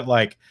talking about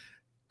like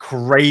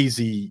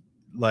crazy,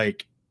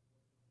 like,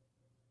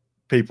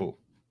 people.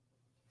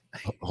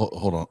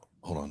 Hold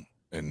on.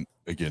 And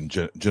again,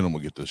 Jenna will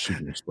get this. She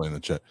can explain in the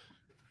chat.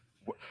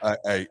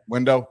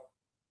 Wendo,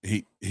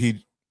 he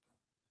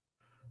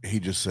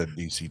just said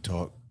DC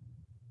Talk.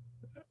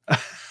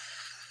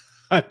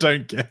 I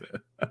don't get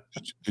it.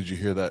 Did you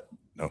hear that?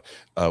 No.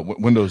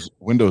 Windows.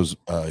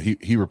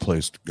 He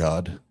replaced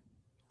God.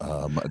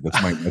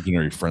 That's my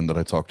imaginary friend that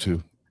I talk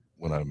to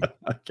when I'm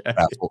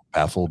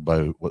baffled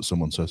by what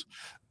someone says.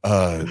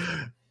 But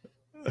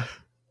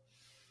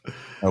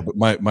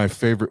my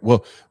favorite.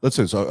 Well, let's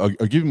say so.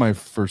 I'll give you my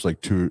first like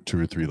two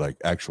or three like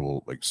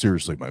actual like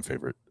seriously my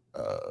favorite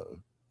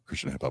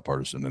Christian hip hop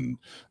artists, and then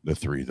the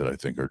three that I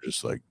think are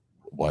just like,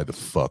 why the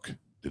fuck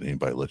did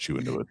anybody let you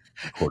into a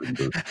recording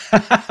booth?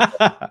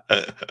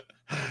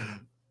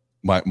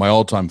 My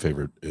all-time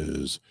favorite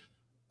is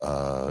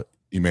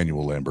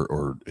Emmanuel Lambert,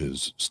 or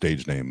his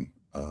stage name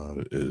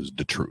is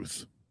The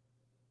Truth.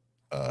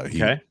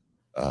 I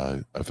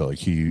felt like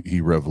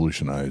he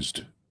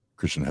revolutionized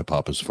Christian hip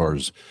hop as far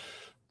as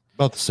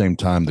about the same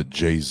time that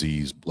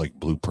Jay-Z's like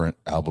Blueprint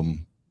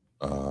album,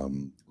 a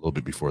little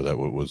bit before that,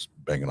 what was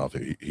banging off.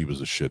 He was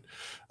a shit.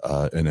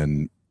 And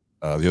then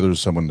The other is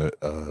someone that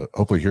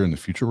hopefully here in the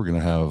future we're going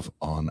to have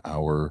on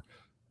our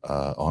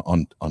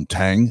on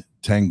TANG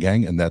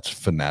Gang, and that's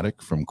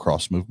Fanatic from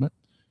Cross Movement.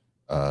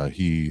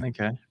 He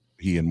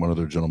and one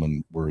other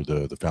gentleman were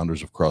the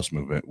founders of Cross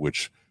Movement,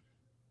 which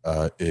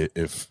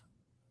if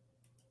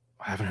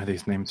I haven't heard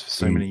these names for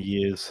so many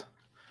years.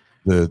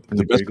 The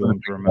best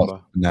thing to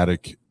remember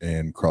Fanatic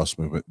and Cross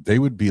Movement, they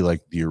would be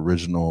like the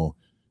original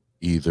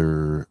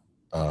either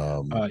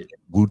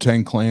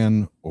Wu-Tang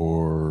Clan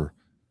or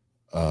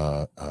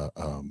No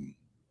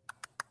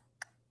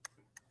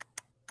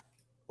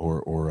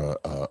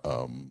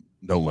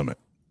Limit.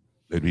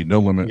 They'd be No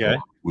Limit or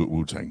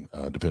Wu-Tang,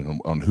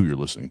 depending on who you're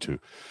listening to.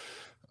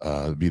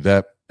 It'd be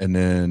that, and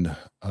then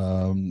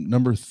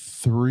number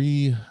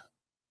 3.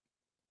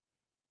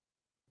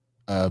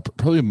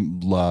 Probably a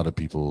lot of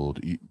people,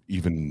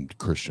 even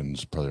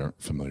Christians, probably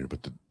aren't familiar,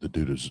 but the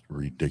dude is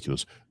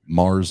ridiculous.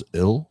 Mars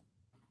Ill.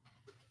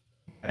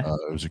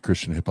 Was a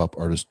Christian hip hop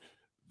artist.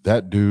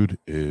 That dude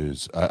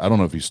is, I don't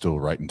know if he's still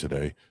writing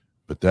today,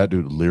 but that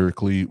dude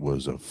lyrically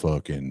was a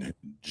fucking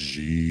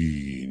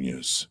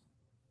genius.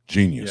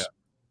 Yeah.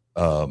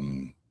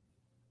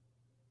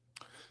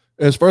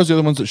 As far as the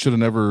other ones that should have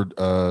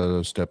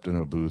never stepped in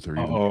a booth or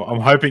even,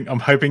 I'm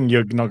hoping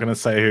you're not going to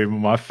say who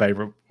my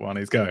favorite one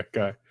is. Go.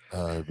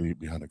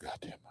 Behind a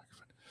goddamn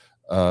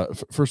microphone.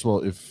 First of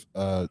all, if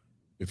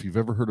you've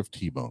ever heard of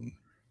T-Bone,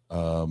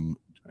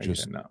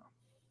 just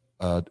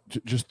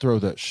throw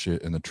that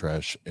shit in the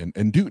trash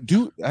and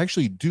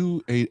do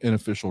an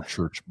official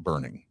church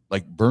burning.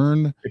 Like,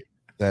 burn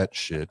that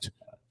shit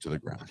to the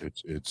ground.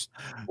 It's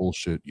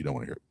bullshit. You don't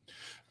want to hear it.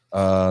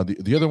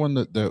 The other one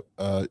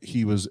that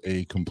he was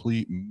a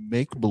complete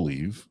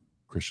make-believe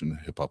Christian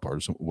hip-hop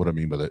artist. What I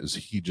mean by that is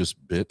he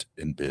just bit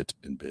and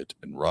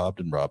robbed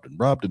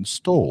and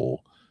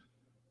stole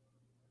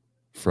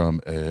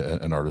from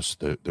an artist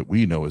that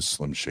we know as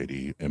Slim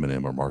Shady,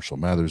 Eminem, or Marshall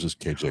Mathers is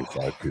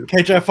KJ52.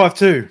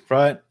 KJ52,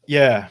 right?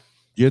 Yeah.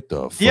 Get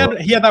the fuck. He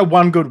had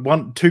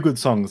that two good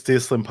songs, Dear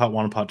Slim Part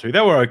 1 and Part 2. They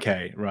were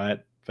okay, right?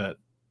 But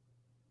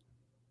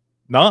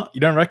no,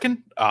 you don't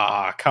reckon?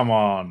 Ah, come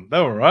on.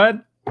 They were right.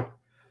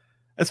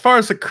 As far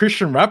as the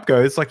Christian rap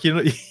goes, like, you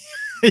know,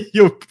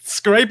 you're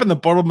scraping the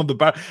bottom of the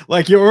barrel.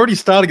 Like, you're already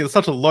starting at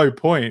such a low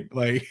point.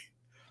 Like,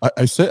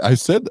 I said,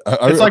 it's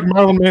like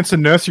Marilyn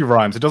Manson nursery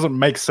rhymes. It doesn't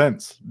make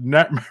sense.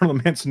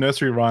 Marilyn Manson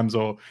nursery rhymes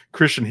or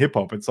Christian hip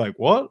hop. It's like,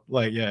 what?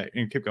 Like, yeah,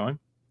 and keep going.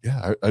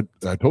 Yeah,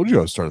 I told you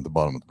I was starting at the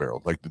bottom of the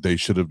barrel. Like, they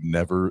should have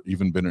never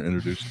even been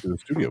introduced to the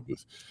studio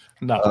booth.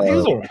 No, he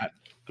was all right.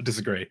 I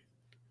disagree.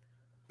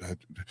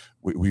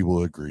 We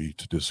will agree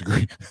to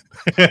disagree.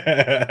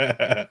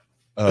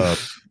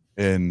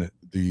 And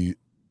the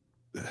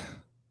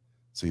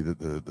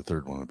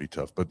third one would be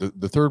tough, but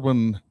the third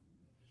one,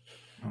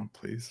 oh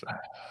please,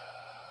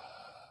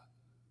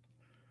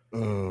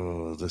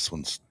 this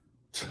one's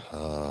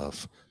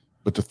tough.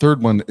 But the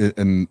third one,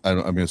 and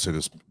I'm going to say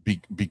this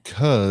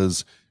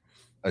because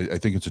I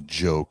think it's a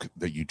joke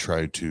that you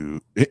try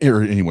to,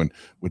 or anyone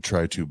would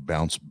try to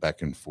bounce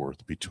back and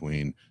forth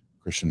between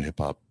Christian hip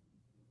hop,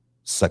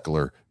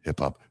 secular hip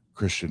hop,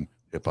 Christian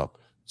hip hop,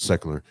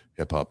 secular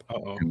hip hop,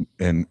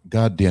 and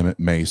God damn it,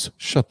 Mace,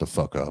 shut the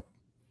fuck up.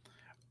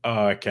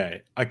 Oh,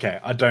 okay. I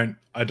don't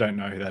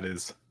know who that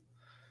is.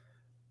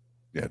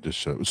 Yeah, just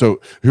shut up.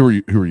 So who are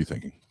you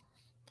thinking?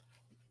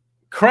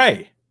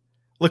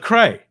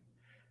 Lecrae.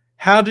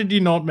 How did you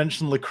not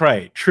mention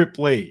Lecrae? Trip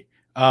Lee.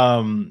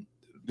 Hold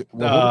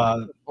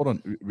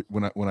on.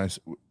 When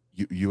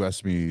you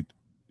asked me,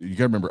 you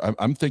gotta remember,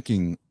 I'm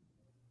thinking.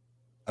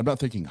 I'm not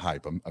thinking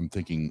hype. I'm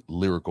thinking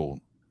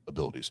lyrical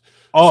abilities.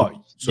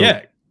 So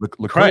yeah.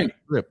 Lecrae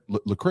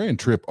and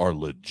Trip are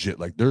legit.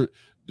 Like, they're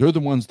the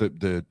ones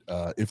that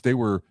if they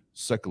were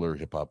secular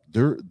hip hop,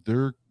 they're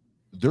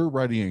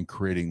writing and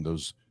creating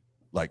those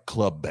like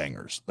club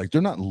bangers. Like,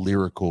 they're not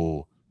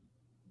lyrical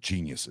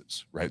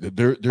geniuses, right?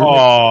 They're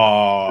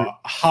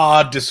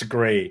hard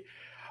disagree.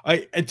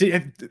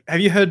 Have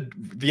you heard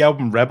the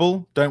album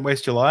Rebel? Don't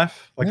Waste Your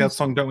Life. Like, that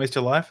song, Don't Waste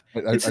Your Life.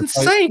 It's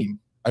insane.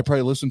 I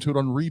probably listened to it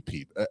on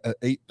repeat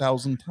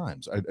 8,000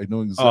 times. I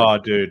know exactly. Oh,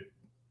 dude.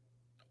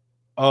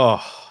 Oh,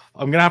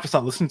 I'm gonna have to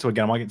start listening to it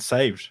again. I might get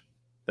saved.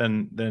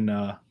 Then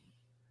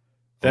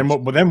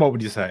what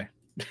would you say?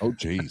 Oh,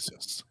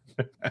 Jesus.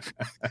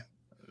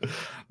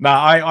 No,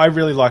 I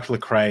really liked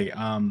Lecrae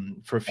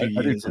for a few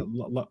years.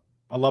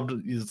 I loved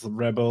his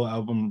Rebel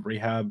album,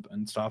 Rehab,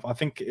 and stuff. I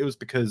think it was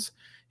because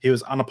he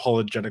was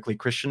unapologetically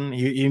Christian.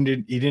 He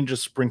didn't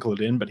just sprinkle it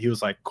in, but he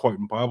was like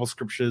quoting Bible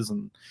scriptures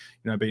and,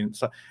 you know, being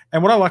stuff.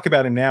 And what I like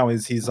about him now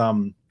is he's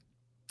you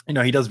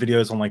know, he does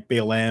videos on like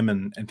BLM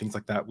and things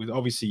like that. With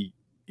obviously,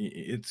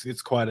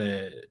 it's quite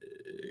a,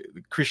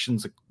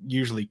 Christians are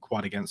usually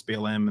quite against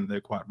BLM and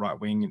they're quite right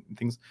wing and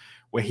things.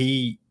 Where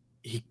he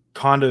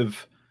kind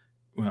of,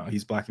 well,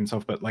 he's black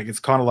himself, but like, it's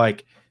kind of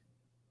like,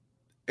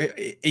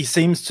 he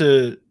seems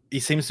to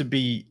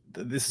be,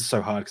 this is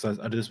so hard because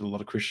I do this with a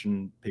lot of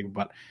Christian people,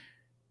 but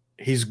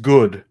he's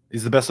good.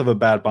 He's the best of a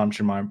bad bunch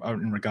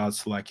in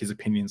regards to like his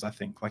opinions. I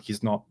think like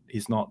he's not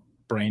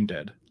brain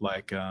dead,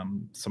 like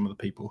some of the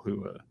people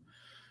who are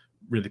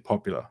really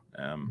popular.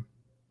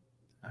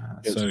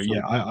 So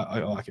yeah, I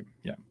like him.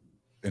 Yeah,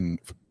 and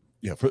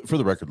yeah, for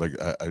the record, like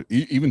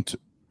even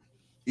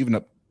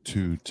up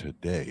to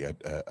today,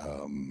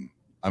 I'm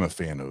a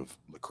fan of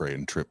Lecrae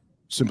and Tripp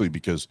simply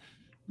because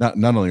not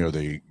only are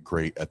they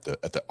great at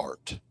the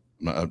art,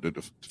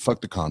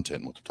 fuck the content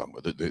and what they're talking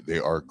about, they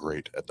are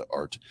great at the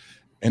art,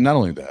 and not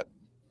only that,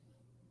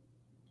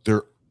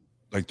 they're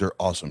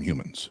awesome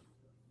humans.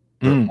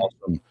 They're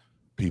awesome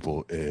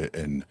people,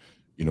 and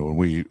you know, when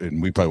we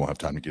probably won't have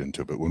time to get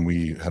into it, but when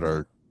we had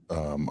our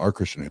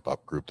Christian hip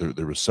hop group,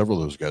 there was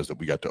several of those guys that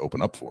we got to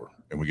open up for,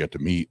 and we got to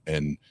meet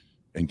and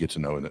get to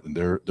know, and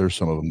there's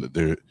some of them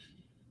that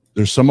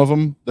there's some of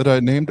them that I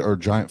named are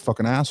giant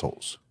fucking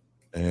assholes,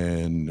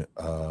 and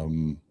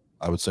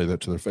I would say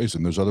that to their face,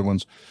 and there's other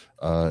ones,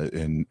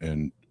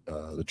 and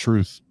the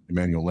truth,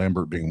 Emmanuel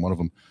Lambert being one of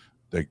them.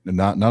 They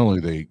not only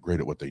are they great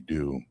at what they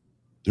do,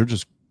 they're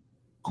just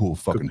cool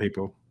fucking good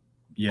people.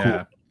 Yeah,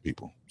 cool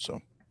people. So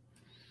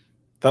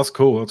that's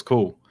cool. That's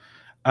cool.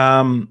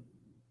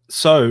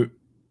 So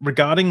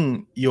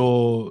regarding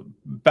your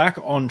back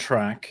on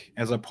track,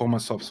 as I pour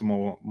myself some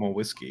more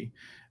whiskey,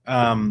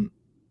 as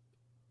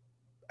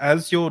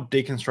you're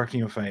deconstructing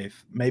your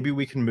faith, maybe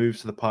we can move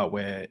to the part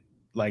where,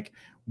 like,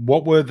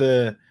 what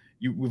were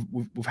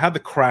we've had the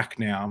crack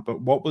now,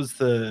 but what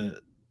was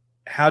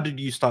how did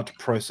you start to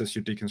process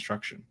your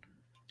deconstruction?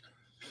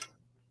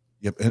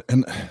 Yep,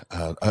 and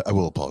I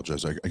will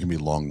apologize. I can be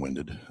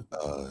long-winded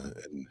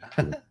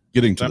and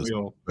getting to this,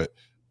 but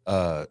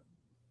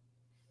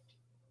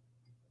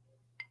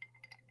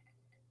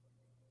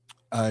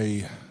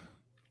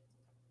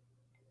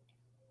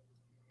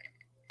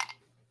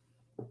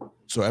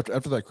so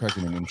after that crack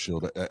in the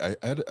windshield, I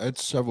had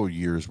several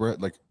years where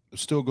I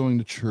still going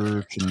to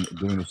church and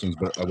doing those things,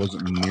 but I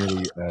wasn't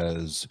nearly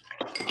as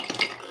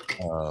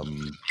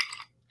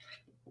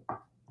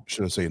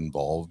should I say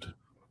involved,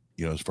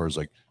 you know, as far as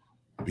like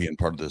being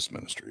part of this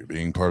ministry,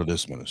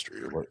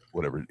 or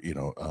whatever, you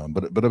know.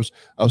 But I was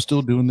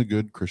still doing the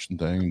good Christian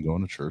thing and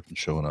going to church and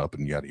showing up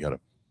and yada yada.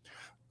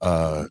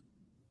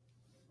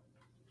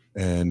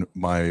 And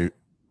my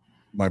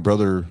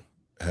brother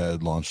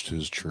had launched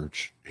his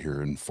church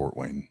here in Fort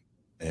Wayne,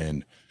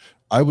 and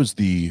I was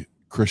the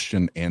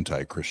Christian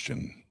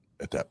anti-Christian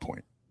at that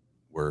point,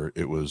 where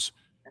it was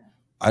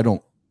I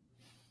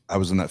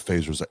was in that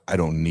phase where it's like, I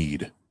don't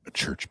need a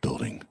church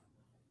building,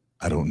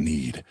 I don't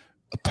need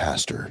a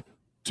pastor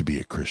to be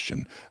a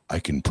Christian. I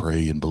can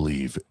pray and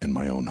believe in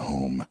my own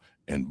home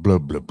and blah,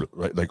 blah, blah,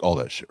 right? Like all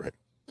that shit, right?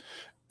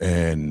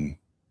 And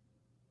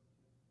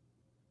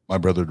my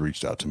brother had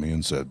reached out to me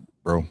and said,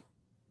 bro,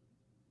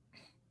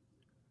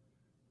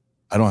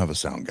 I don't have a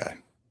sound guy.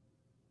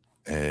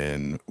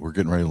 And we're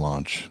getting ready to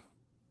launch,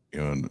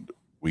 you know, in a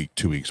week,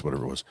 2 weeks,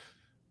 whatever it was.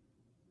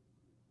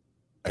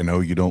 I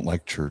know you don't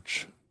like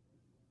church,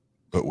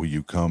 but will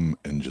you come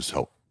and just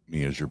help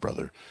me as your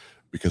brother?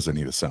 Because I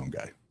need a sound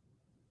guy.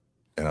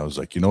 And I was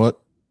like, you know what?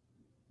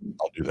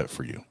 I'll do that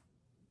for you.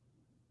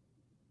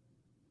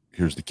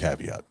 Here's the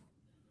caveat.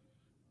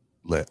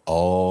 Let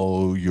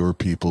all your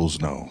peoples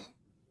know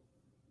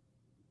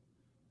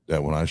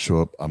that when I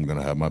show up, I'm going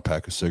to have my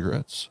pack of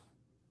cigarettes.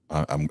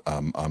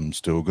 I'm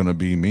still going to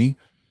be me.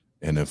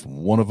 And if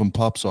one of them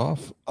pops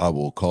off, I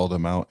will call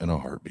them out in a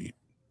heartbeat.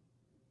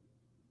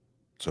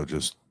 So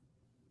just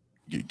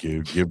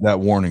give that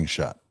warning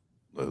shot.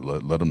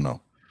 Let them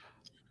know.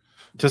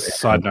 Just a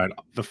side note,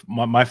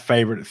 my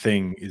favorite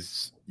thing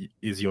is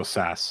your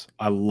sass.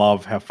 I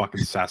love how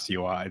fucking sassy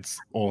you are. It's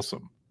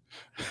awesome.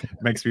 It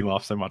makes me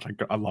laugh so much.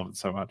 I love it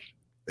so much.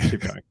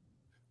 Keep going.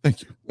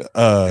 Thank you.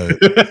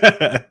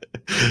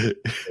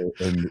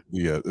 And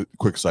the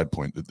quick side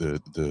point,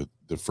 the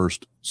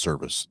first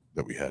service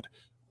that we had,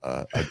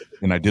 I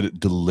did it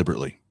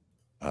deliberately.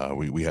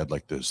 We had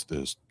like this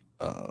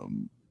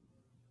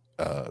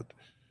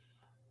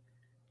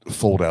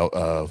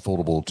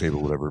foldable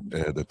table, whatever,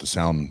 that the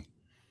sound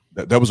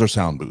that was our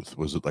sound booth,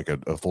 was it like a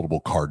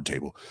foldable card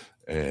table,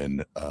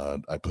 and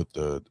I put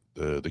the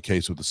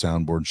case with the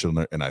soundboard shit on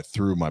there, and I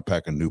threw my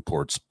pack of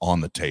Newports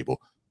on the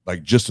table,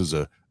 like just as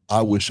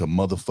I wish a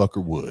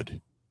motherfucker would.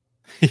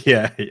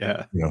 Yeah.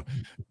 You know,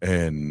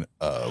 and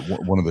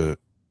one of the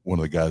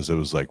guys that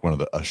was like one of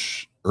the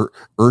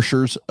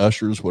ushers,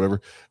 whatever,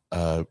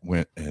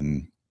 went,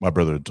 and my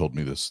brother had told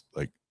me this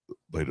like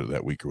later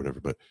that week or whatever,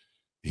 but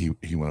he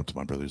went up to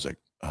my brother. He's like,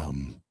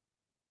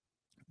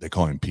 they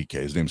call him PK.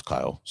 His name's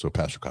Kyle, so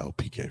Pastor Kyle,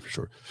 PK for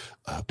short.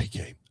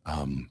 PK,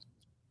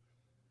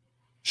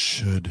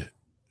 should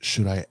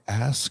I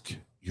ask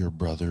your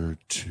brother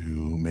to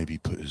maybe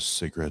put his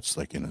cigarettes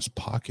like in his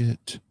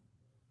pocket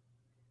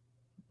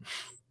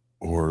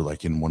or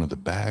like in one of the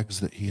bags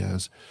that he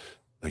has?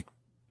 Like,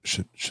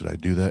 should I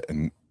do that?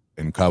 And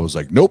Kyle was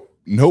like, nope,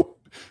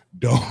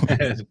 don't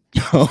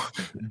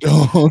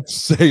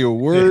say a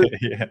word.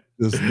 Yeah.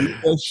 Just leave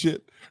that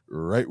shit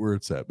right where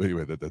it's at. But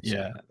anyway, that's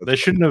they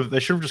should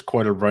have just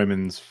quoted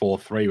Romans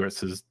 4:3 where it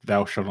says,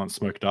 "Thou shalt not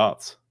smoke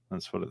darts."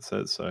 That's what it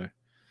says. So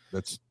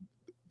that's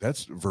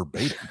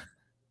verbatim.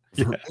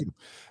 Verbatim.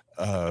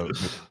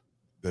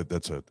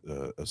 That's a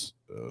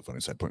funny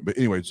side point. But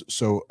anyways,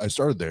 so I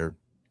started there,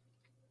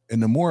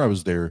 and the more I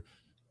was there,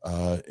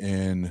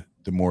 and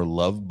the more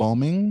love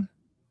bombing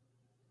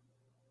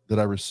that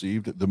I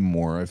received, the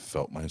more I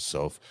felt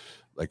myself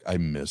like I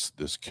missed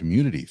this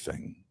community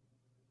thing,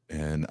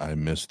 and I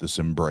missed this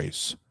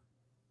embrace.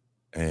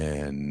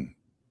 And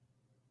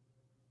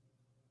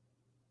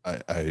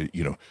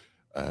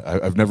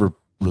I've never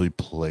really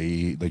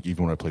played, like,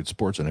 even when I played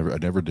sports, I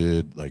never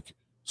did like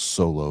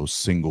solo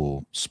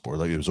single sport.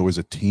 Like, it was always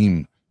a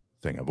team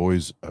thing. I've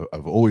always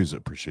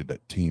appreciated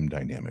that team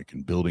dynamic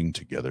and building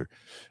together,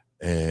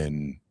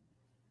 and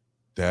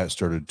that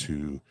started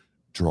to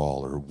draw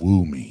or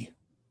woo me,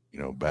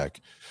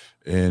 back.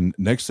 And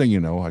next thing you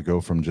know, I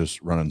go from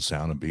just running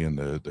sound and being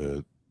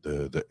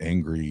the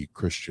angry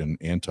Christian,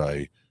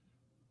 anti,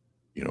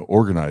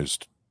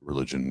 organized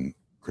religion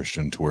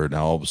Christian, to where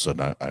now all of a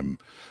sudden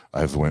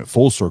I've went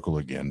full circle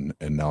again,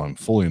 and now I'm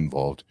fully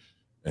involved,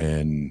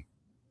 and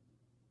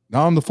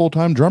now I'm the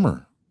full-time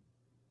drummer.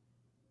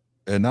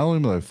 And not only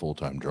am I a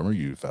full-time drummer,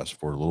 you fast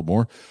forward a little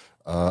more,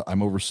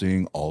 I'm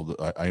overseeing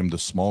I am the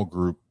small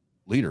group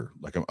leader.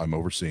 Like, I'm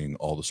overseeing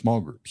all the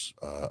small groups.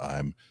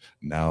 I'm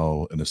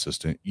now an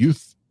assistant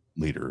youth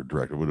leader,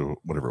 director,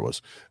 whatever it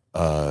was.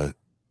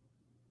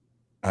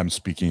 I'm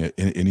speaking at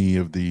any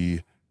of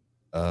the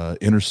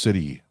inner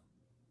city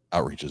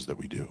outreaches that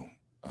we do,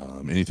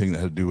 anything that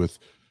had to do with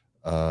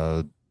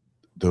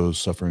those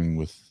suffering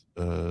with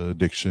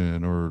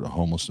addiction or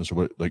homelessness or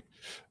what. Like,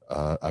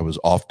 I was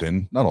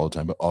often, not all the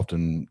time, but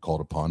often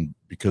called upon,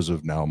 because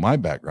of now my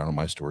background and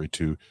my story,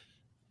 to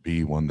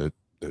be one that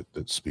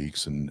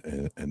speaks and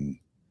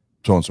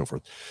so on and so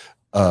forth.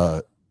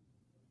 And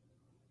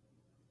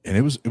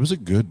it was a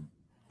good,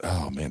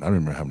 oh man, I don't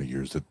remember how many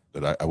years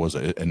that I was,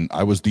 and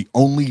I was the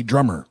only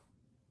drummer,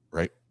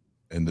 right?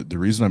 And the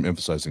reason I'm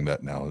emphasizing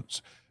that now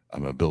is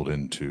I'm gonna build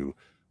into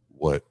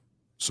what.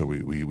 So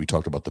we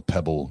talked about the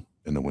pebble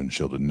in the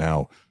windshield, and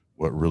now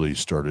what really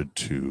started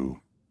to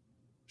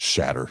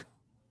shatter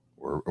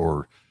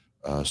or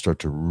start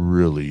to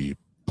really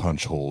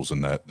punch holes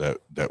in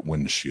that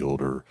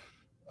windshield, or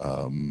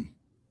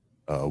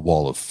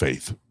wall of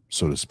faith,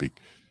 so to speak.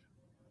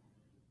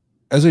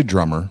 As a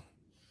drummer,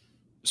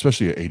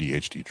 especially an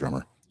ADHD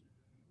drummer,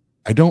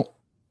 I do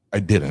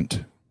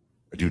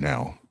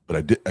now, but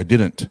I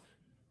didn't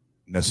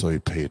necessarily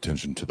pay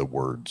attention to the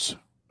words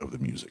of the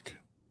music,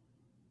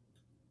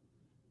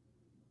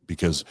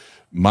 because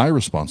my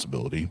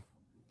responsibility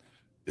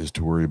is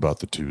to worry about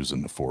the twos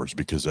and the fours,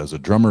 because as a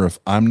drummer, if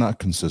I'm not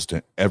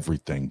consistent,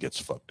 everything gets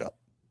fucked up,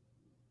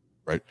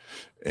 right?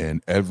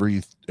 And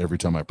every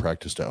time I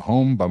practiced at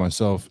home by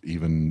myself,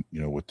 even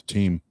with the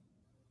team,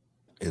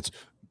 it's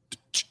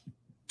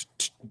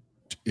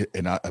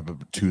and I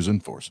twos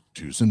and fours,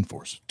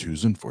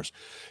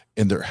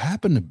 and there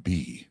happened to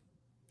be,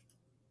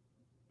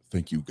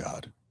 thank you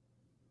God,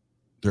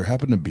 there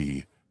happened to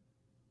be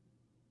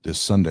this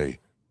Sunday,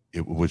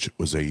 which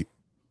was a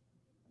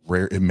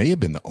rare, it may have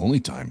been the only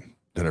time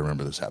that I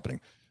remember this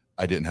happening.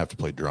 I didn't have to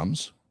play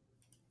drums.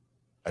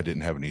 I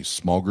didn't have any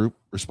small group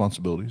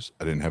responsibilities.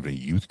 I didn't have any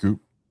youth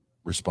group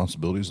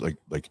responsibilities,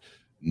 like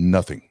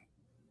nothing.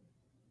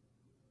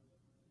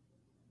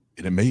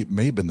 And it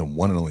may have been the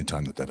one and only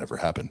time that ever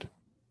happened.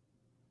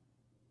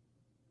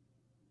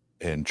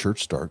 And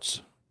church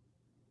starts,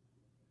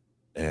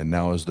 and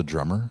now as the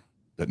drummer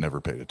that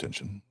never paid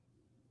attention,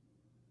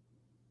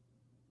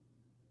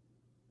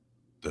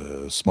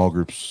 the small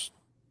groups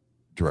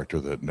director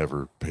that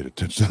never paid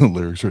attention to the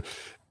lyrics,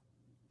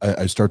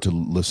 I start to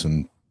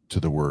listen to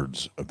the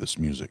words of this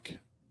music.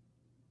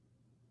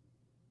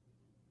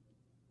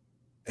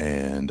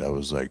 And I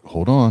was like,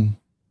 hold on.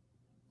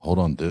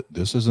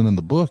 This isn't in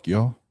the book,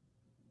 y'all.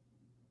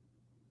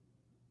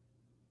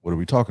 What are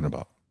we talking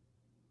about?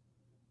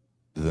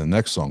 The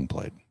next song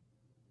played.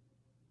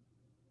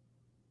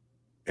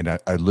 And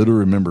I literally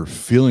remember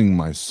feeling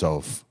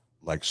myself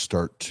like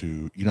start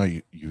to,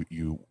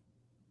 you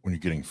when you're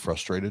getting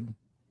frustrated,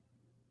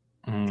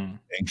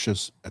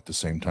 anxious at the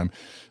same time,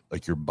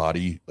 like your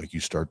body, like you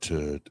start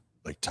to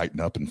like tighten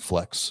up and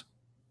flex,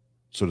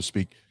 so to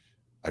speak.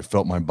 I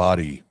felt my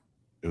body.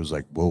 It was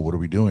like, whoa, what are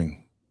we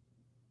doing?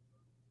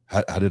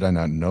 How did I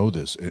not know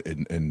this?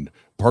 And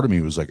part of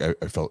me was like,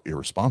 I felt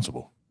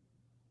irresponsible,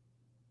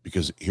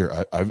 because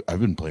here I've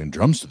been playing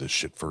drums to this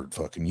shit for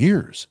fucking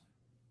years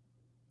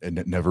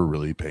and never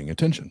really paying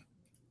attention.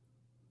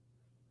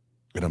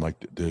 And I'm like,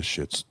 this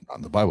shit's not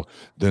in the Bible.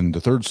 Then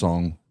the third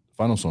song, the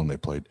final song they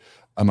played,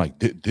 I'm like,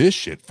 this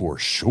shit for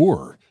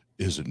sure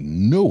is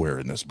nowhere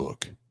in this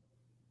book.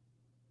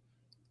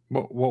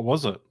 What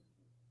was it?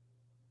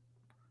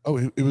 Oh,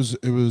 it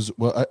was,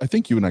 well, I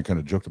think you and I kind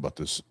of joked about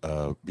this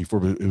before,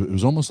 but it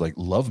was almost like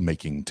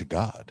lovemaking to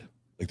God.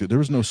 Like there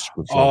was no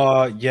scripture.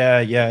 Oh,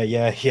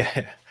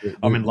 yeah.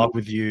 I'm in love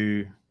with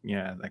you.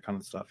 Yeah, that kind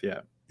of stuff.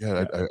 Yeah.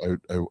 Yeah,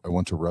 I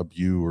want to rub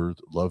you or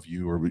love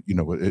you, or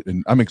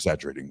and I'm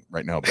exaggerating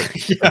right now,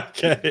 but yeah,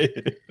 okay.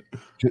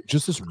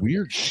 Just this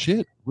weird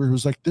shit where it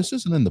was like, this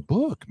isn't in the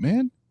book,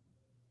 man.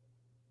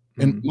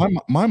 And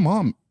my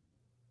mom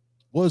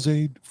was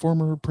a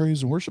former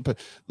praise and worship,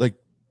 like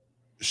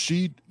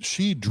she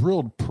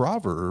drilled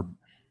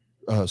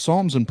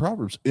Psalms and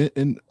Proverbs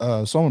in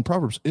Psalm and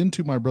Proverbs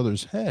into my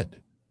brother's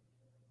head.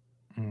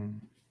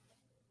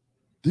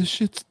 This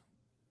shit's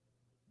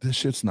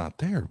not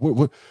there.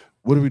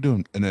 What are we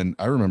doing? And then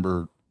I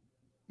remember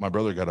my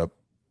brother got up.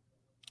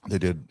 They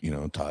did,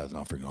 tithe and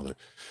offering, all that.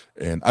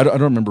 And I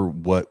don't remember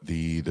what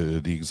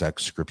the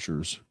exact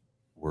scriptures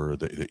were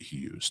that he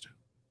used.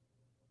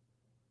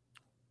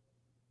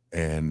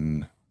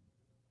 And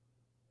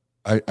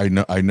I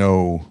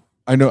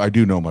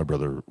do know my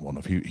brother well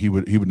enough. He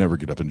would never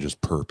get up and just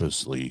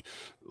purposely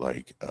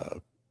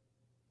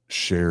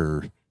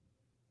share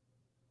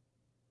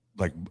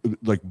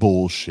like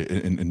bullshit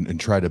and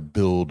try to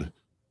build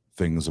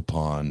things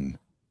upon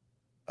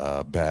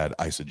bad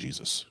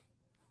eisegesis,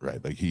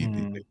 right? Like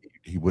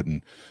he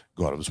wouldn't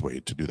go out of his way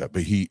to do that.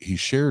 But he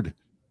shared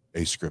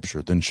a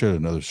scripture, then shared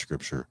another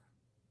scripture,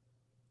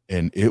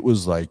 and it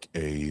was like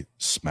a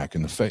smack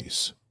in the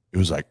face. It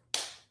was like,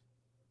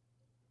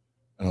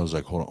 and I was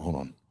like, hold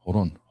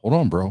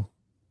on, bro.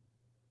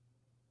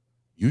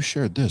 You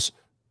shared this,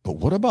 but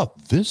what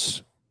about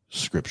this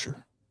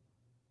scripture?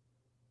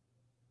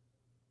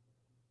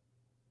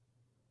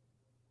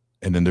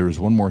 And then there was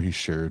one more he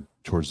shared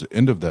towards the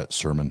end of that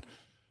sermon.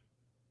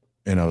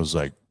 And I was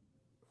like,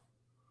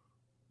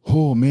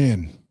 oh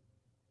man,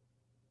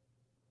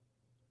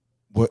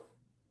 what,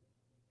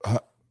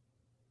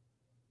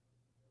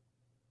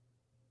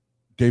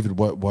 David,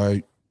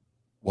 why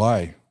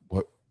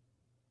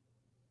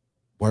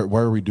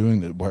are we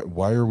doing that?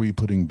 Why are we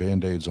putting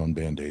Band-Aids on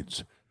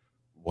Band-Aids?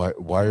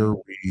 Why are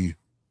we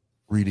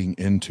reading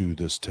into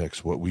this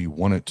text what we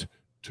want it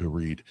to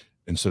read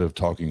instead of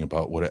talking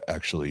about what it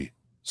actually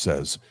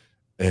says?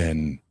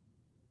 And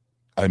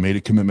I made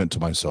a commitment to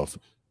myself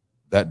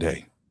that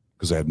day,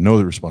 because I had no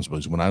other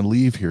responsibilities. When I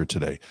leave here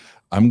today,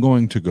 I'm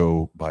going to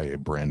go buy a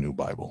brand new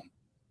Bible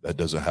that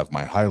doesn't have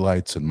my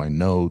highlights and my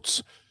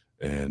notes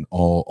and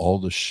all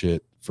the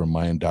shit from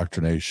my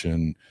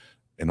indoctrination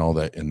and all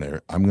that in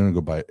there. I'm going to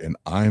go buy it, and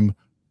I'm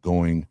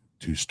going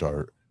to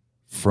start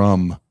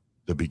from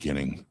the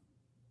beginning.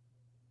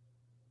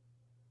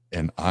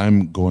 And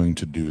I'm going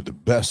to do the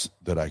best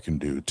that I can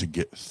do to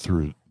get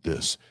through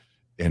this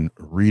and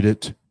read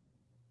it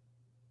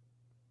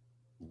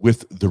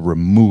with the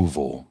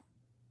removal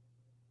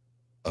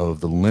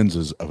of the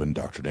lenses of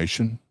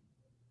indoctrination,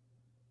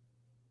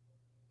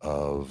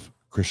 of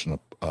Christian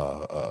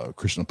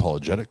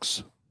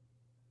apologetics,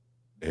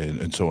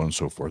 and so on and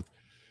so forth.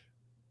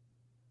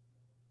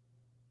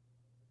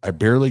 I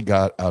barely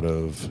got out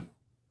of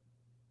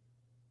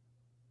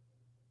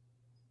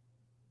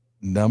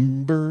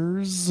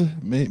Numbers,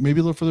 maybe a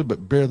little further,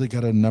 but barely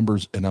got out of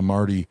Numbers, and I'm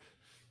already,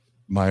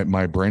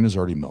 my brain is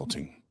already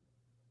melting,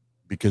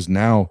 because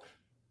now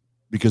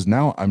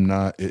I'm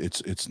not,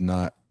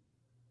 I'm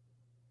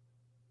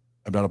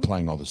not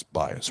applying all this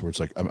bias where it's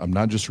like I'm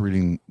not just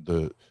reading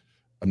the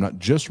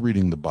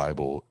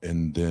Bible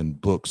and then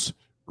books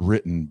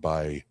written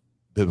by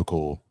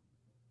biblical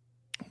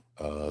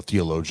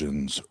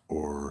theologians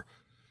or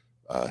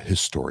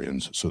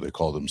historians, so they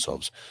call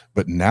themselves.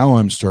 But now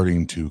I'm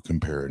starting to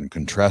compare and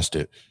contrast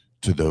it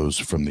to those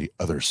from the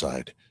other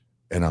side,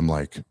 and I'm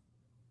like,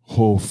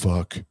 oh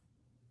fuck.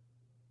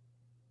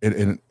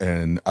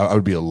 And I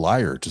would be a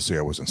liar to say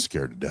I wasn't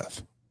scared to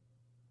death.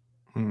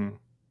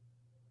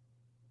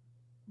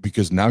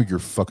 Because now you're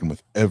fucking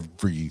with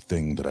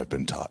everything that I've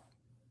been taught.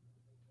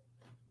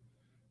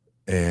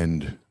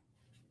 And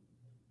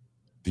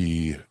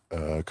the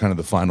kind of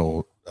the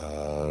final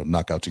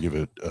knockout, to give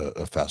it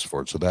a fast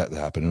forward. So that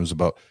happened. It was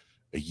about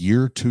a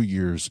year, 2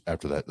 years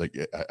after that. Like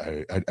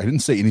I didn't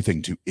say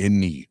anything to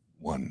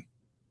anyone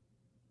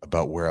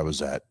about where I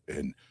was at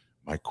and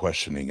my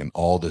questioning and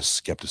all this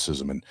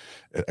skepticism. And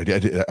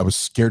I was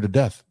scared to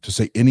death to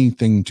say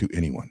anything to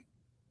anyone.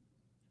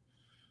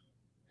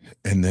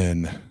 And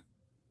then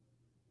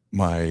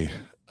my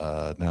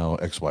now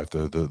ex-wife,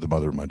 the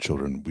mother of my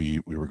children,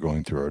 we were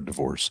going through our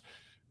divorce,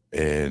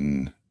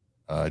 and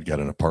I'd got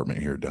an apartment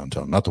here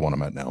downtown, not the one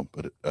I'm at now,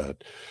 but a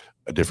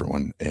different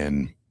one.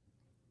 And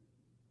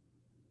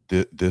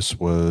this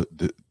was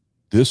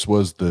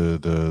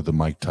the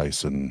Mike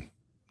Tyson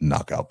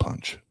knockout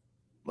punch,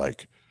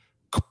 like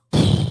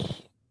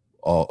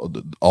all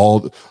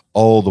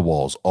the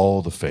walls,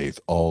 all the faith,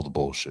 all the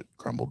bullshit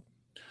crumbled.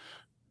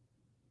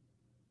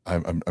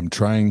 I'm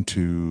trying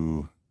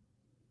to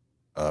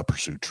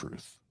pursue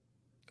truth,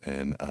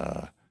 and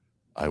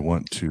I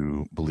want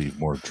to believe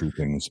more true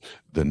things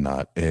than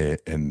not.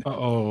 And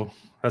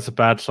that's a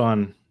bad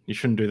sign. You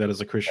shouldn't do that as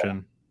a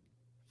Christian.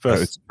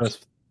 First,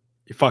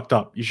 you fucked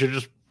up. You should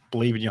just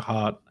believe in your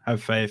heart,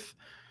 have faith.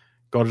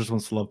 God just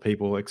wants to love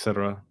people,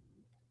 etc.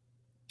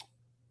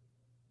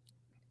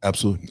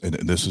 Absolutely, and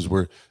this is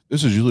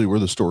usually where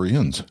the story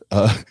ends.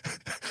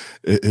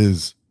 It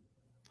is.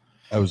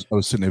 I was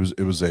sitting.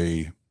 It was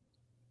a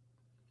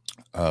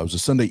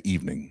Sunday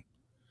evening,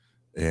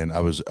 and I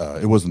was.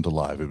 It wasn't a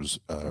live. It was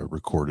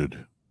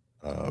recorded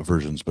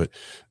versions, but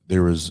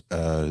there was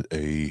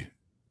an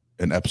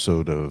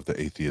episode of the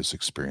Atheist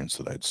Experience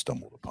that I'd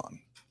stumbled upon,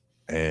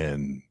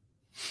 and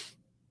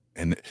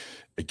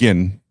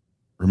again,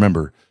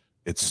 remember,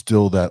 it's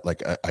still that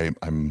like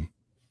I'm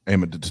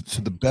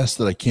to the best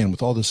that I can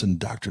with all this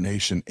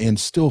indoctrination, and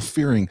still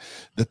fearing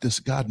that this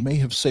God may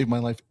have saved my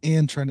life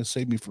and trying to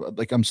save me from,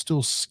 like, I'm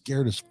still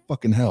scared as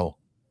fucking hell,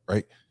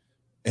 right?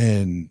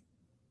 And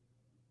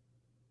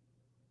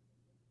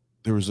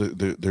there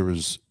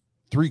was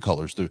three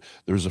colors. There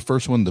was the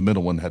first one, the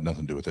middle one had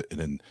nothing to do with it,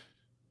 and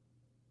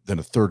then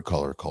a third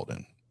caller called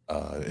in,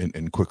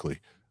 and quickly,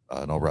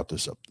 and I'll wrap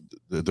this up.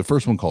 The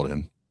first one called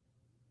in,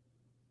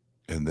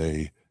 and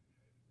they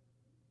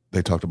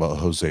talked about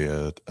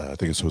Hosea, I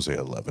think it's Hosea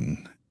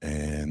 11,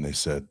 and they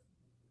said,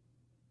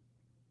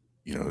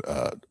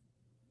 well,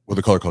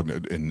 the caller called,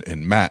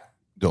 and Matt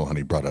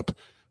Dillahunty brought up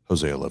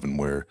Hosea 11,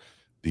 where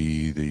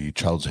the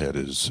child's head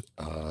is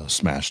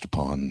smashed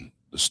upon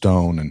the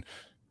stone, and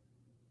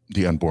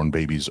the unborn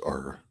babies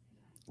are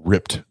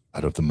ripped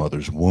out of the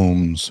mother's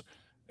wombs,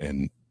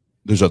 and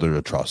there's other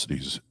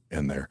atrocities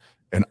in there.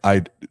 And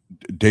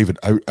David,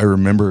 I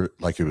remember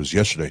like it was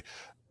yesterday.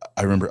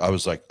 I remember I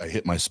was like, I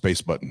hit my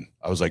space button.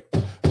 I was like,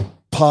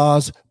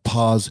 pause.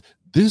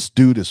 This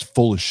dude is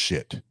full of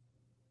shit.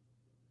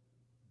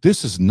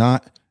 This is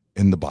not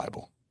in the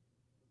Bible.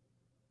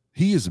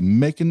 He is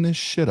making this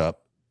shit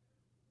up.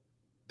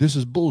 This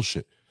is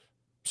bullshit.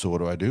 So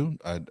what do?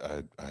 I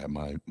have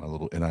my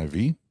little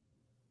NIV.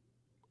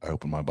 I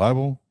open my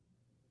Bible.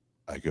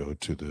 I go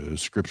to the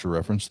scripture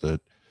reference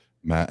that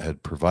Matt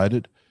had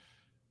provided.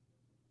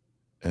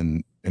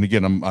 And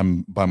again,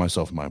 I'm by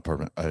myself in my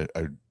apartment. I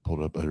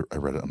pulled up, I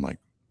read it. I'm like,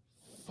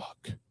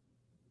 fuck.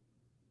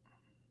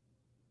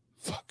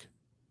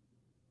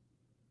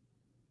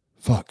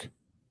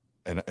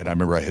 And I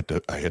remember I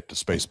hit the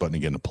space button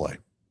again to play.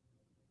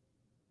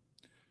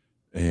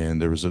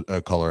 And there was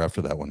a caller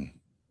after that one.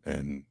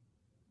 And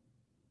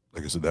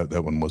like I said,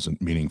 that one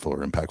wasn't meaningful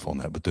or impactful in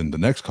that. But then the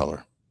next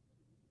caller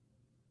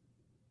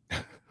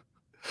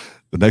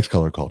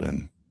called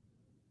in,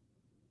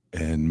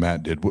 and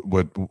Matt did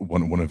what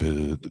one of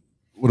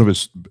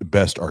his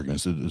best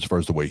arguments as far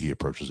as the way he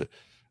approaches it.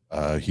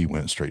 He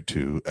went straight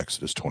to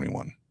Exodus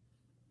 21.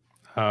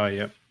 Oh,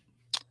 yep.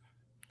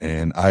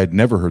 And I had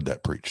never heard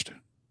that preached.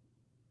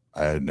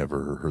 I had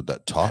never heard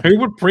that taught. Who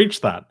would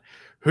preach that?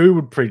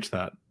 Exactly.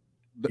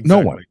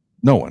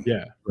 No one.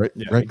 Yeah. Right.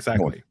 Yeah. Right?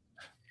 Exactly.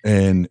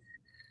 And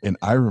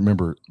I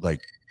remember,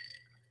 like,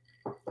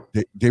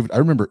 David, I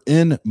remember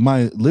in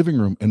my living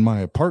room in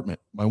my apartment,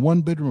 my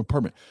 1-bedroom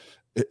apartment.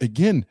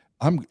 Again,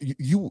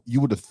 you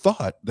would have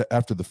thought that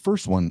after the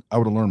first one, I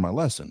would have learned my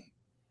lesson.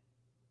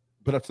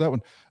 But after that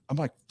one, I'm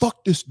like,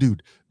 fuck this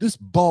dude, this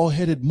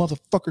bald-headed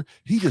motherfucker.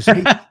 He just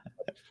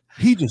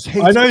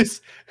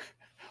hates.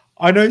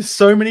 I know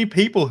so many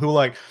people who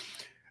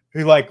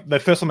the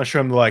first time I show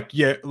him, they're like,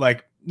 yeah,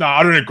 like, no,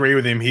 I don't agree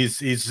with him.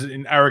 He's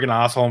an arrogant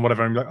asshole and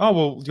whatever. I'm like, oh,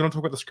 well, do you want to talk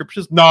about the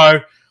scriptures?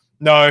 No,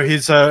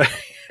 he's so.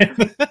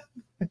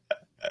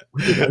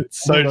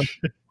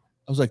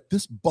 I was like,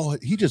 this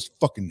bald, he just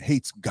fucking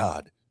hates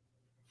God.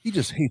 He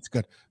just hates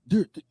God.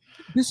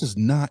 This is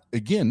not,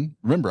 again,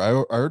 remember, I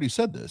already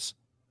said this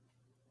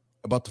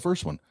about the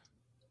first one.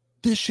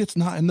 This shit's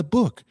not in the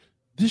book.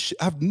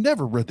 I've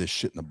never read this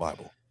shit in the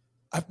Bible.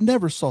 I've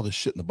never saw this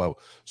shit in the Bible.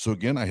 So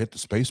again, I hit the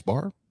space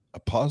bar, I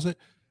pause it,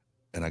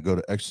 and I go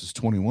to Exodus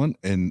 21,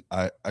 and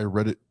I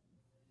read it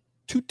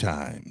 2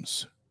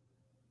 times.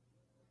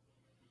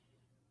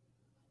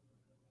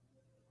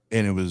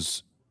 And it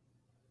was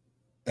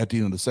at the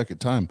end of the second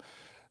time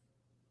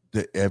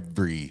that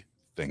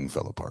everything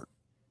fell apart.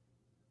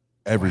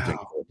 Everything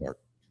fell apart,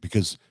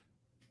 because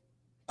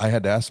I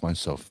had to ask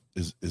myself,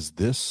 is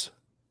this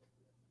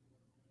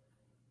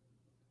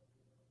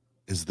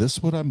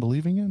what I'm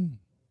believing in?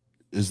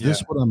 Is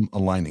this what I'm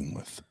aligning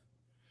with?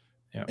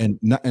 Yeah. And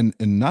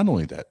not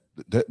only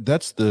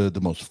that's the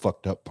most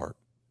fucked up part.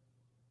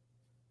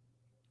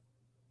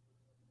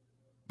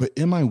 But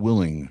am I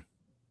willing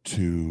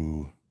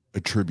to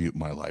attribute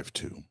my life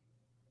to,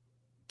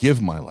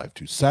 give my life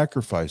to,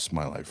 sacrifice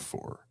my life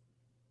for?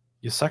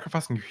 You're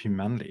sacrificing your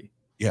humanity.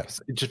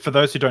 Yes. Just for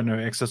those who don't know,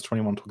 Exodus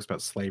 21 talks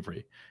about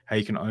slavery, how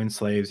you can own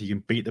slaves, you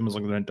can beat them as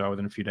long as they don't die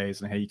within a few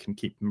days, and how you can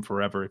keep them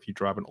forever if you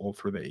drive an awl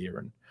through their ear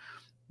and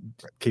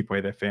keep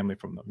away their family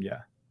from them. Yeah.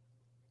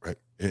 Right.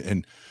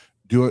 And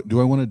do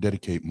I want to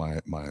dedicate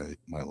my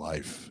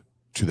life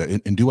to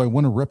that? And do I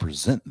want to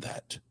represent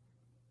that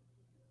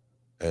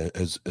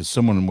as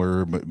someone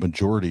where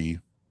majority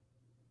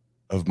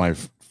of my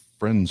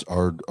friends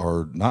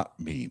are not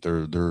me?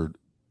 They're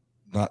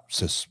not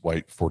cis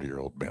white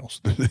 40-year-old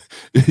males.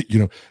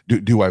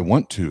 Do I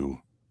want to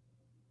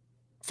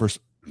first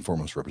and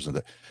foremost represent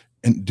that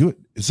and do it?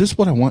 Is this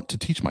what I want to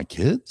teach my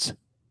kids?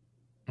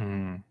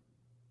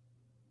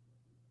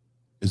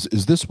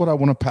 Is this what I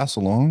want to pass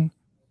along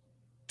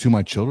to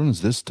my children?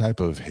 Is this type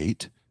of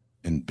hate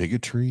and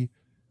bigotry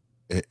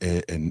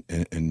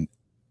and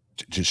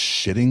just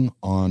shitting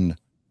on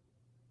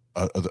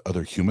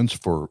other humans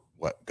for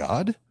what?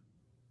 God?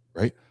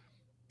 Right?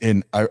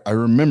 And I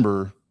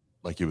remember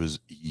like it was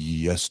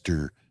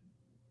yesterday.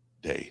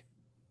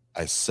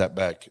 I sat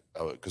back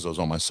because I was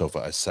on my sofa.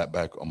 I sat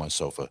back on my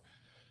sofa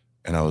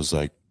and I was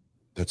like,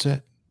 that's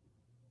it.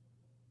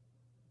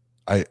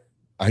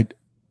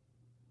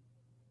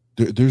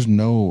 There's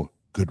no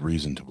good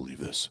reason to believe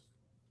this.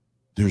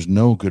 There's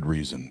no good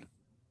reason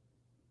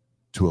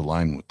to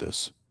align with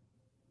this,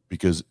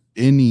 because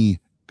any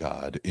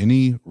God,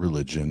 any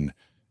religion,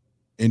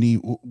 any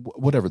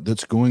whatever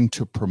that's going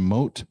to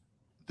promote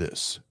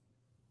this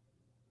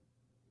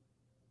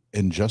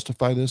and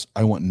justify this,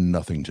 I want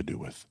nothing to do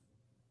with.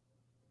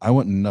 I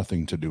want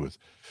nothing to do with.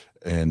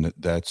 And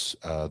that's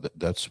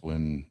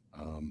when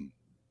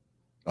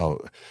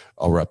I'll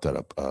wrap that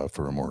up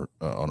for a more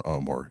on a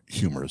more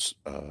humorous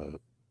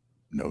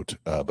note.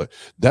 But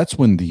that's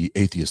when the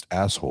atheist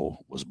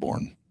asshole was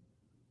born.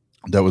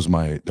 That was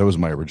my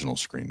original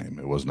screen name.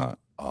 It was not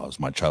it was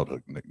my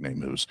childhood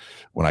nickname. It was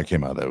when I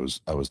came out, I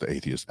was the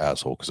atheist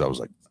asshole because I was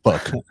like,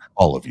 fuck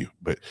all of you.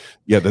 But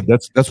yeah,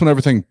 that's when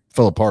everything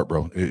fell apart,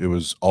 bro. It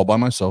was all by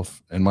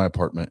myself in my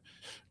apartment,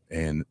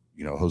 and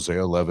you know,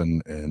 Hosea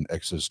 11 and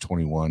Exodus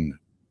 21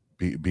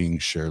 being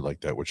shared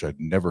like that, which I'd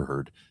never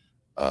heard,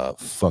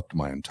 fucked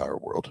my entire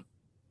world.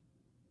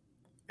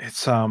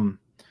 It's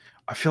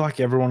I feel like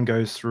everyone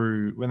goes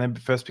through, when they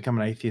first become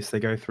an atheist, they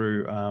go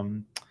through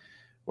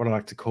what I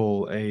like to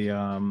call a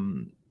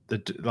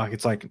like,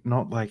 it's like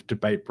not like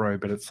debate bro,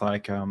 but it's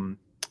like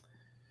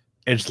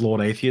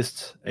edgelord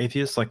atheist.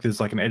 Like there's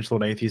like an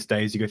edgelord atheist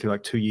days. You go through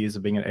like 2 years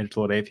of being an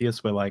edgelord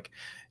atheist where like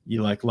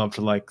you like love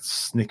to like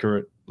snicker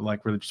at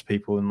like religious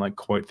people and like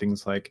quote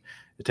things like,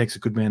 it takes a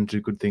good man to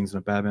do good things and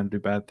a bad man to do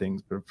bad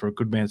things, but for a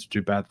good man to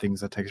do bad things,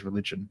 that takes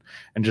religion,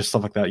 and just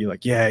stuff like that. You're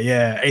like,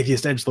 yeah,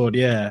 atheist edgelord,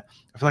 yeah.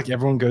 I feel like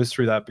everyone goes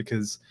through that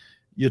because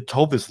you're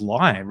told this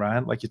lie, right?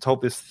 Like you're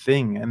told this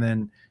thing, and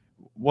then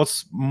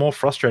what's more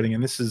frustrating,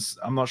 and this is,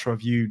 I'm not sure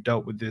if you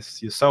dealt with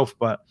this yourself,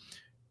 but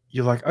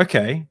you're like,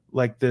 okay,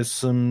 like there's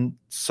some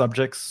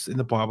subjects in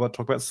the Bible that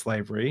talk about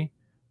slavery.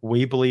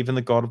 We believe in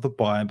the God of the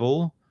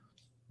Bible.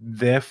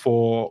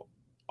 Therefore,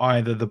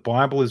 either the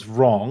Bible is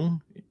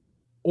wrong,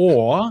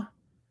 or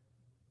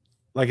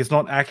like it's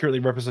not accurately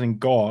representing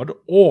God,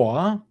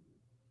 or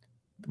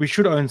we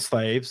should own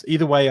slaves.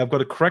 Either way, I've got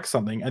to correct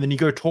something. And then you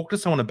go talk to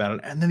someone about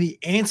it, and then the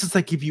answers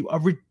they give you are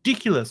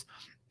ridiculous.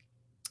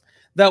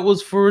 That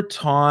was for a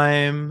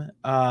time,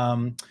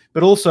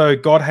 but also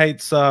God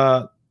hates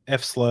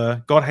F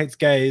slur. God hates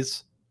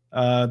gays.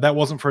 That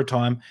wasn't for a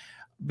time,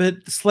 but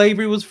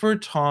slavery was for a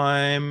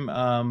time.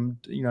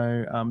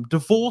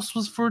 Divorce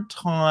was for a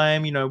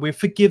time. You know, we're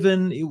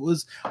forgiven. It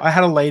was. I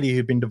had a lady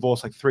who'd been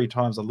divorced like 3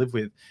 times. I lived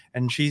with,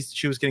 and she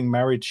was getting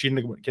married. She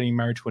ended up getting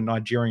married to a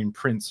Nigerian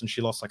prince, and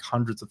she lost like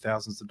hundreds of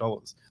thousands of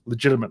dollars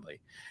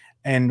legitimately.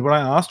 And when I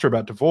asked her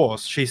about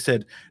divorce, she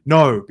said,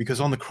 no, because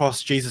on the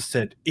cross, Jesus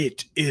said,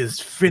 it is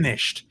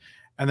finished.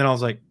 And then I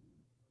was like,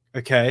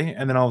 okay.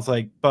 And then I was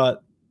like,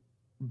 but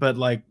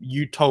like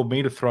you told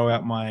me to throw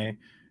out my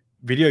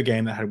video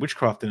game that had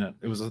witchcraft in it.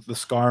 It was the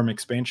Skyrim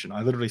expansion.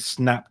 I literally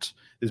snapped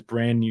this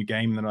brand new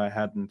game that I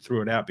had and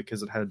threw it out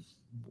because it had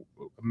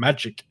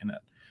magic in it.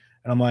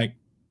 And I'm like,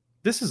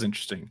 this is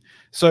interesting.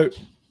 So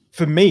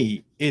for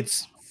me,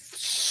 it's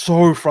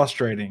so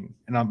frustrating.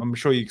 And I'm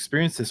sure you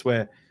experienced this,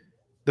 where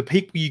the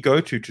people you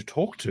go to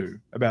talk to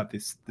about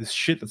this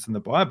shit that's in the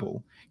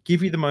Bible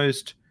give you the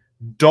most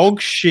dog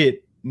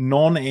shit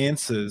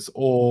non-answers,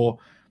 or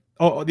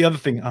the other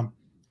thing,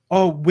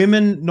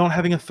 women not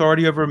having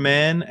authority over a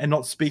man and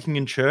not speaking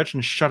in church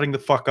and shutting the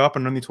fuck up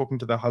and only talking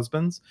to their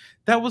husbands.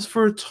 That was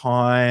for a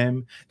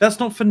time. That's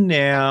not for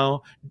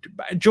now.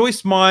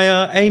 Joyce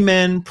Meyer,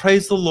 amen,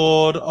 praise the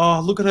Lord.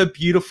 Oh, look at her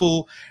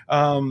beautiful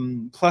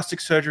plastic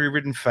surgery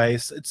ridden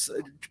face. It's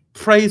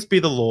praise be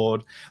the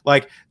Lord.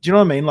 Like, do you know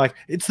what I mean? Like,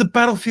 it's the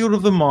battlefield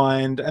of the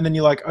mind. And then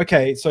you're like,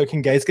 okay, so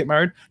can gays get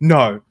married?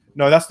 No,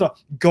 that's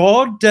not.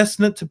 God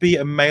destined it to be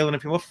a male and a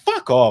female.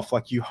 Fuck off.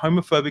 Like, you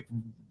homophobic,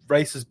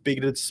 racist,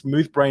 bigoted,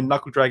 smooth brain,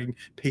 knuckle dragging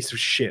piece of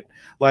shit.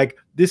 Like,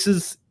 this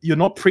is, you're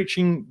not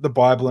preaching the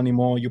Bible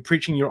anymore. You're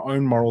preaching your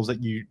own morals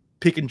that you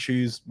pick and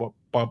choose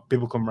what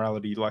biblical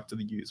morality you like to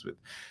use with.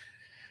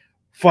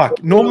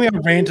 Fuck. Normally I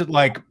rant at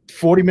like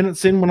 40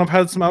 minutes in when I've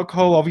had some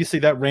alcohol. Obviously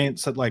that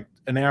rant's at like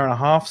an hour and a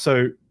half,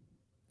 so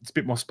it's a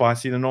bit more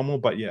spicy than normal,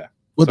 but yeah.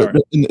 Well,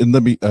 and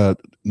let me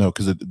no,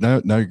 because now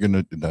you're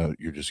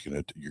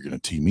gonna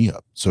tee me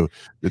up. So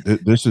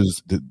this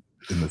is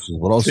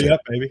what I'll say.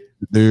 Up, baby.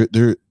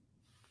 There,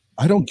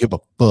 I don't give a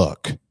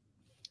fuck.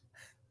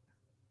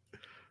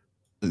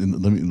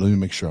 And let me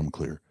make sure I'm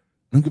clear.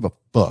 I don't give a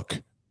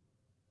fuck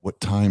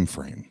what time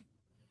frame,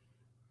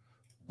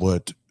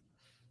 what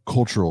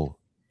cultural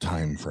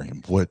time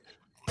frame, what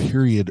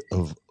period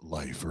of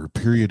life or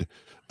period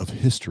of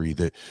history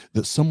that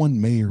someone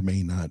may or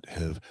may not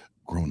have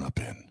grown up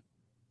in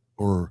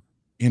or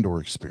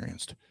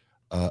experienced.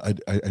 I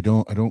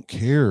don't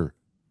care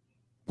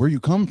where you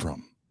come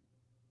from.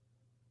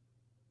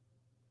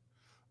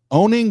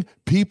 Owning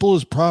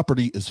people's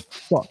property is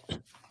fucked.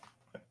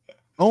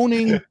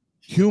 Owning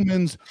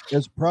humans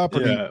as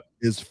property Yeah.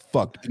 is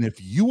fucked. And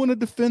if you want to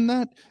defend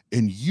that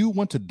and you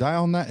want to die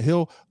on that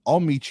hill, I'll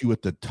meet you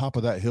at the top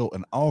of that hill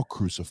and I'll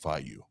crucify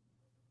you.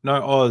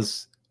 No,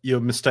 Oz, you're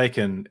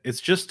mistaken.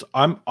 It's just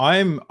I'm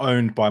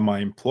owned by my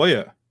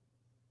employer.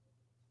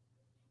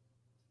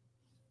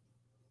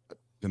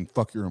 Then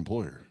fuck your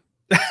employer.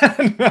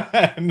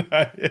 No,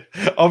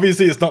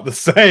 obviously it's not the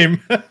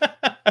same.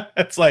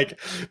 It's like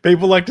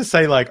people like to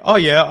say like, oh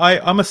yeah,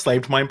 I'm a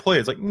slave to my employer.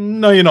 It's like,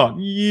 no, you're not.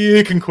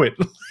 You can quit.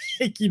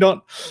 Like, you're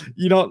not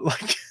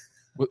like,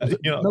 Well,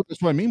 no,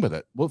 that's what I mean by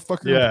that. Well,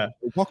 fuck your employer.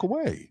 Walk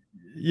away.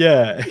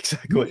 Yeah,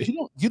 exactly.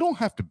 You don't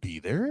have to be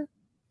there.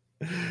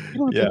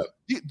 Yeah.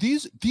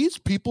 These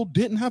people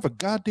didn't have a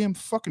goddamn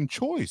fucking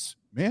choice,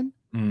 man.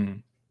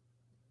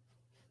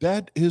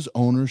 That is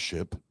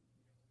ownership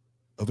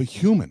of a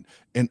human.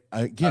 And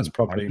again,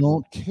 I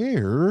don't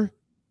care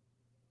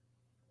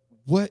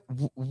what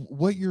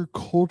your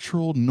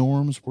cultural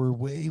norms were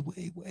way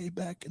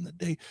back in the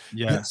day.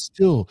 Yeah. That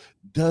still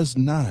does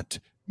not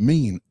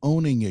mean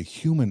owning a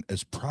human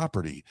as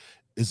property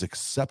is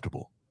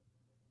acceptable.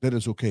 That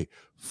is okay.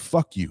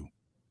 Fuck you.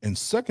 And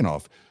second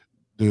off,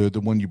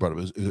 the one you brought up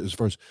is, as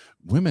far as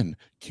women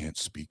can't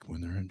speak when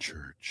they're in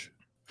church.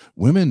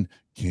 Women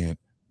can't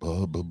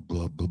blah blah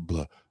blah blah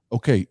blah.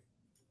 Okay,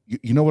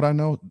 you know what I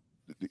know?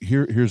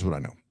 Here's what I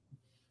know.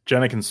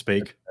 Jenna can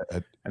speak,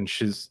 and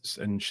she's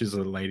a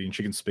lady, and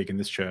she can speak in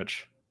this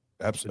church.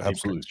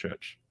 Absolutely,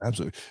 church.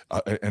 Absolutely.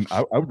 And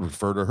I would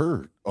refer to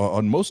her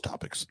on most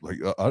topics. Like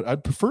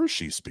I'd prefer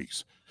she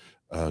speaks.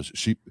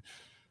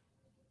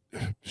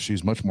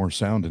 She's much more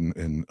sound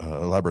and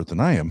elaborate than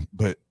I am.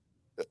 But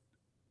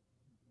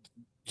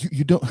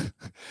you don't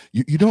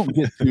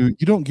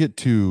get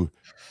to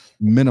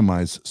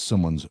minimize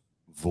someone's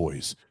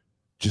voice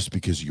just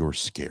because you're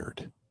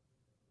scared.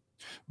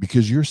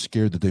 Because you're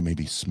scared that they may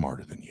be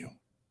smarter than you.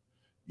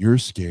 You're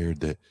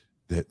scared that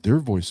their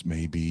voice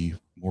may be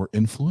more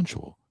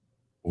influential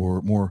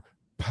or more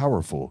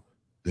powerful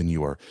than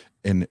you are.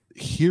 And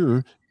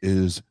here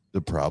is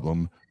the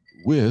problem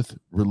with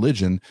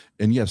religion.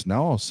 And yes,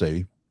 now I'll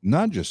say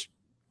not just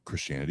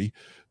Christianity,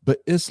 but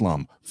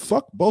Islam.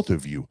 Fuck both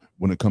of you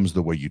when it comes to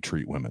the way you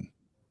treat women.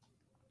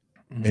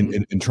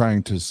 And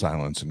trying to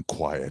silence and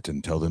quiet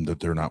and tell them that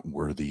they're not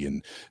worthy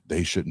and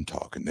they shouldn't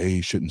talk and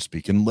they shouldn't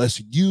speak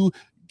unless you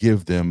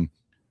give them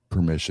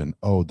permission.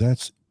 Oh,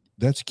 that's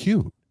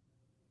cute.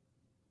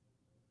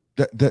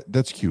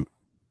 That's cute.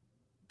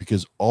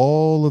 Because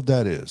all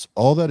that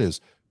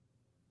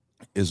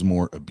is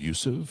more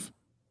abusive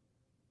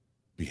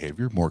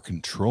behavior, more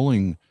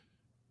controlling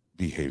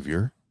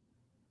behavior,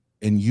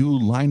 and you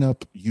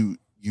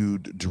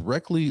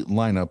directly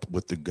line up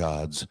with the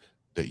gods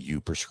that you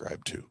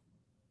prescribe to.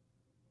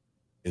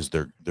 Is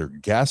they're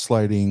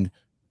gaslighting,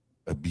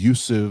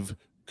 abusive,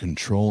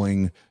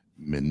 controlling,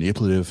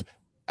 manipulative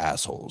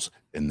assholes,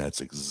 and that's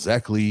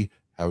exactly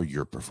how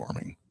you're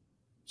performing.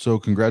 So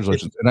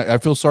congratulations. And I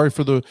feel sorry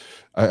for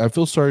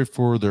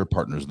their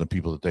partners and the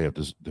people that they have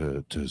to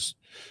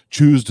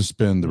choose to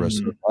spend the rest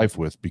of their life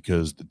with,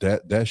 because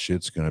that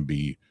shit's gonna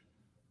be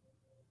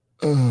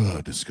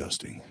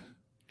disgusting.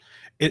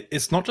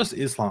 It's not just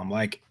Islam.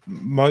 Like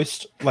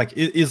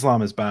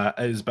Islam is bad.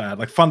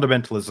 Like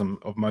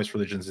fundamentalism of most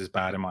religions is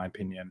bad, in my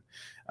opinion.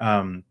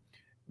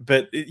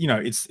 But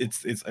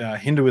it's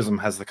Hinduism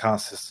has the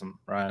caste system,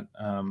 right?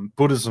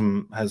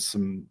 Buddhism has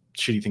some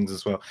shitty things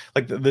as well.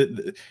 Like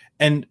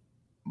and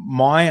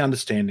my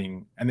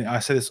understanding, and I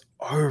say this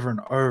over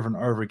and over and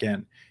over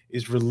again,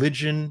 is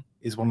religion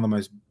is one of the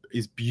most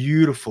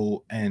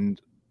beautiful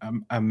and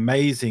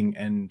amazing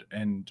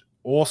and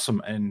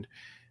awesome and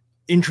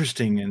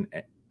interesting and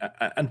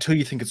until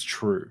you think it's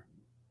true.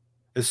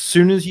 As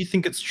soon as you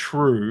think it's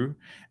true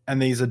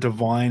and these are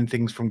divine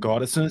things from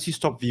God, as soon as you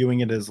stop viewing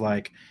it as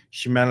like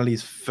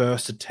humanity's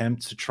first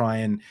attempt to try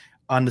and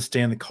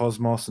understand the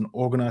cosmos and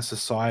organize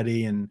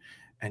society, and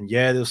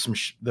yeah, there was some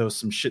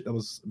shit that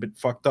was a bit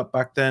fucked up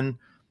back then,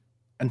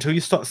 until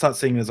you start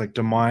seeing it as like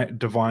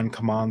divine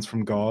commands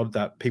from God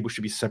that people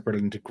should be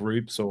separated into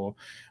groups. Or,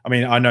 I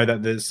mean, I know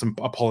that there's some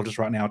apologists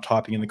right now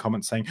typing in the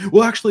comments saying,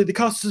 well, actually the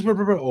caste is blah,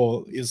 blah, blah,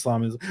 or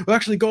Islam is, well,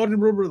 actually God,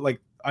 blah, blah.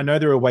 Like, I know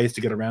there are ways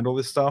to get around all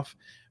this stuff,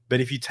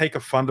 but if you take a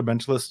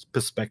fundamentalist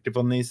perspective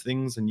on these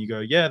things and you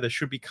go, yeah, there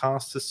should be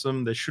caste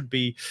system, there should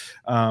be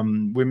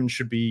women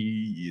should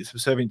be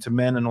subservient to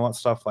men and all that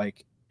stuff,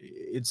 like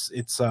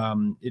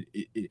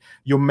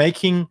you're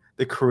making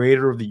the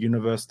creator of the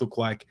universe look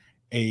like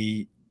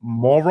a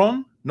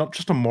moron. Not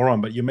just a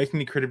moron, but you're making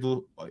the creator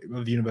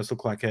of the universe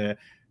look like a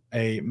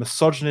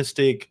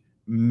misogynistic,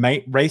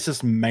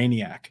 racist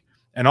maniac.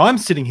 And I'm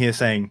sitting here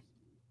saying,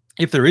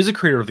 if there is a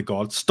creator of the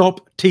God,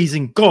 stop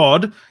teasing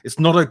God. It's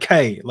not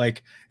okay.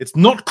 Like, it's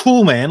not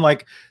cool, man.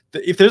 Like,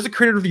 if there's a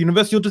creator of the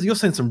universe, you're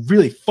saying some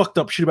really fucked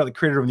up shit about the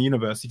creator of the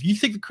universe. If you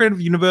think the creator of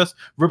the universe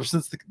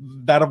represents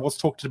that of what's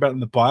talked about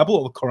in the Bible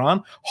or the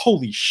Quran,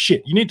 holy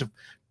shit, you need to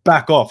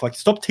back off. Like,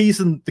 stop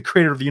teasing the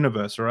creator of the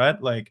universe, all right?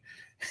 Like,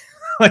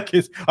 Like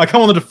I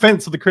come on the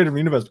defense of the creative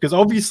universe because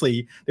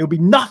obviously there will be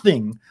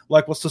nothing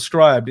like what's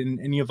described in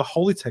any of the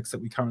holy texts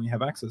that we currently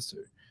have access to.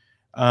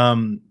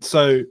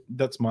 So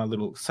that's my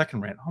little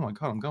second rant. Oh my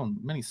god, I'm going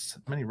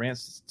many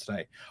rants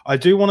today. I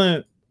do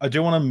want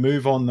to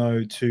move on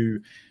though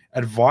to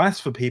advice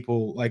for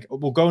people. Like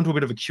we'll go into a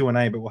bit of a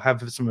Q&A, but we'll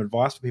have some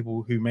advice for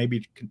people who may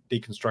be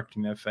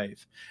deconstructing their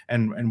faith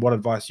and what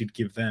advice you'd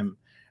give them.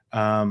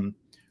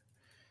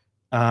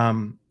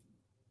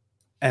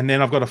 And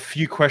then I've got a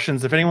few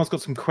questions. If anyone's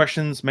got some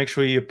questions, make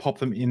sure you pop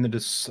them in the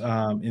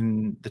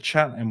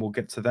chat, and we'll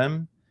get to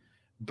them.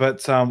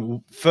 But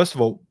first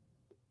of all,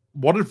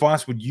 what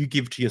advice would you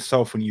give to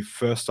yourself when you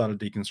first started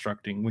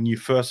deconstructing? When you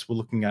first were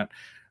looking at,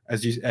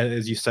 as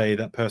you say,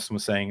 that person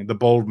was saying, the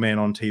bald man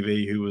on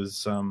TV who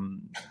was, you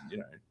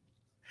know,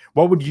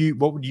 what would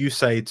you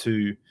say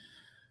to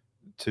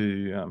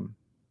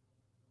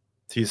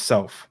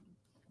yourself?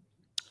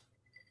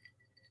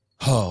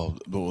 Oh,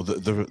 well,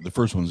 the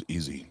first one's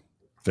easy.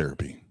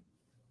 Therapy.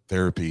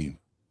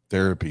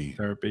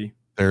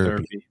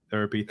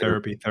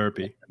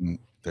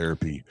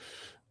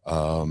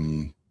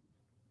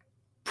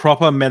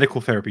 Proper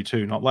medical therapy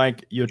too, not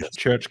like your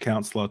church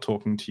counselor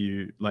talking to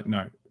you. Like,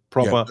 no,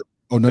 proper. Yeah.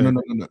 Oh,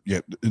 no. Yeah.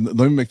 Let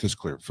me make this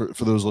clear for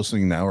those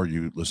listening now, or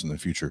you listen in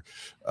the future.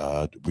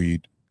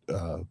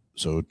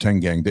 So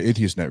TANG, the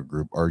Atheist Network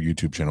Group, our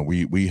YouTube channel,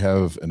 we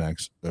have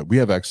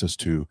access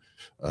to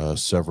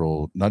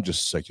several, not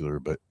just secular,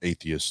 but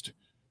atheist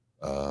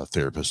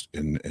therapists,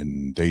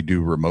 and they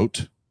do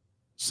remote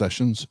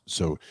sessions.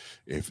 So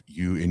if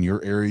you in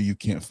your area you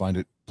can't find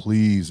it,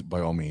 please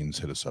by all means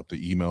hit us up.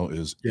 The email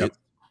is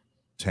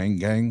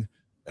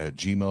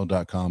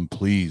tangang@gmail.com.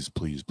 Please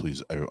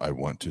I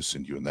want to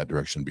send you in that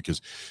direction,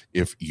 because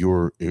if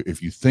you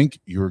think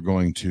you're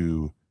going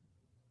to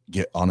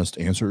get honest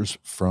answers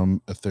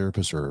from a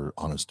therapist, or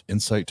honest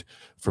insight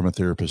from a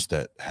therapist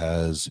that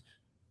has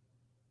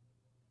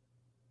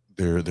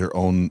their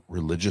own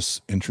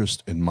religious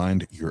interest in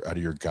mind, you're out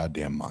of your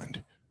goddamn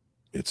mind.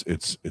 It's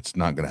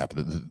not going to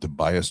happen. The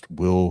bias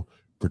will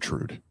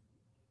protrude.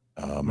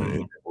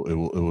 It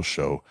will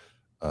show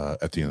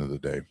at the end of the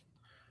day.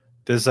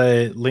 There's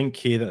a link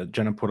here that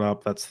Jenna put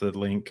up. That's the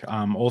link.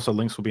 Also,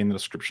 links will be in the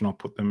description. I'll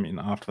put them in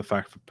after the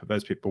fact for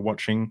those people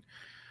watching.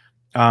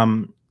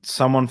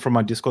 Someone from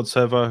my Discord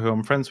server who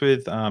I'm friends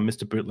with,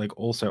 Mr. Bootleg,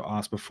 also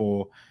asked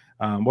before,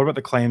 what about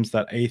the claims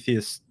that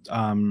atheist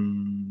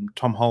Tom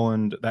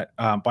Holland, that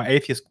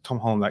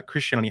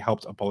Christianity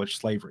helped abolish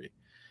slavery?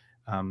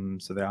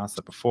 So they asked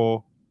that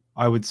before.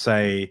 I would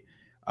say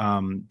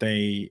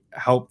they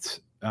helped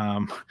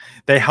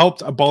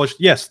abolish.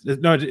 Yes,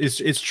 no,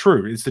 it's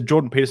true. It's the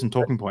Jordan Peterson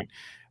talking point.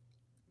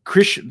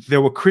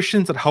 There were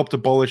Christians that helped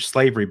abolish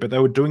slavery, but they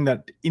were doing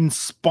that in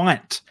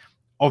spite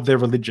of their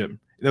religion.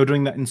 They were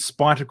doing that in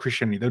spite of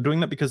Christianity. They were doing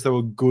that because they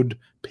were good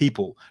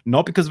people,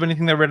 not because of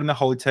anything they read in the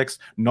holy text,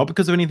 not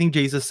because of anything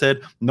Jesus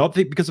said, not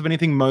because of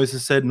anything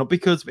Moses said, not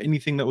because of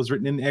anything that was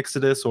written in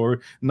Exodus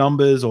or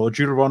Numbers or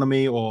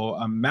Deuteronomy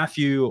or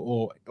Matthew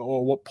or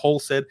what Paul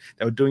said.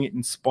 They were doing it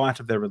in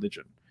spite of their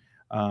religion.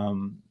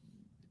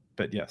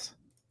 But yes.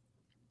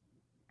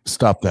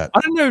 Stop that. I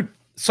don't know.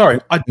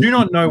 Sorry, I do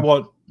not know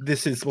what's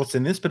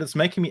in this, but it's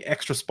making me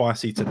extra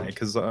spicy today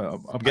because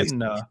I'm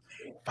getting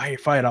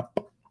fired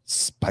up.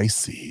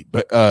 Spicy.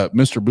 But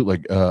Mr.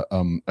 Bootleg, I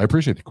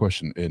appreciate the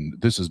question, and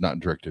this is not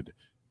directed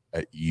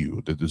at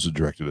you. That this is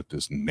directed at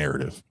this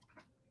narrative.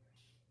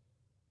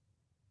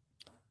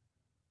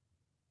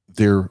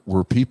 There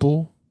were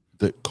people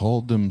that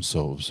called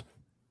themselves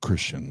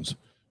Christians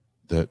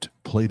that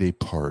played a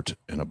part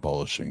in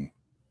abolishing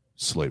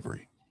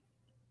slavery.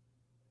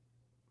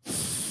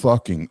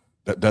 Fucking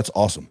that's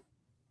awesome.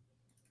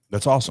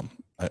 That's awesome.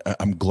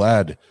 I'm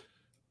glad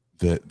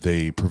that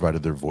they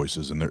provided their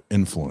voices and their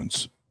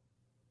influence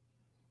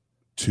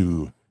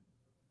to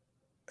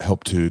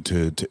help to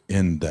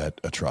end that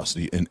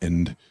atrocity and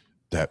end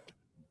that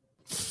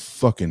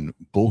fucking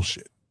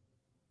bullshit.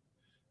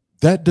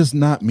 That does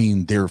not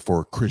mean,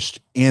 therefore,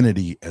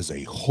 Christianity as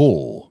a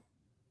whole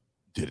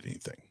did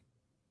anything.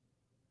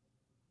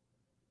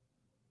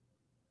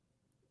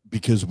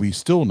 Because we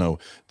still know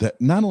that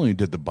not only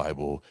did the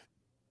Bible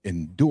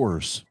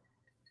endorse,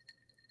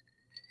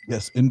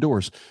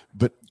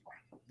 but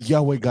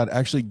Yahweh God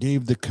actually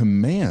gave the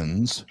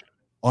commands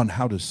on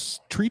how to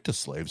treat the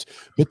slaves.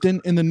 But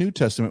then in the New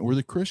Testament, where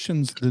the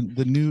Christians,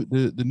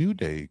 the new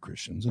day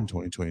Christians in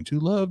 2022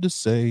 love to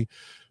say,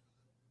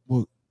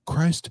 well,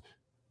 Christ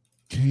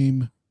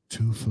came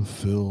to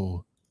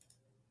fulfill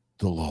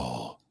the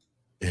law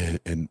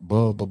and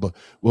blah blah blah.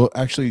 Well,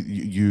 actually,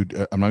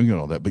 I'm not going to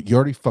all that, but you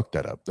already fucked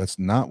that up. That's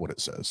not what it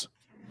says.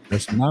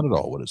 That's not at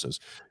all what it says.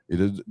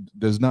 It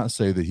does not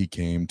say that he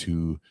came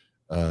to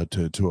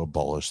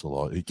abolish the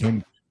law. He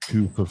came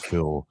to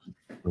fulfill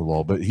the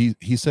law, but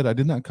he said, I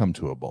did not come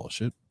to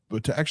abolish it,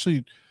 but to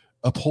actually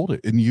uphold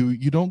it. And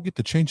you don't get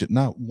to change it,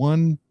 not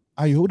one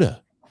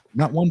iota,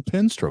 not one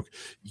pen stroke.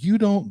 You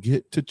don't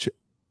get to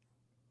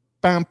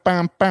bam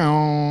bam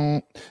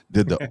bam.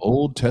 Did the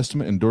Old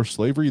Testament endorse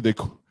slavery? The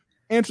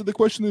answer to the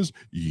question is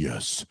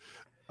yes.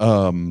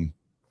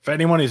 For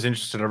anyone who's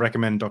interested, I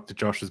recommend Dr.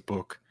 Josh's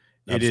book.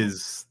 Absolutely.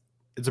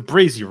 It's a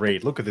breezy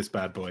read. Look at this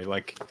bad boy.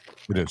 Like,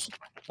 it is.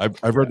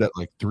 I've read that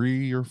like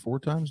 3 or 4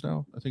 times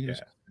now. I think it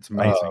is. It's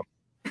amazing.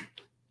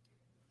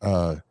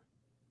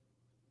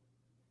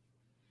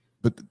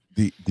 But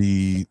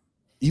the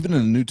even in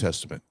the New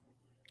Testament,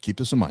 keep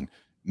this in mind,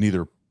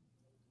 neither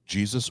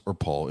Jesus or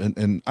Paul,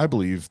 and I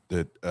believe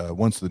that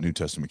once the New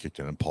Testament kicked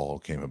in and Paul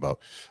came about,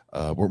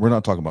 we're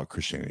not talking about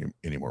Christianity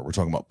anymore. We're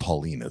talking about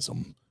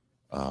Paulinism.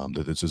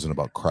 That this isn't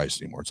about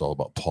Christ anymore. It's all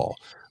about Paul.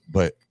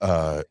 But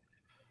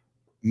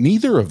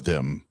neither of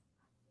them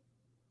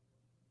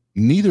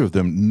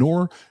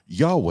nor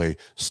Yahweh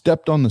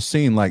stepped on the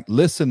scene like,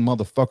 listen,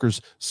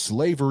 motherfuckers,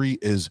 slavery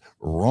is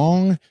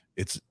wrong.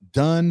 It's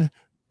done.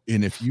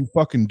 And if you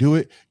fucking do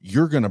it,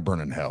 you're going to burn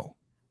in hell.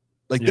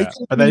 Like, yeah,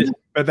 they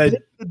could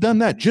have done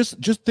that.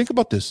 Just think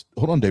about this.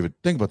 Hold on, David.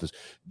 Think about this.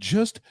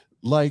 Just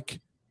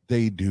like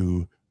they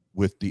do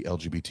with the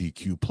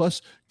LGBTQ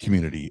plus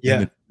community.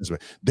 Yeah.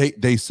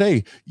 They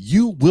say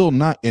you will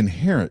not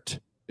inherit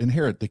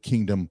the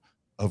kingdom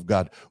of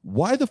God.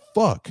 Why the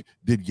fuck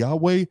did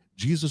Yahweh,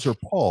 Jesus, or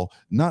Paul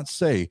not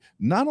say,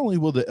 not only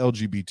will the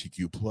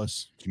LGBTQ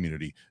plus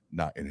community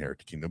not inherit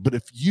the kingdom, but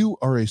if you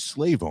are a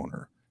slave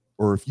owner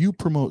or if you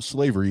promote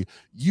slavery,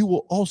 you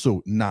will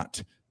also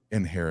not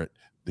inherit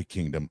the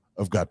kingdom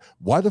of God?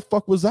 Why the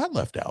fuck was that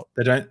left out?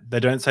 They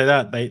don't say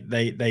that.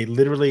 They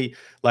literally,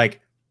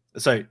 like,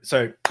 so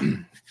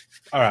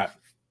all right.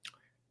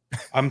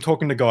 I'm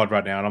talking to God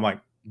right now, and I'm like,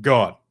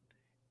 God,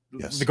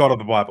 yes, the God of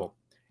the Bible.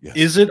 Yes.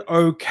 Is it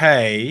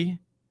okay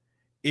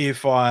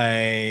if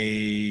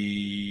when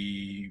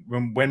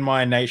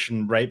my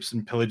nation rapes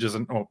and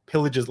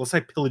pillages let's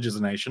say pillages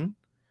a nation,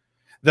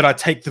 that I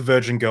take the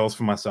virgin girls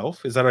for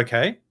myself? Is that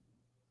okay?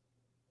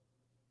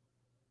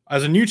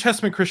 As a New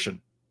Testament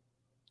Christian?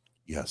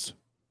 Yes.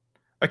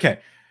 Okay.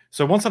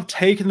 So once I've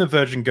taken the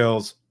virgin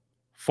girls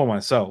for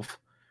myself,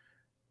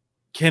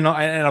 and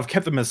I've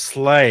kept them as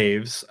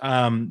slaves, as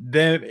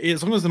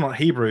long as they're not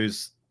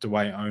Hebrews, do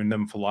I own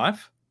them for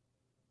life?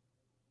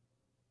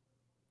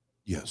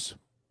 Yes.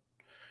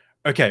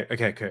 Okay.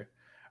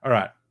 All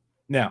right.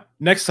 Now,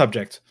 next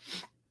subject.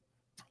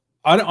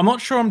 I'm not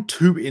sure I'm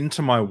too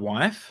into my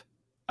wife,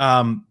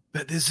 but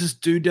there's this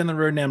dude down the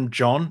road named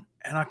John,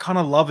 and I kind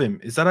of love him.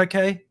 Is that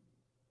okay?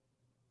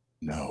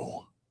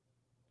 No.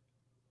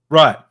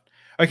 Right.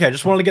 Okay, I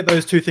just wanted to get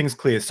those two things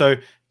clear. So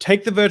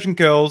take the virgin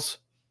girls,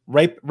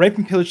 rape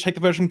and pillage, take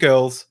the virgin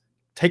girls,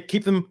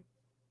 keep them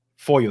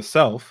for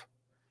yourself.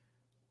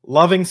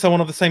 Loving someone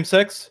of the same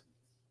sex?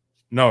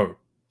 No.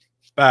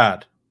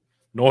 Bad.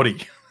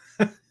 Naughty.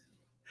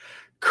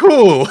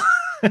 Cool.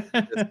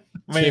 I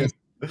mean,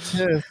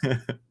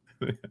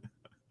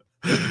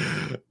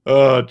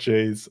 oh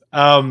jeez.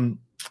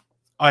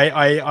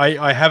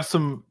 I have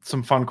some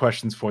fun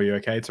questions for you,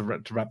 okay, to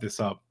wrap this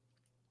up.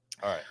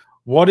 All right.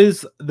 What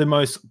is the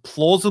most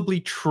plausibly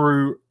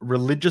true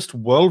religious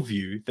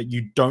worldview that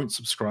you don't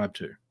subscribe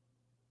to?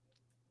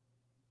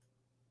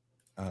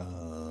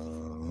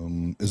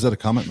 Is that a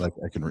comment? Like,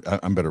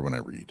 I'm better when I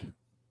read.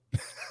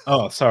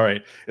 Oh,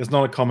 sorry, it's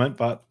not a comment,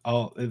 but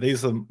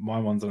these are my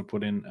ones that I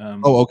put in.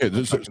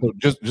 Okay. So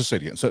just say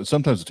it again. So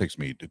sometimes it takes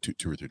me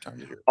two or three times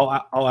to hear.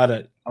 I'll add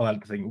it. I'll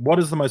add the thing. What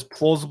is the most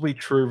plausibly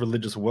true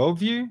religious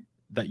worldview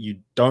that you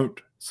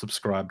don't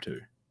subscribe to?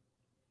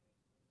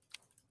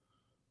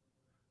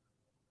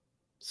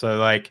 So,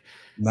 like,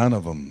 none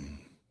of them.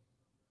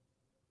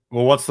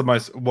 Well, what's the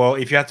most? Well,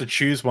 if you have to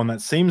choose one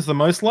that seems the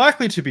most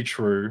likely to be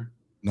true,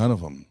 none of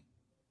them.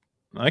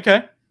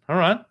 Okay. All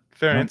right.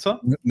 Fair answer.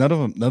 None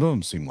of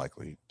them seem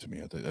likely to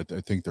me.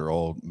 I think they're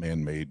all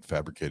man-made,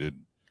 fabricated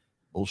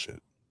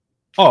bullshit.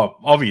 Oh,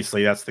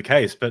 obviously that's the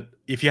case. But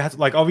if you had to,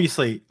 like,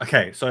 obviously,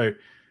 okay. So,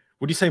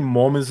 would you say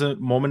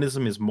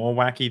Mormonism is more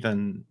wacky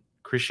than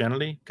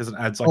Christianity because it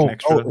adds like an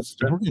extra? We're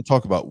going to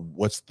talk about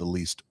what's the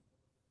least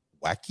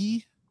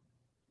wacky.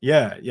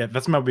 Yeah,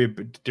 that's maybe a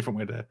bit different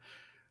way to.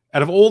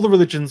 Out of all the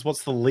religions,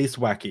 what's the least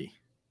wacky?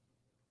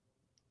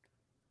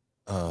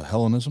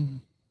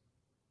 Hellenism.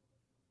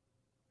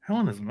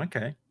 Hellenism.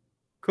 Okay.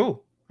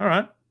 Cool. All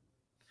right.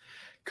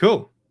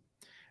 Cool.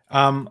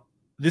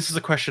 This is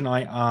a question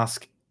I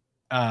ask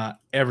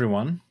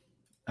everyone.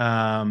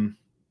 Well,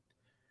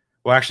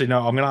 actually, no.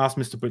 I'm going to ask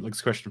Mr.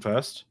 Bootleg's question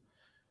first.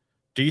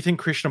 Do you think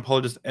Christian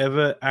apologists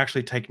ever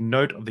actually take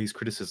note of these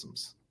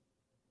criticisms?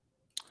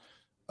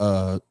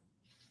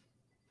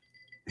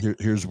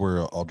 Here's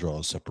where I'll draw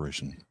a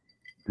separation.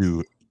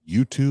 Do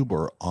YouTube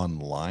or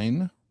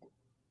online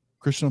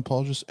Christian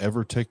apologists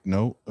ever take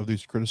note of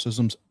these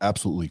criticisms?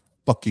 Absolutely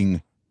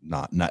fucking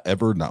not. Not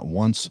ever, not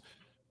once,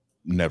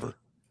 never.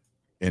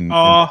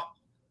 I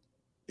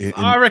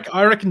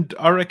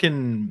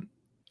reckon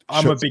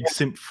I'm a big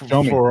simp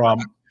for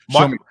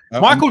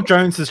Michael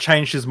Jones has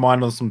changed his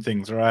mind on some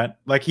things, all right?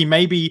 Like he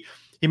may be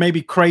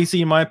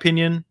crazy in my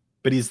opinion,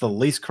 but he's the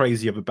least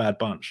crazy of a bad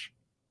bunch.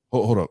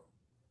 Hold up.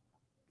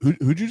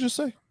 Who'd you just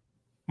say?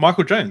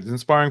 Michael Jones,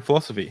 Inspiring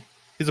Philosophy.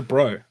 He's a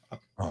bro.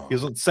 He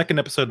was on the second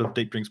episode of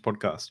Deep Drinks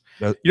podcast.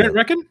 You don't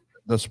reckon?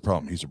 That's the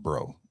problem. He's a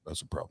bro.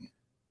 that's a problem.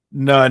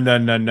 No.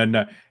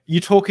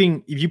 You're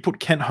talking, if you put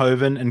Kent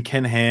Hovind and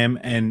Ken Ham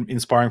and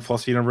Inspiring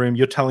Philosophy in a room,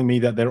 you're telling me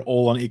that they're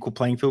all on equal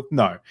playing field?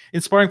 No.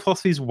 Inspiring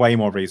Philosophy is way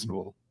more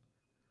reasonable.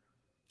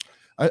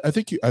 I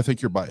think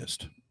you're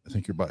biased. I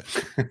think you're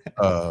biased.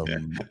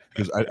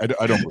 Because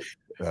I don't believe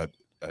that.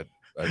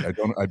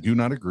 I do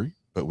not agree,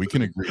 but we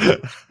can agree.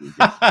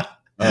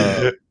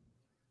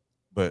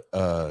 But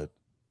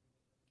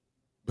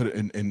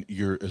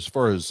you're, as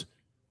far as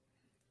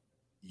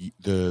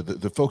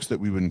the folks that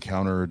we would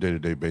encounter on a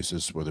day-to-day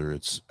basis, whether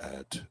it's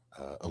at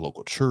a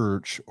local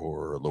church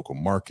or a local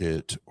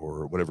market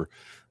or whatever,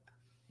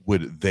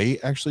 would they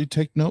actually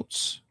take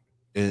notes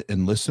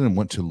and listen and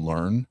want to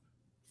learn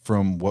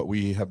from what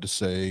we have to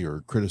say, or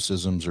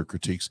criticisms or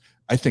critiques?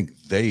 I think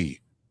they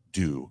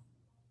do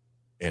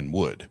and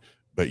would.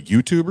 But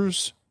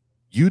YouTubers,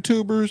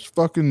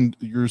 fucking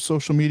your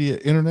social media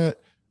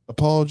internet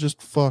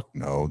apologists, fuck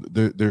no.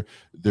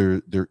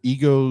 Their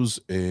egos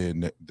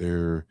and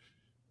their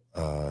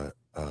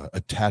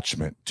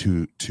attachment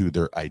to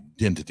their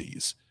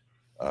identities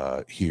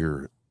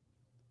here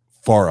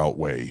far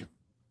outweigh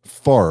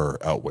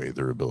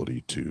their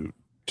ability to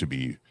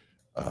be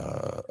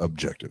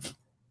objective.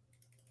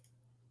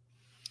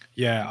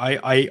 Yeah,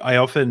 I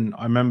often,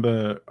 I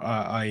remember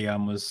I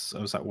was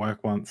at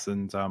work once,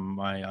 and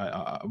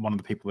I one of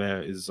the people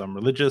there is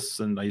religious,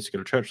 and I used to go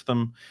to church with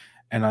them,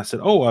 and I said,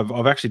 oh,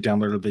 I've actually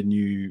downloaded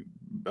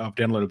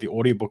the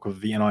audiobook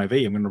of the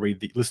NIV. I'm going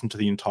to listen to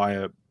the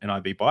entire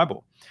NIV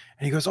Bible.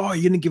 And he goes, oh,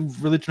 you're going to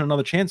give religion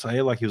another chance, are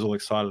you? Like, he was all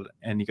excited,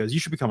 and he goes, you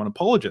should become an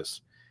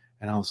apologist.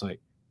 And I was like,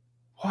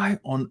 why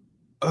on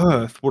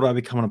earth would I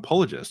become an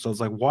apologist? I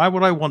was like, why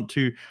would I want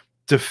to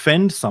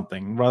defend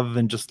something rather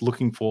than just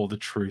looking for the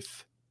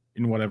truth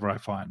in whatever I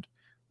find?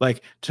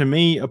 Like, to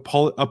me,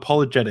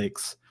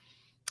 apologetics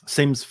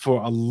seems,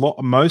 for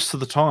most of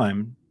the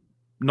time,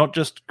 not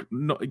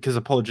because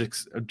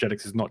apologetics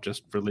is not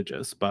just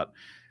religious, but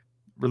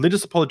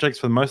religious apologetics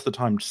for most of the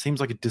time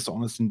seems like a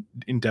dishonest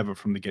endeavor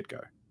from the get-go.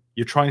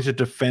 You're trying to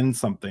defend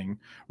something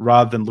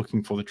rather than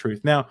looking for the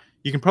truth. Now,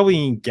 you can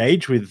probably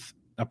engage with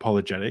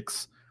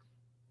apologetics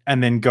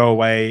and then go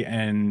away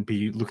and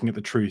be looking at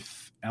the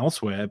truth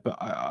elsewhere, but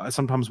I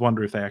sometimes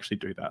wonder if they actually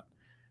do that.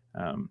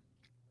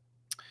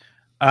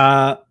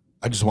 I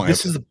just want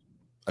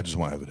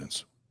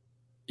evidence.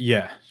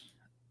 Yeah.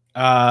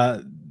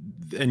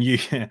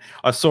 And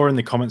I saw in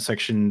the comment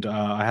section,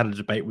 I had a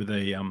debate with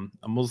a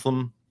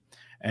Muslim,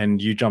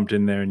 and you jumped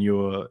in there, and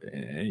you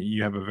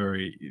have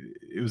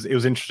it was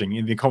interesting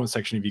in the comment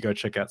section. If you go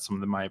check out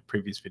some of my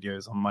previous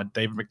videos on my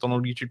David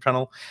McDonald YouTube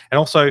channel, and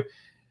also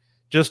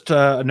just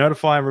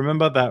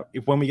remember that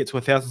when we get to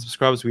 1,000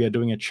 subscribers, we are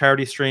doing a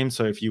charity stream.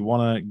 So if you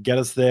want to get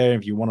us there,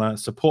 if you want to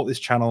support this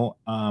channel,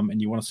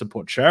 and you want to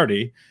support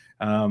charity,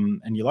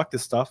 and you like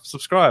this stuff,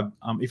 subscribe.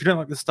 If you don't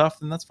like this stuff,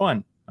 then that's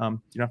fine. You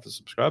don't have to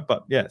subscribe,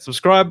 but yeah,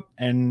 subscribe,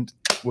 and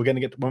we're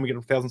going to when we get to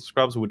 1,000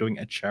 subscribers, we're doing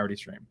a charity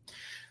stream.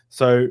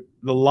 So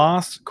the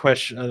last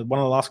question, one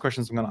of the last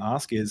questions I'm going to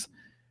ask is,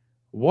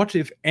 what,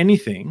 if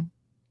anything,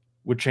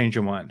 would change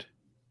your mind?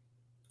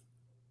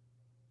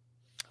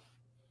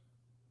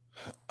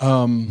 I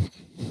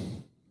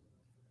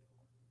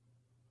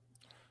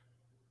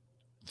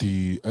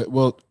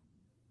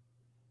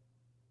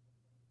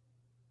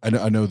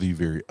know the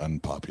very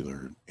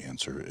unpopular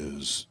answer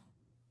is,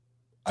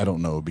 I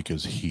don't know,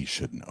 because he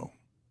should know,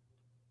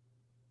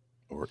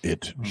 or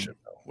it should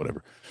know,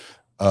 whatever.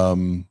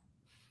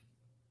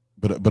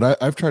 But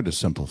I've tried to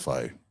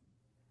simplify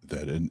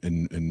that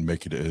and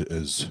make it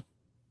as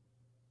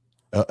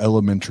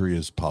elementary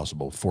as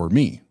possible for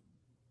me.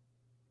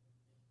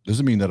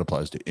 Doesn't mean that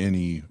applies to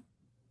anyone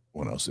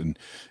else. And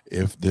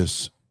if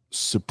this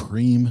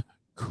supreme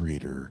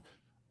creator,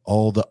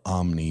 all the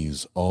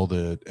omnis, all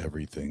the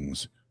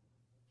everythings,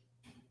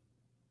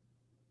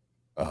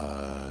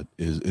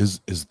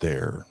 is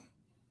there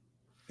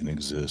and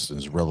exists and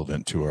is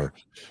relevant to our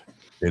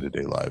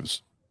day-to-day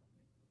lives,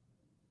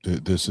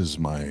 this is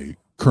my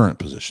current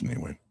position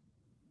anyway.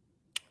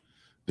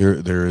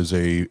 There is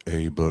a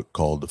book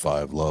called The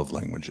 5 Love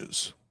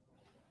Languages,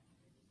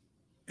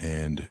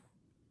 and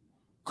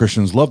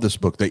Christians love this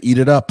book. They eat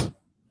it up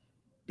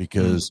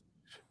because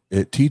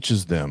it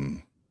teaches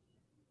them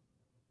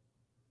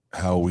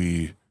how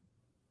we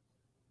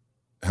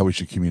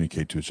should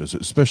communicate to each other,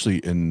 especially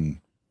in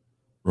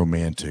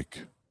romantic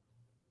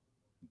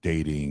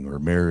dating or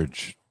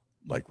marriage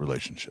like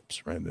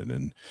relationships, right?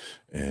 And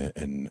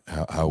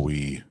how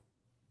we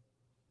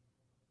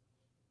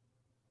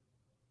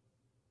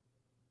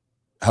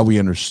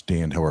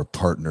understand how our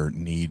partner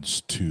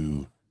needs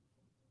to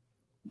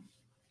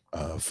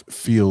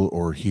feel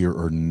or hear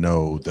or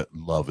know that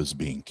love is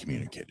being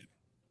communicated,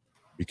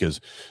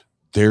 because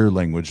their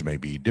language may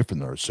be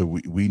different than ours. So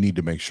we need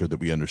to make sure that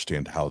we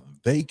understand how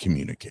they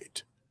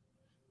communicate.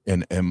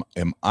 And am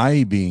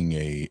I being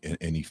an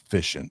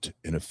efficient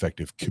and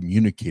effective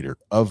communicator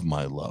of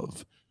my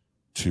love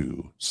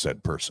to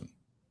said person?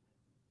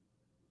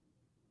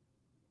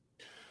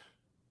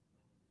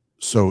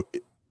 So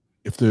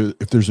if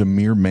there's a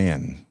mere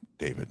man,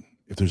 David,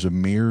 if there's a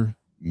mere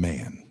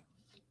man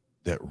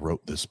that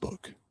wrote this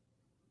book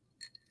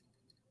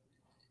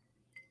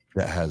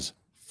that has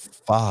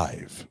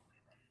five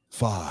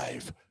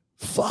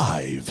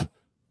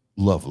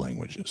love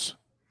languages.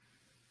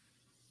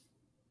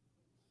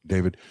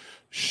 David,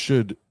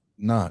 should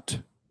not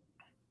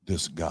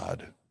this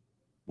God,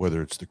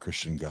 whether it's the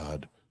Christian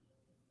God,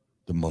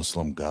 the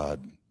Muslim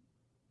God,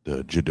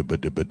 the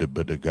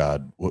Jidda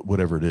God,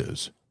 whatever it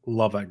is,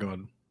 Love that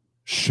God.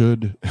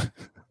 should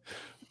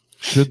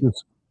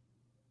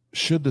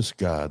this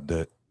God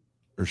that,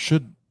 or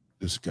should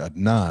this God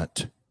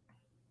not,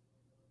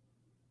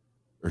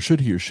 or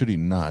should he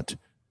not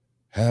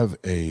have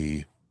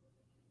a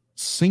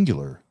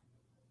singular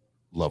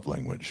love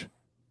language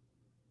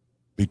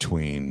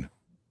between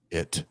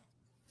it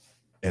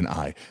and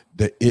I,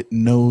 that it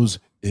knows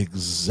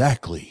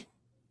exactly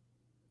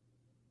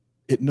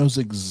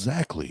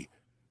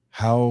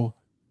how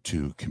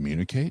to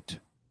communicate,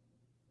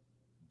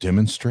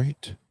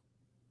 demonstrate,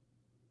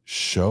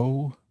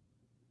 show,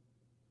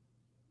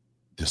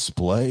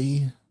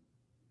 display,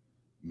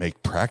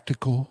 make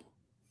practical,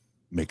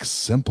 make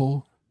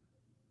simple,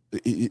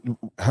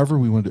 however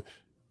we want to.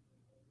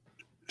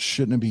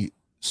 Shouldn't it be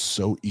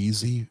so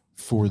easy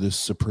for this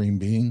supreme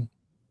being,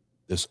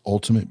 this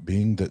ultimate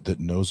being that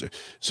knows,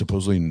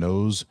 supposedly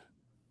knows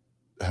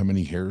how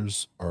many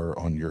hairs are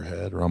on your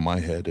head or on my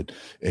head,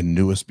 and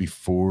knew us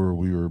before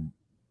we were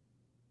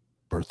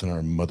birthed in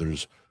our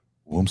mother's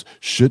wombs?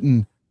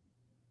 Shouldn't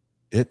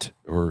it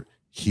or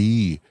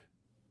he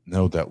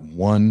know that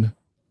one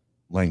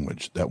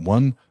language, that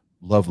one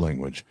love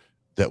language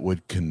that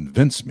would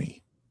convince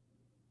me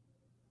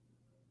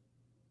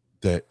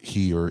that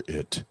he or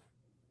it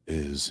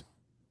is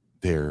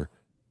there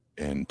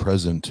and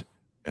present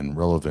and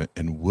relevant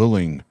and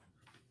willing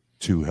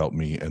to help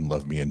me and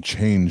love me and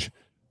change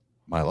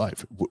my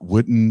life?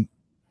 Wouldn't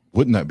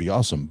that be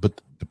awesome? But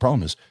the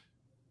problem is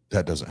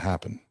that doesn't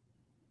happen,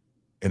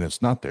 and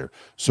it's not there.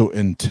 So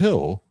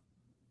until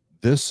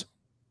this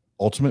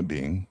ultimate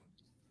being,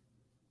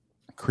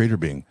 creator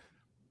being,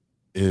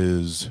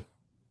 is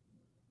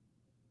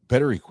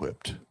better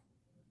equipped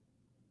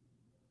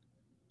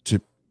to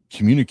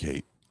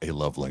communicate a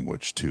love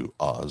language to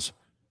Oz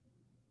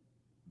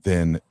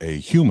than a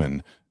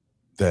human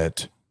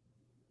that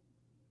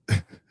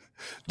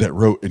that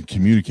wrote and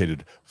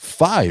communicated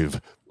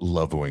 5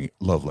 love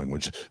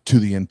language to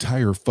the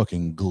entire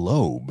fucking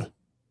globe.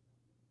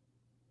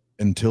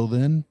 Until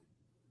then,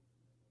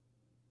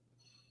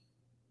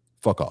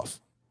 fuck off.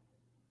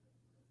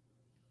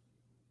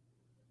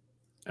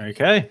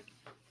 Okay.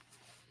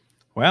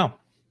 Wow.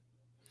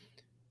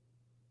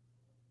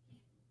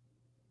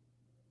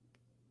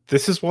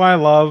 This is why I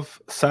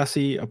love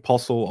sassy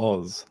Apostle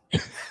Oz.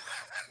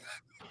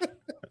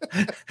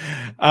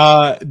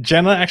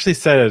 Jenna actually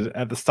said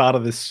at the start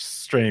of this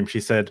stream, she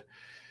said,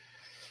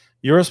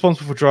 "You're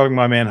responsible for driving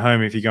my man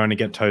home if you're going to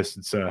get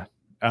toasted, sir."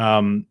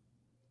 I'm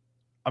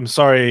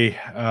sorry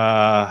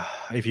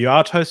if you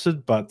are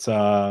toasted, but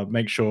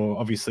make sure,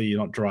 obviously, you're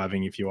not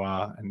driving if you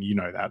are, and you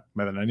know that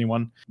better than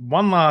anyone.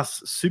 One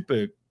last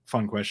super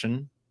fun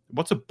question.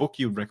 What's a book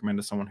you would recommend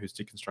to someone who's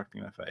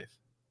deconstructing their faith?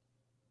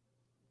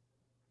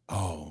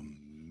 Oh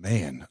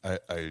man,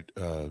 I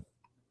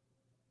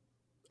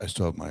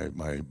still have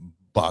my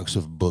box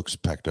of books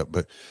packed up,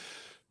 but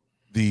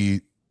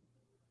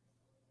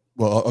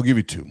I'll give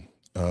you 2.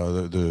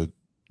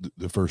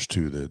 The first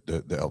 2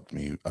 that helped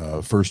me.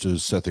 First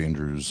is Seth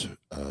Andrews'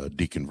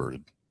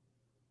 Deconverted.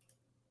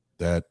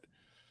 That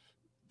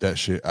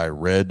shit I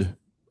read,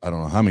 I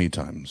don't know how many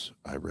times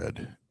I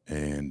read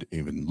and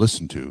even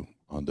listened to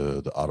on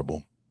the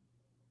Audible.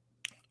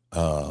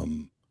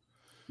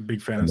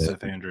 Big fan of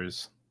Seth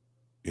Andrews.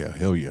 Yeah,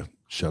 hell yeah.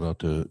 Shout out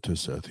to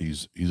Seth.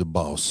 He's a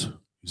boss.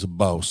 He's a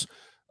boss.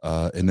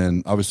 And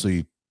then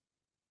obviously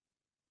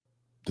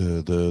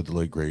the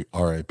late great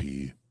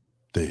R.I.P.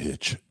 The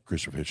Hitch,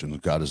 Christopher Hitchens.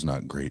 God is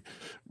not great.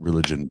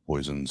 Religion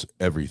poisons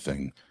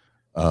everything.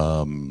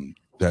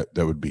 That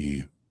would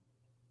be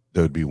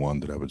one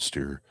that I would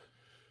steer.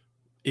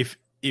 If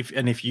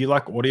you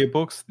like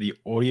audiobooks, the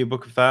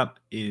audiobook of that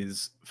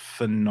is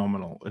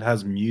phenomenal. It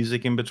has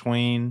music in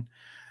between.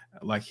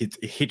 Like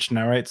Hitch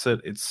narrates it.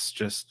 It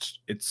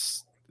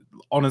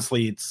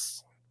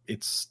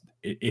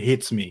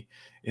hits me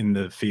in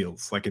the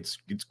feels. Like it's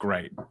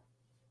great.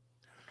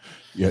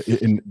 Yeah,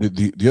 and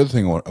the other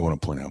thing I want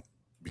to point out,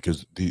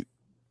 because it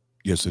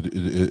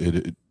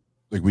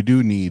like we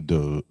do need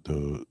those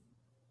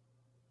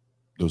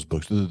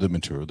books, the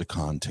material, the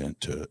content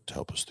to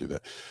help us through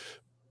that.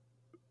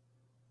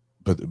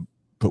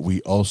 But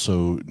we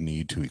also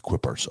need to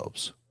equip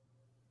ourselves,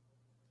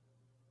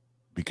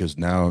 because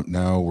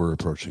now we're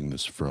approaching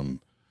this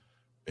from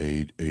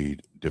a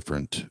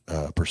different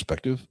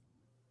perspective,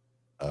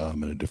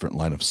 and a different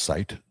line of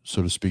sight,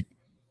 so to speak.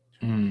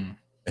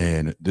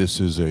 And this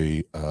is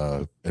and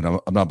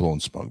I'm not blowing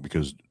smoke,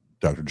 because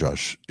Dr.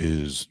 Josh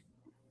is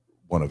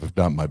one of, if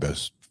not my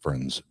best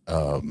friends.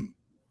 But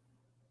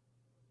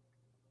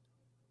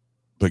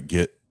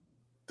get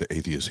the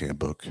Atheist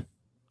Handbook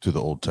to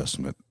the Old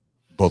Testament,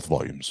 both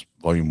volumes,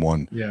 volume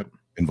 1, yeah,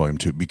 in volume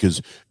 2,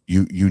 because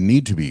you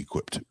need to be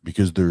equipped,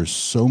 because there's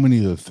so many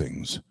of the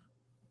things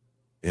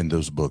in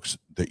those books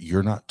that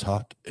you're not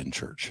taught in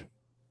church.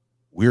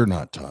 We're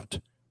not taught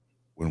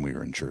when we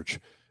were in church,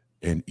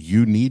 and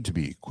you need to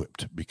be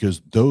equipped,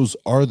 because those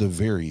are the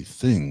very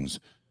things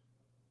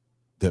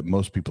that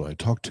most people I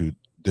talk to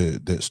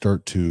that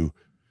start to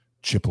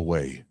chip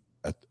away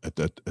at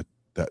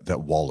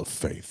that wall of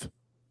faith,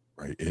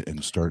 right?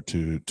 And start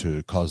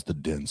to cause the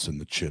dents and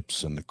the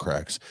chips and the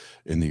cracks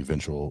and the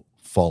eventual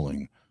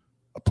falling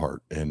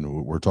apart.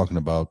 And we're talking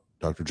about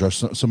Dr.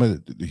 Josh, somebody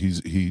that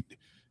he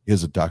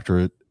has a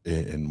doctorate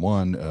in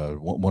one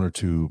or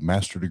two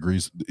master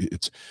degrees.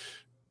 It's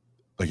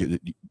like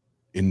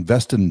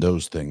invest in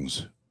those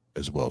things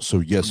as well. So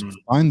yes,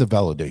 find the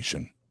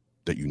validation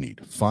that you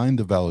need. Find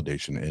the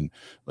validation in,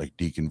 like,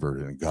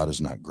 Deconverted and God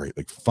is not great.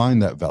 Like,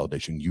 find that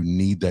validation. You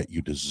need that.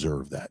 You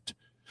deserve that.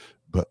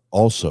 But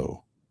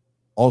also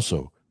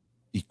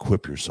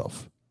equip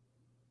yourself.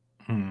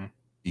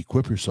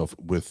 Equip yourself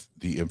with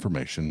the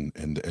information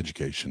and the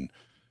education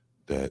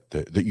that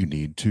you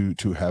need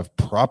to have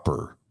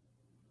proper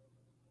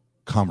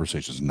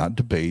conversations, not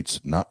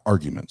debates, not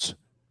arguments,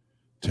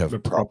 to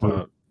have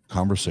proper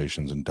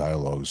conversations and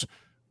dialogues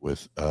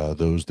with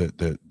those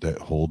that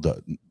hold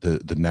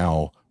the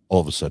now all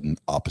of a sudden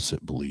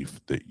opposite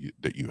belief that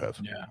you have.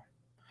 Yeah.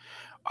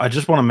 I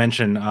just want to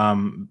mention,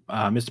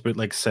 Mr.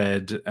 Bootleg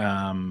said,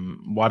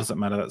 why does it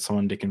matter that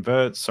someone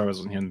deconverts? Sorry, I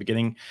wasn't here in the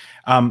beginning.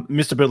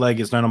 Mr. Bootleg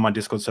is known on my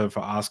Discord server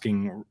for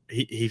asking,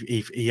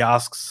 he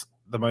asks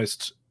the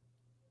most,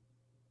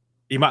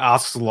 he might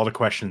ask a lot of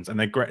questions, and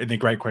they're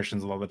great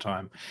questions a lot of the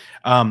time.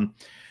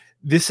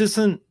 This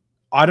isn't,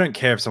 I don't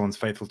care if someone's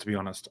faithful, to be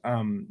honest,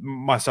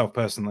 myself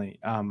personally.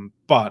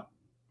 But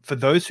for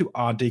those who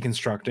are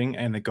deconstructing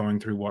and they're going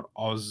through what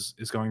Oz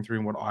is going through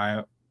and what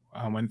I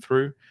went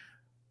through,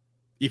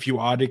 if you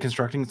are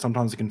deconstructing,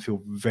 sometimes it can feel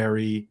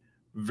very,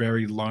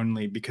 very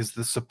lonely, because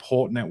the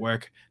support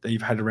network that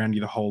you've had around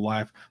you the whole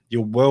life,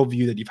 your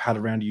worldview that you've had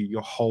around you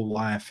your whole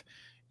life,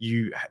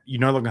 you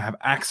no longer have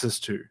access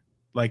to.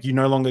 Like, you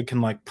no longer can,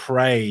 like,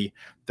 pray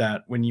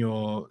that when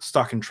you're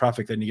stuck in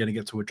traffic, then you're going to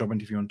get to a job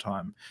interview on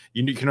time.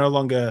 You can no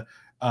longer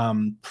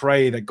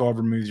pray that God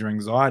removes your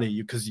anxiety,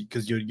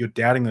 because you're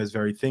doubting those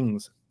very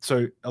things.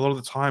 So a lot of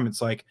the time,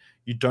 it's like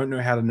you don't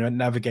know how to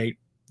navigate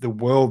the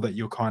world that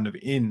you're kind of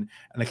in,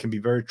 and it can be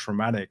very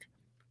traumatic.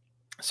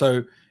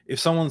 So if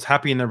someone's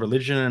happy in their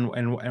religion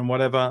and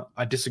whatever,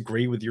 I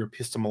disagree with your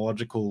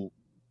epistemological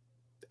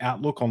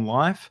outlook on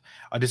life.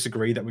 I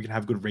disagree that we can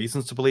have good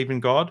reasons to believe in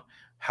God.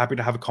 Happy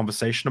to have a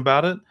conversation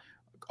about it.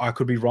 I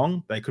could be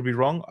wrong. They could be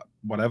wrong,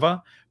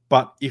 whatever.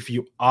 But if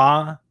you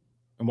are,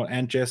 and what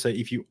Aunt Jess said,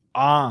 if you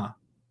are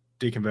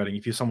deconverting,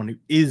 if you're someone who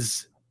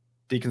is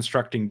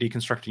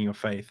deconstructing your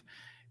faith,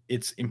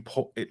 it's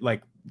important.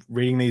 Like,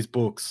 reading these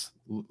books,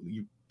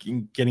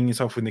 getting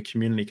yourself in the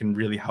community can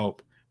really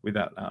help with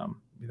that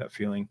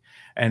feeling.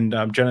 And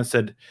Jenna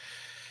said,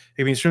 it's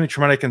been extremely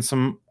traumatic and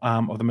some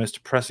of the most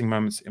depressing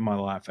moments in my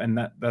life, and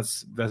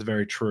that's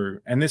very true.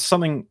 And there's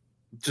something,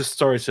 just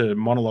sorry to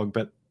monologue,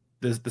 but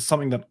there's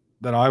something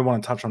that I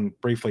want to touch on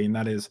briefly, and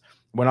that is,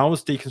 when I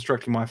was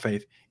deconstructing my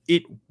faith,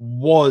 it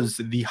was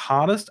the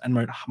hardest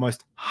and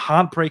most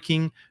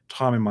heartbreaking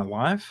time in my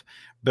life.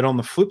 But on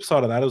the flip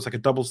side of that, it was like a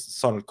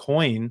double-sided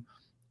coin.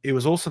 It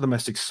was also the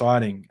most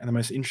exciting and the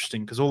most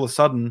interesting, because all of a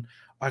sudden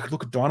I could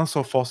look at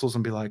dinosaur fossils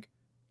and be like,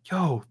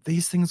 yo,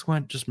 these things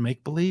weren't just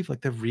make-believe,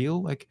 like, they're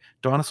real. Like,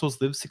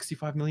 dinosaurs lived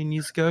 65 million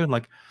years ago, and,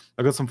 like,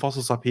 I got some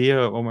fossils up here.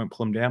 I won't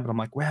pull them down, but I'm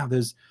like, wow,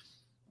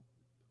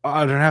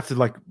 I don't have to,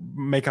 like,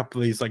 make up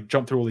these, like,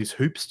 jump through all these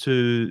hoops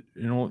to,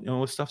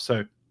 all this stuff.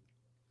 So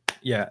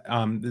yeah,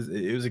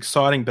 it was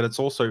exciting, but it's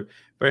also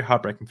very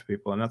heartbreaking for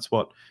people, and that's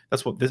what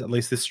this, at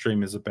least this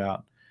stream, is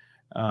about.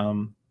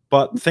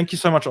 But thank you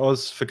so much,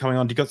 Oz, for coming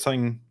on. Do you got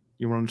something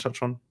you want to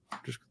touch on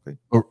just quickly?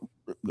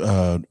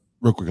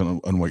 Real quick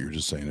on what you're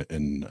just saying,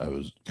 and I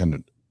was kind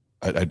of,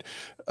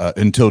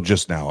 until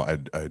just now,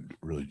 I'd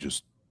really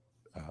just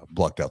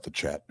blocked out the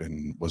chat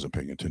and wasn't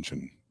paying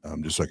attention,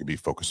 just so I could be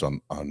focused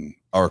on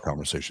our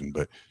conversation.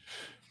 But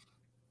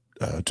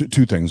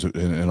two things,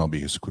 and I'll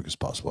be as quick as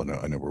possible.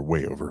 I know we're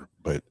way over,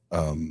 but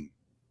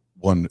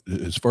one,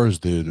 as far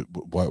as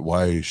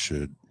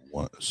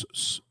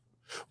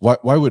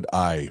why would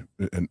I,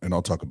 and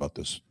I'll talk about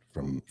this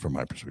from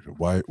my perspective,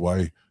 why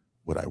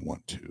would I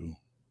want to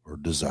or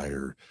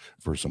desire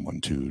for someone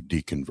to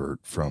deconvert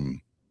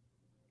from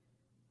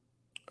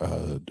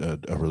a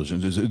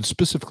religion,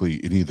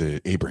 specifically any of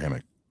the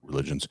Abrahamic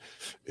religions,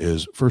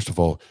 is, first of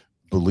all,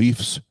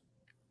 beliefs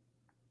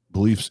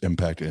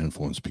impact and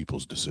influence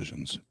people's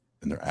decisions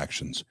and their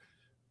actions,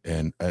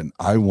 and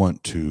I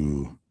want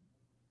to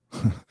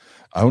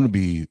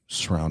be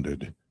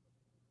surrounded,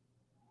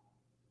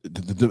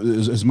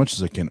 as much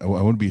as I can. I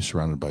want to be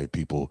surrounded by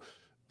people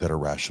that are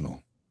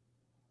rational,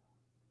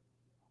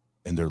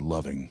 and they're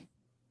loving,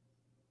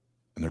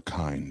 and they're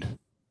kind,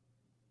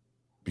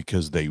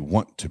 because they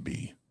want to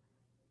be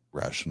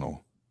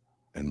rational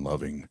and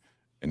loving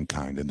and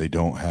kind, and they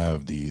don't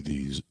have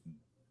these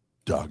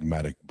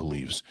dogmatic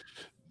beliefs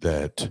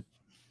that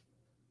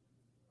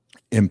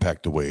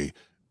impact the way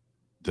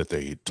that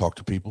they talk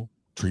to people,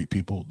 treat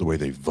people, the way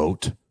they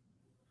vote,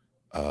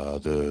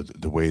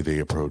 the way they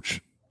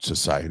approach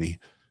society.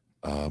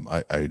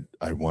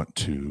 I want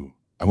to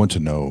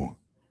know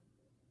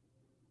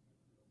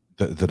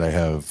that I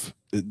have,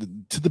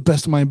 to the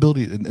best of my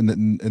ability,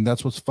 and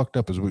that's what's fucked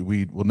up, is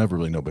we will never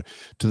really know, but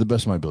to the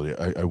best of my ability,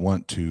 I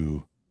want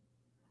to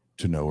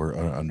know or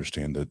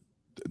understand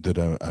that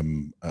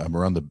I'm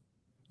around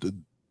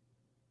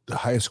the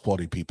highest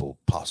quality people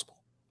possible.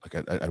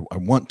 Like I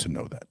want to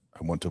know that.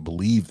 I want to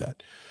believe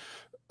that.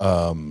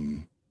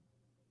 But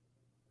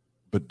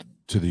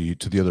to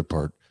the other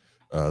part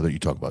that you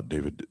talk about,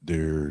 David,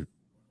 there,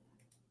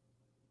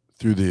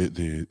 through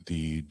the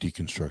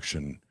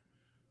deconstruction,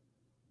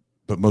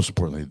 but most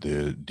importantly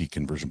the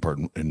deconversion part,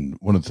 and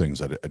one of the things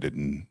that I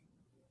didn't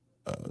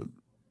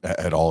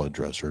at all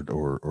address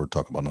or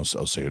talk about, and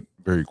I'll say it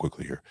very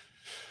quickly here.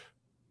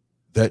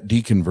 That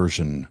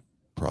deconversion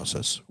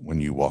process,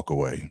 when you walk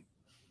away,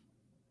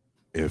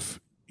 if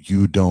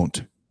you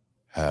don't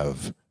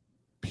have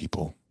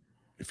people,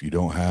 if you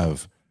don't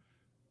have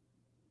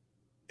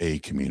a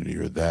community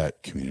or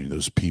that community,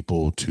 those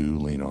people to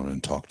lean on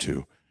and talk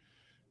to,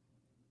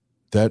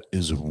 that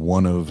is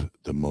one of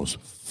the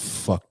most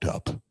fucked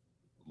up,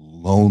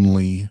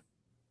 lonely,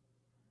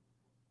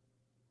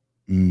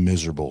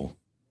 miserable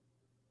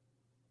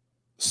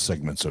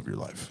segments of your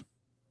life,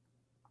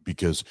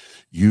 because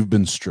you've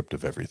been stripped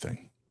of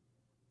everything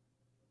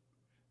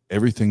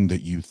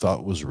that you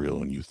thought was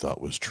real and you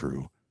thought was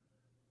true.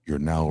 You're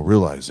now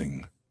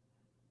realizing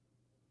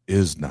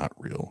is not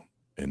real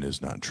and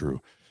is not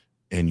true.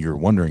 And you're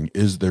wondering,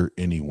 is there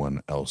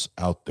anyone else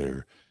out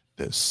there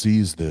that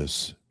sees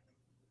this,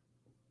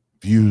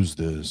 views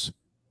this,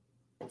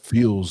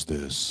 feels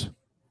this,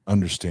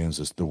 understands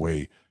this the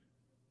way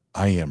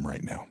I am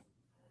right now?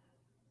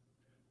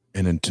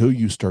 And until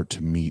you start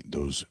to meet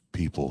those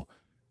people,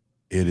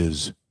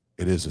 it's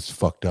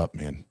fucked up,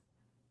 man.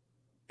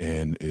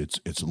 And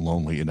it's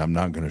lonely, and I'm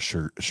not going to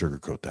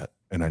sugarcoat that,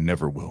 and I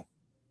never will,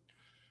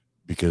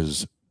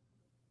 because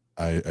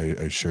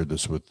I shared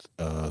this with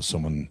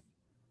someone.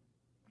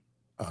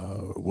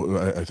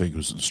 I think it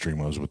was the stream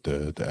I was with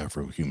the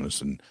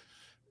Afro-humanists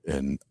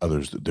and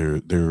others.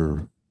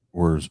 There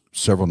were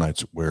several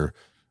nights where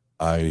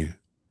I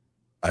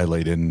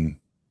laid in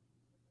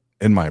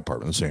my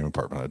apartment, the same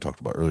apartment I talked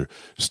about earlier,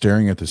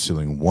 staring at the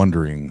ceiling,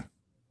 wondering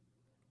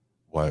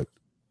why,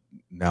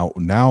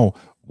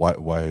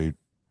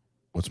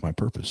 what's my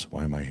purpose?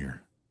 Why am I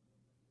here?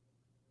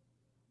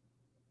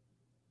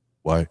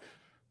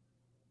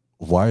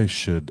 Why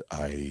should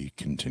I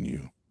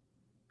continue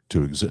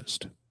to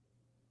exist?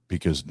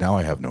 Because now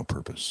I have no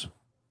purpose.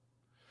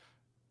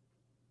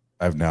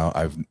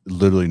 I've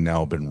literally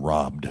now been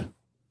robbed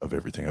of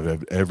everything. I've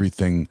had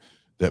everything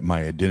that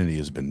my identity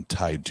has been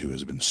tied to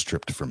has been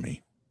stripped from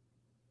me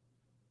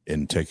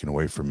and taken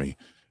away from me.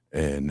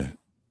 And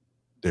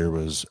there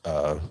was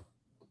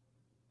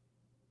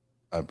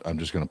I'm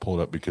just going to pull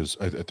it up because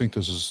I think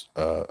this is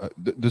no,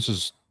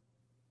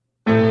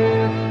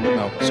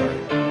 sorry,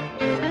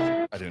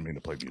 I didn't mean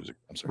to play music.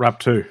 I'm sorry. Rap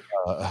 2.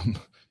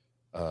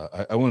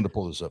 I wanted to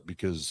pull this up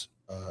because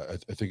I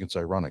think it's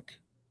ironic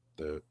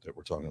that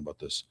we're talking about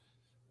this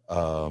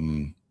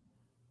to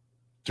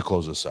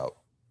close this out.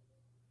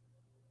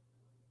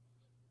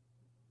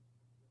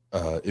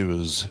 It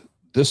was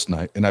this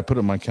night, and I put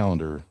it in my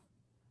calendar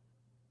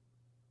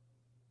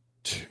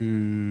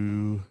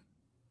 3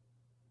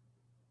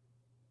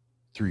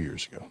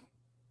 years ago.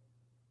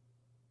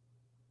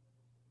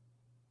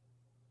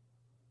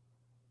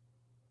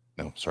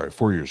 No, sorry,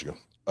 4 years ago.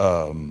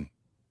 And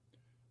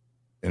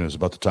it was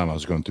about the time I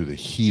was going through the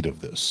heat of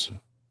this.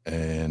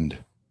 And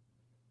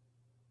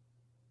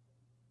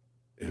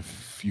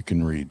if you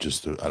can read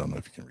just I don't know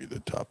if you can read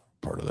the top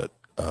part of that.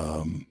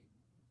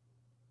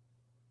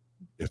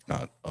 If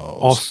not,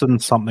 Austin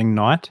something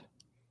night.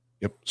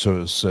 Yep.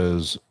 So it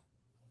says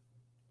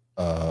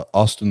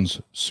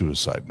Austin's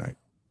suicide night.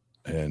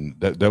 And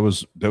that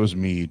was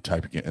me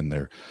typing it in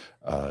there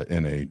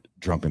in a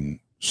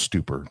drunken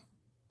stupor.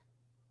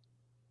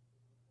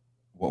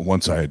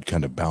 Once I had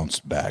kind of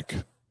bounced back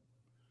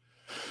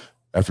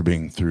after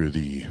being through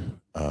the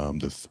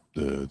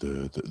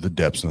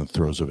depths and the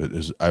throes of it,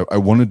 is I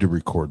wanted to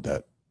record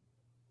that.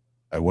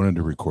 I wanted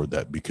to record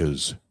that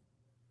because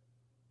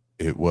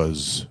it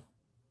was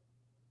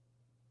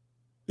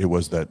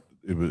that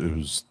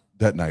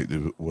night.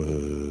 It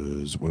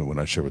was when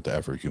I shared with the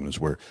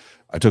Afro-humanists where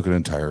I took an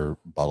entire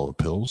bottle of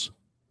pills.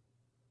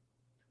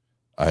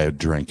 I had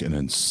drank an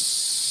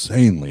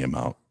insanely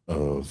amount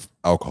of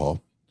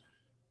alcohol.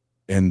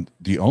 And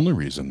the only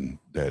reason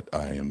that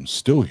I am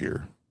still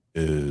here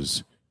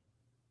is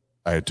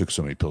I had took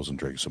so many pills and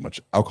drank so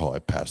much alcohol, I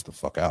passed the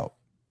fuck out.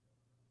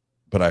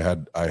 But I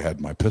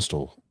had my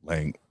pistol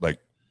laying, like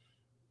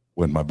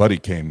when my buddy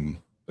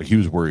came, like he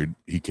was worried,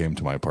 he came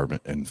to my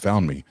apartment and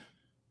found me,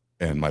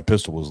 and my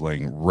pistol was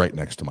laying right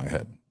next to my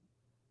head.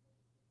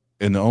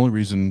 And the only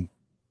reason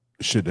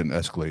shit didn't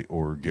escalate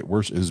or get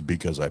worse is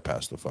because I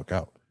passed the fuck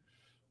out.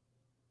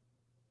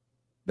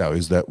 Now,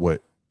 is that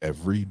what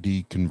every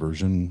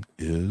deconversion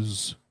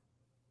is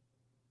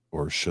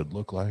or should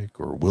look like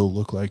or will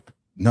look like?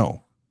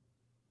 No.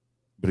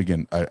 But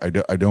again, I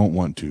don't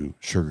want to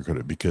sugarcoat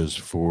it, because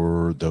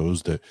for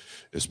those that,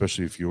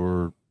 especially if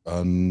you're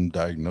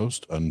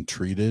undiagnosed,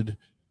 untreated,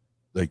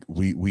 like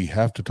we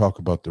have to talk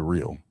about the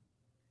real,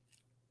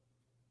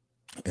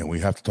 and we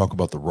have to talk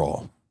about the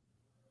raw,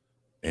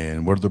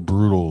 and what are the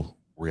brutal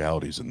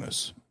realities in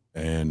this.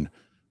 And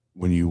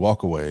when you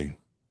walk away,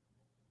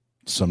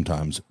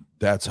 sometimes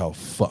that's how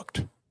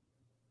fucked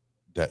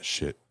that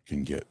shit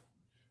can get.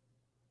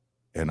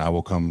 And I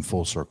will come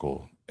full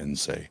circle and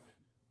say,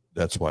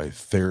 that's why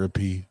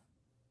therapy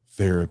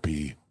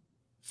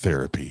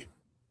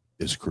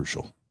is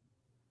crucial.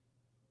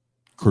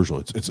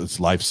 It's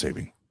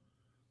life-saving.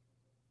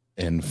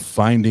 And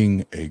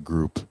finding a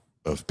group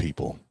of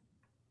people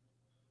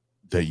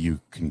that you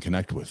can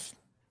connect with,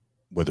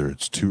 whether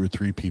it's 2 or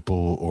 3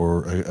 people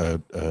or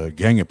a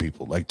gang of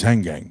people like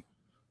TANG gang,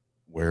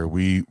 where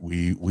we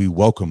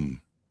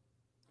welcome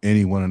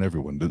anyone and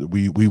everyone.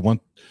 We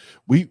want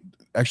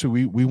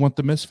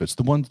the misfits,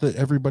 the ones that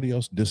everybody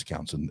else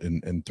discounts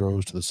and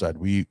throws to the side.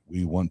 We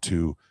want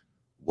to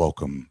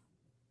welcome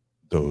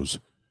those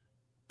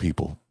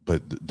people,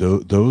 but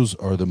those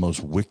are the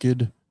most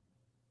wicked,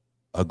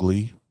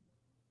 ugly,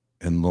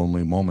 and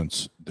lonely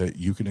moments that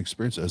you can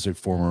experience as a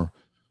former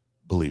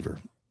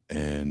believer.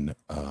 And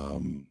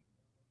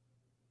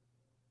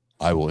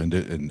I will end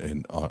it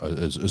and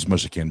as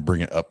much as I can,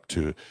 bring it up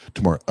to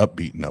more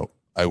upbeat note.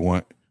 I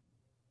want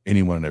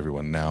anyone and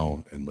everyone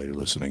now and later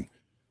listening,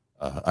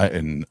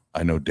 I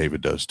know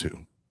David does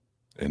too,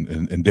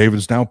 and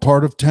David's now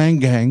part of TANG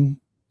gang,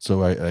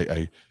 so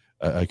I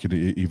could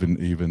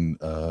even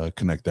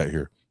connect that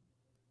here.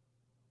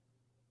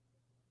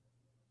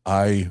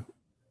 I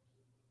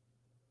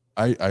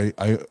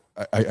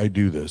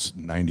do this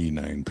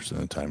 99% of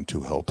the time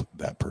to help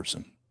that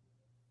person,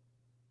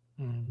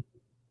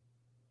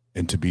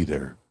 and to be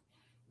there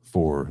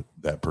for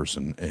that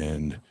person.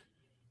 And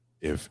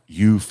if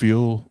you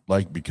feel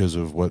like, because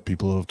of what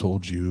people have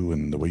told you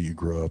and the way you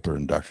grew up or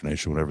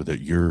indoctrination, whatever,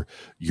 that you're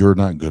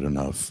not good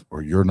enough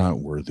or you're not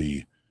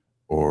worthy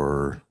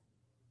or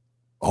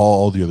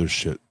all the other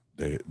shit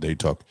they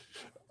talk,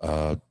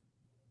 I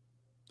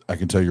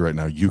can tell you right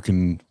now, you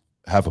can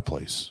have a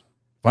place,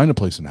 find a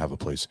place and have a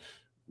place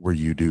where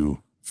you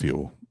do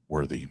feel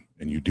worthy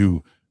and you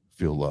do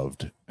feel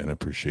loved and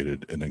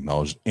appreciated and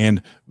acknowledged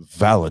and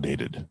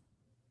validated,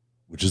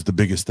 which is the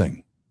biggest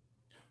thing.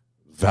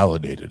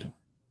 Validated.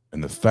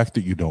 And the fact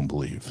that you don't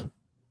believe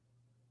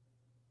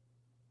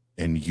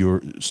and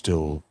you're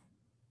still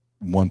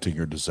wanting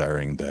or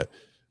desiring that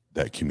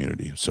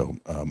community. So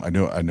I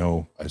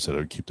know I said I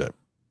would keep that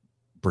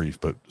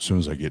brief, but as soon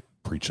as I get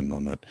preaching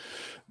on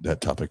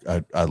that topic,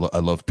 I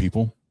love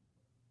people.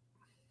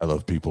 I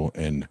love people,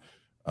 and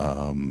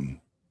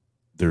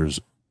there's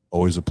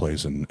always a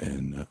place,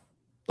 and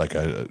like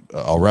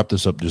I'll wrap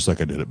this up just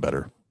like I did it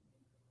better.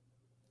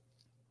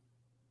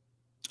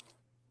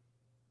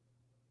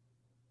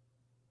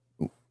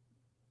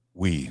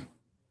 We,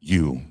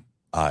 you,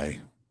 I,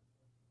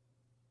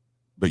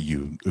 but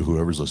you,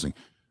 whoever's listening,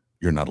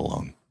 you're not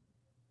alone.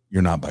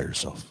 You're not by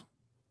yourself.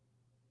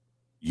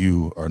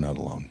 You are not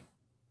alone.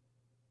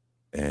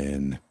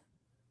 And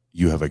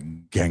you have a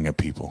gang of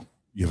people.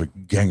 You have a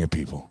gang of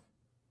people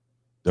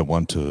that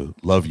want to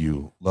love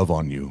you, love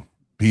on you,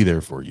 be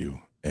there for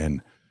you,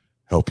 and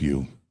help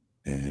you,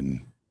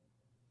 and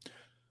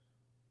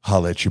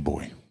holla at your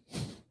boy.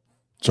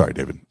 Sorry,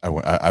 David.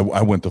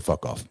 I went the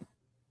fuck off.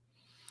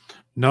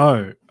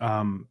 No,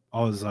 I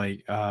was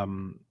like, that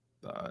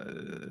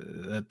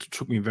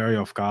took me very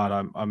off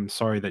guard. I'm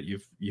sorry that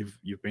you've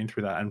been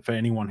through that. And for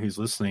anyone who's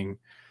listening,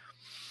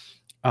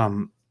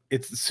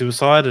 it's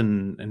suicide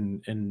and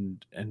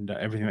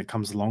everything that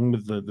comes along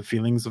with the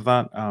feelings of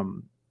that.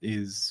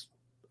 Is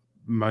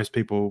most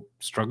people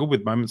struggle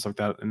with moments like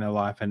that in their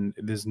life, and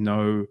there's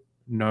no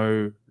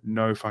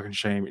fucking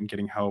shame in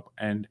getting help.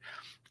 And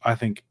I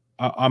think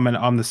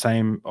I'm the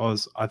same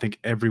as I think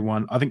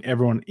everyone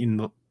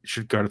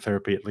should go to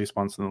therapy at least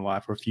once in their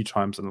life or a few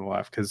times in their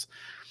life, because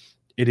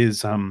it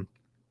is so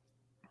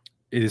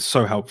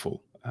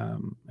helpful.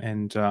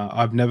 And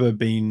I've never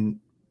been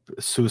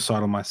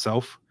suicidal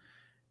myself.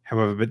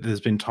 However, but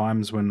there's been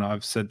times when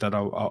I've said that I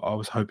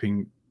was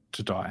hoping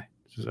to die.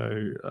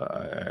 So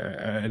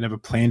I never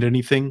planned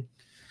anything,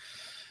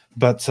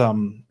 but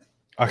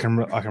I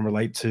can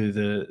relate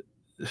to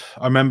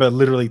I remember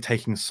literally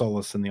taking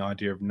solace in the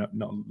idea of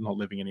not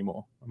living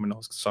anymore. I mean, I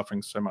was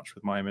suffering so much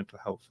with my mental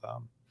health.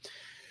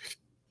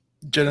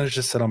 Jenna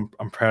just said, "I'm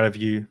proud of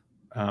you."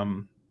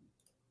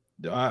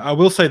 I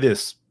will say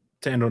this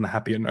to end on a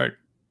happier note: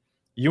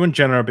 you and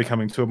Jenna are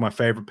becoming two of my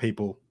favorite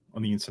people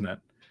on the internet.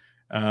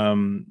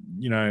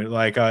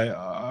 Like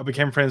I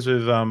became friends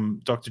with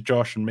Dr.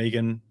 Josh and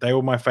Megan. They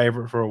were my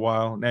favorite for a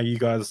while. Now you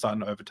guys are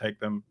starting to overtake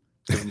them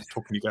because I'm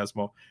talking to you guys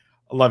more.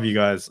 I love you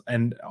guys,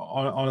 and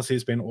honestly,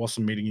 it's been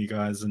awesome meeting you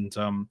guys. And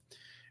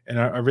and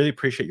I really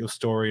appreciate your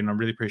story, and I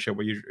really appreciate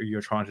what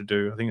you're trying to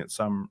do. I think it's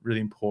really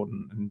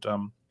important,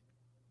 and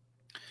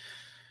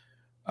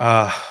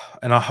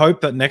I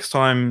hope that next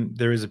time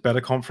there is a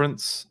better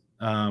conference,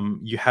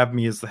 you have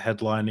me as the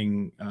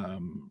headlining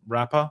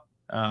rapper,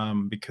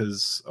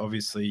 because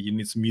obviously you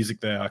need some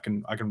music there. I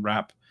can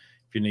rap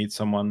if you need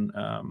someone.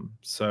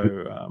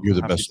 You're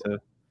the happy best. to.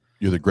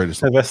 You're the greatest.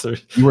 Sylvester.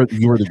 You are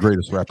the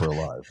greatest rapper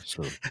alive.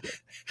 So,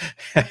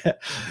 yeah.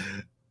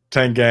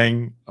 Tang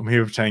Gang. I'm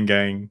here with Tang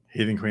Gang.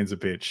 Heathen Queen's a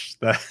bitch.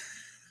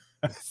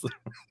 That's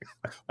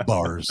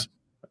Bars.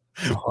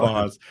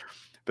 bars.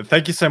 But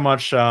thank you so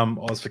much,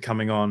 Oz, for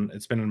coming on.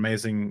 It's been an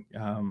amazing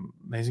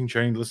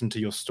journey to listen to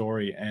your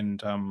story,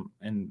 and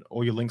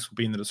all your links will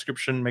be in the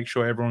description. Make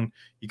sure everyone,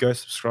 you go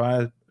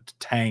subscribe to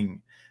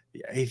TANG,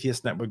 the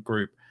Atheist Network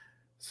group.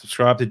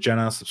 Subscribe to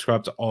Jenna,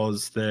 subscribe to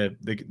Oz. They're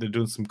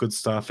doing some good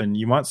stuff, and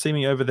you might see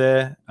me over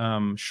there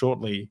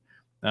shortly,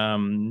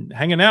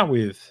 hanging out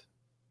with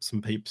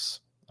some peeps.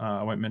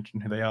 I won't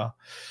mention who they are,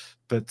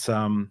 but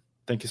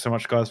thank you so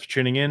much, guys, for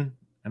tuning in,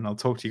 and I'll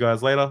talk to you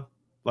guys later.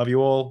 Love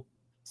you all.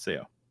 See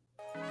ya.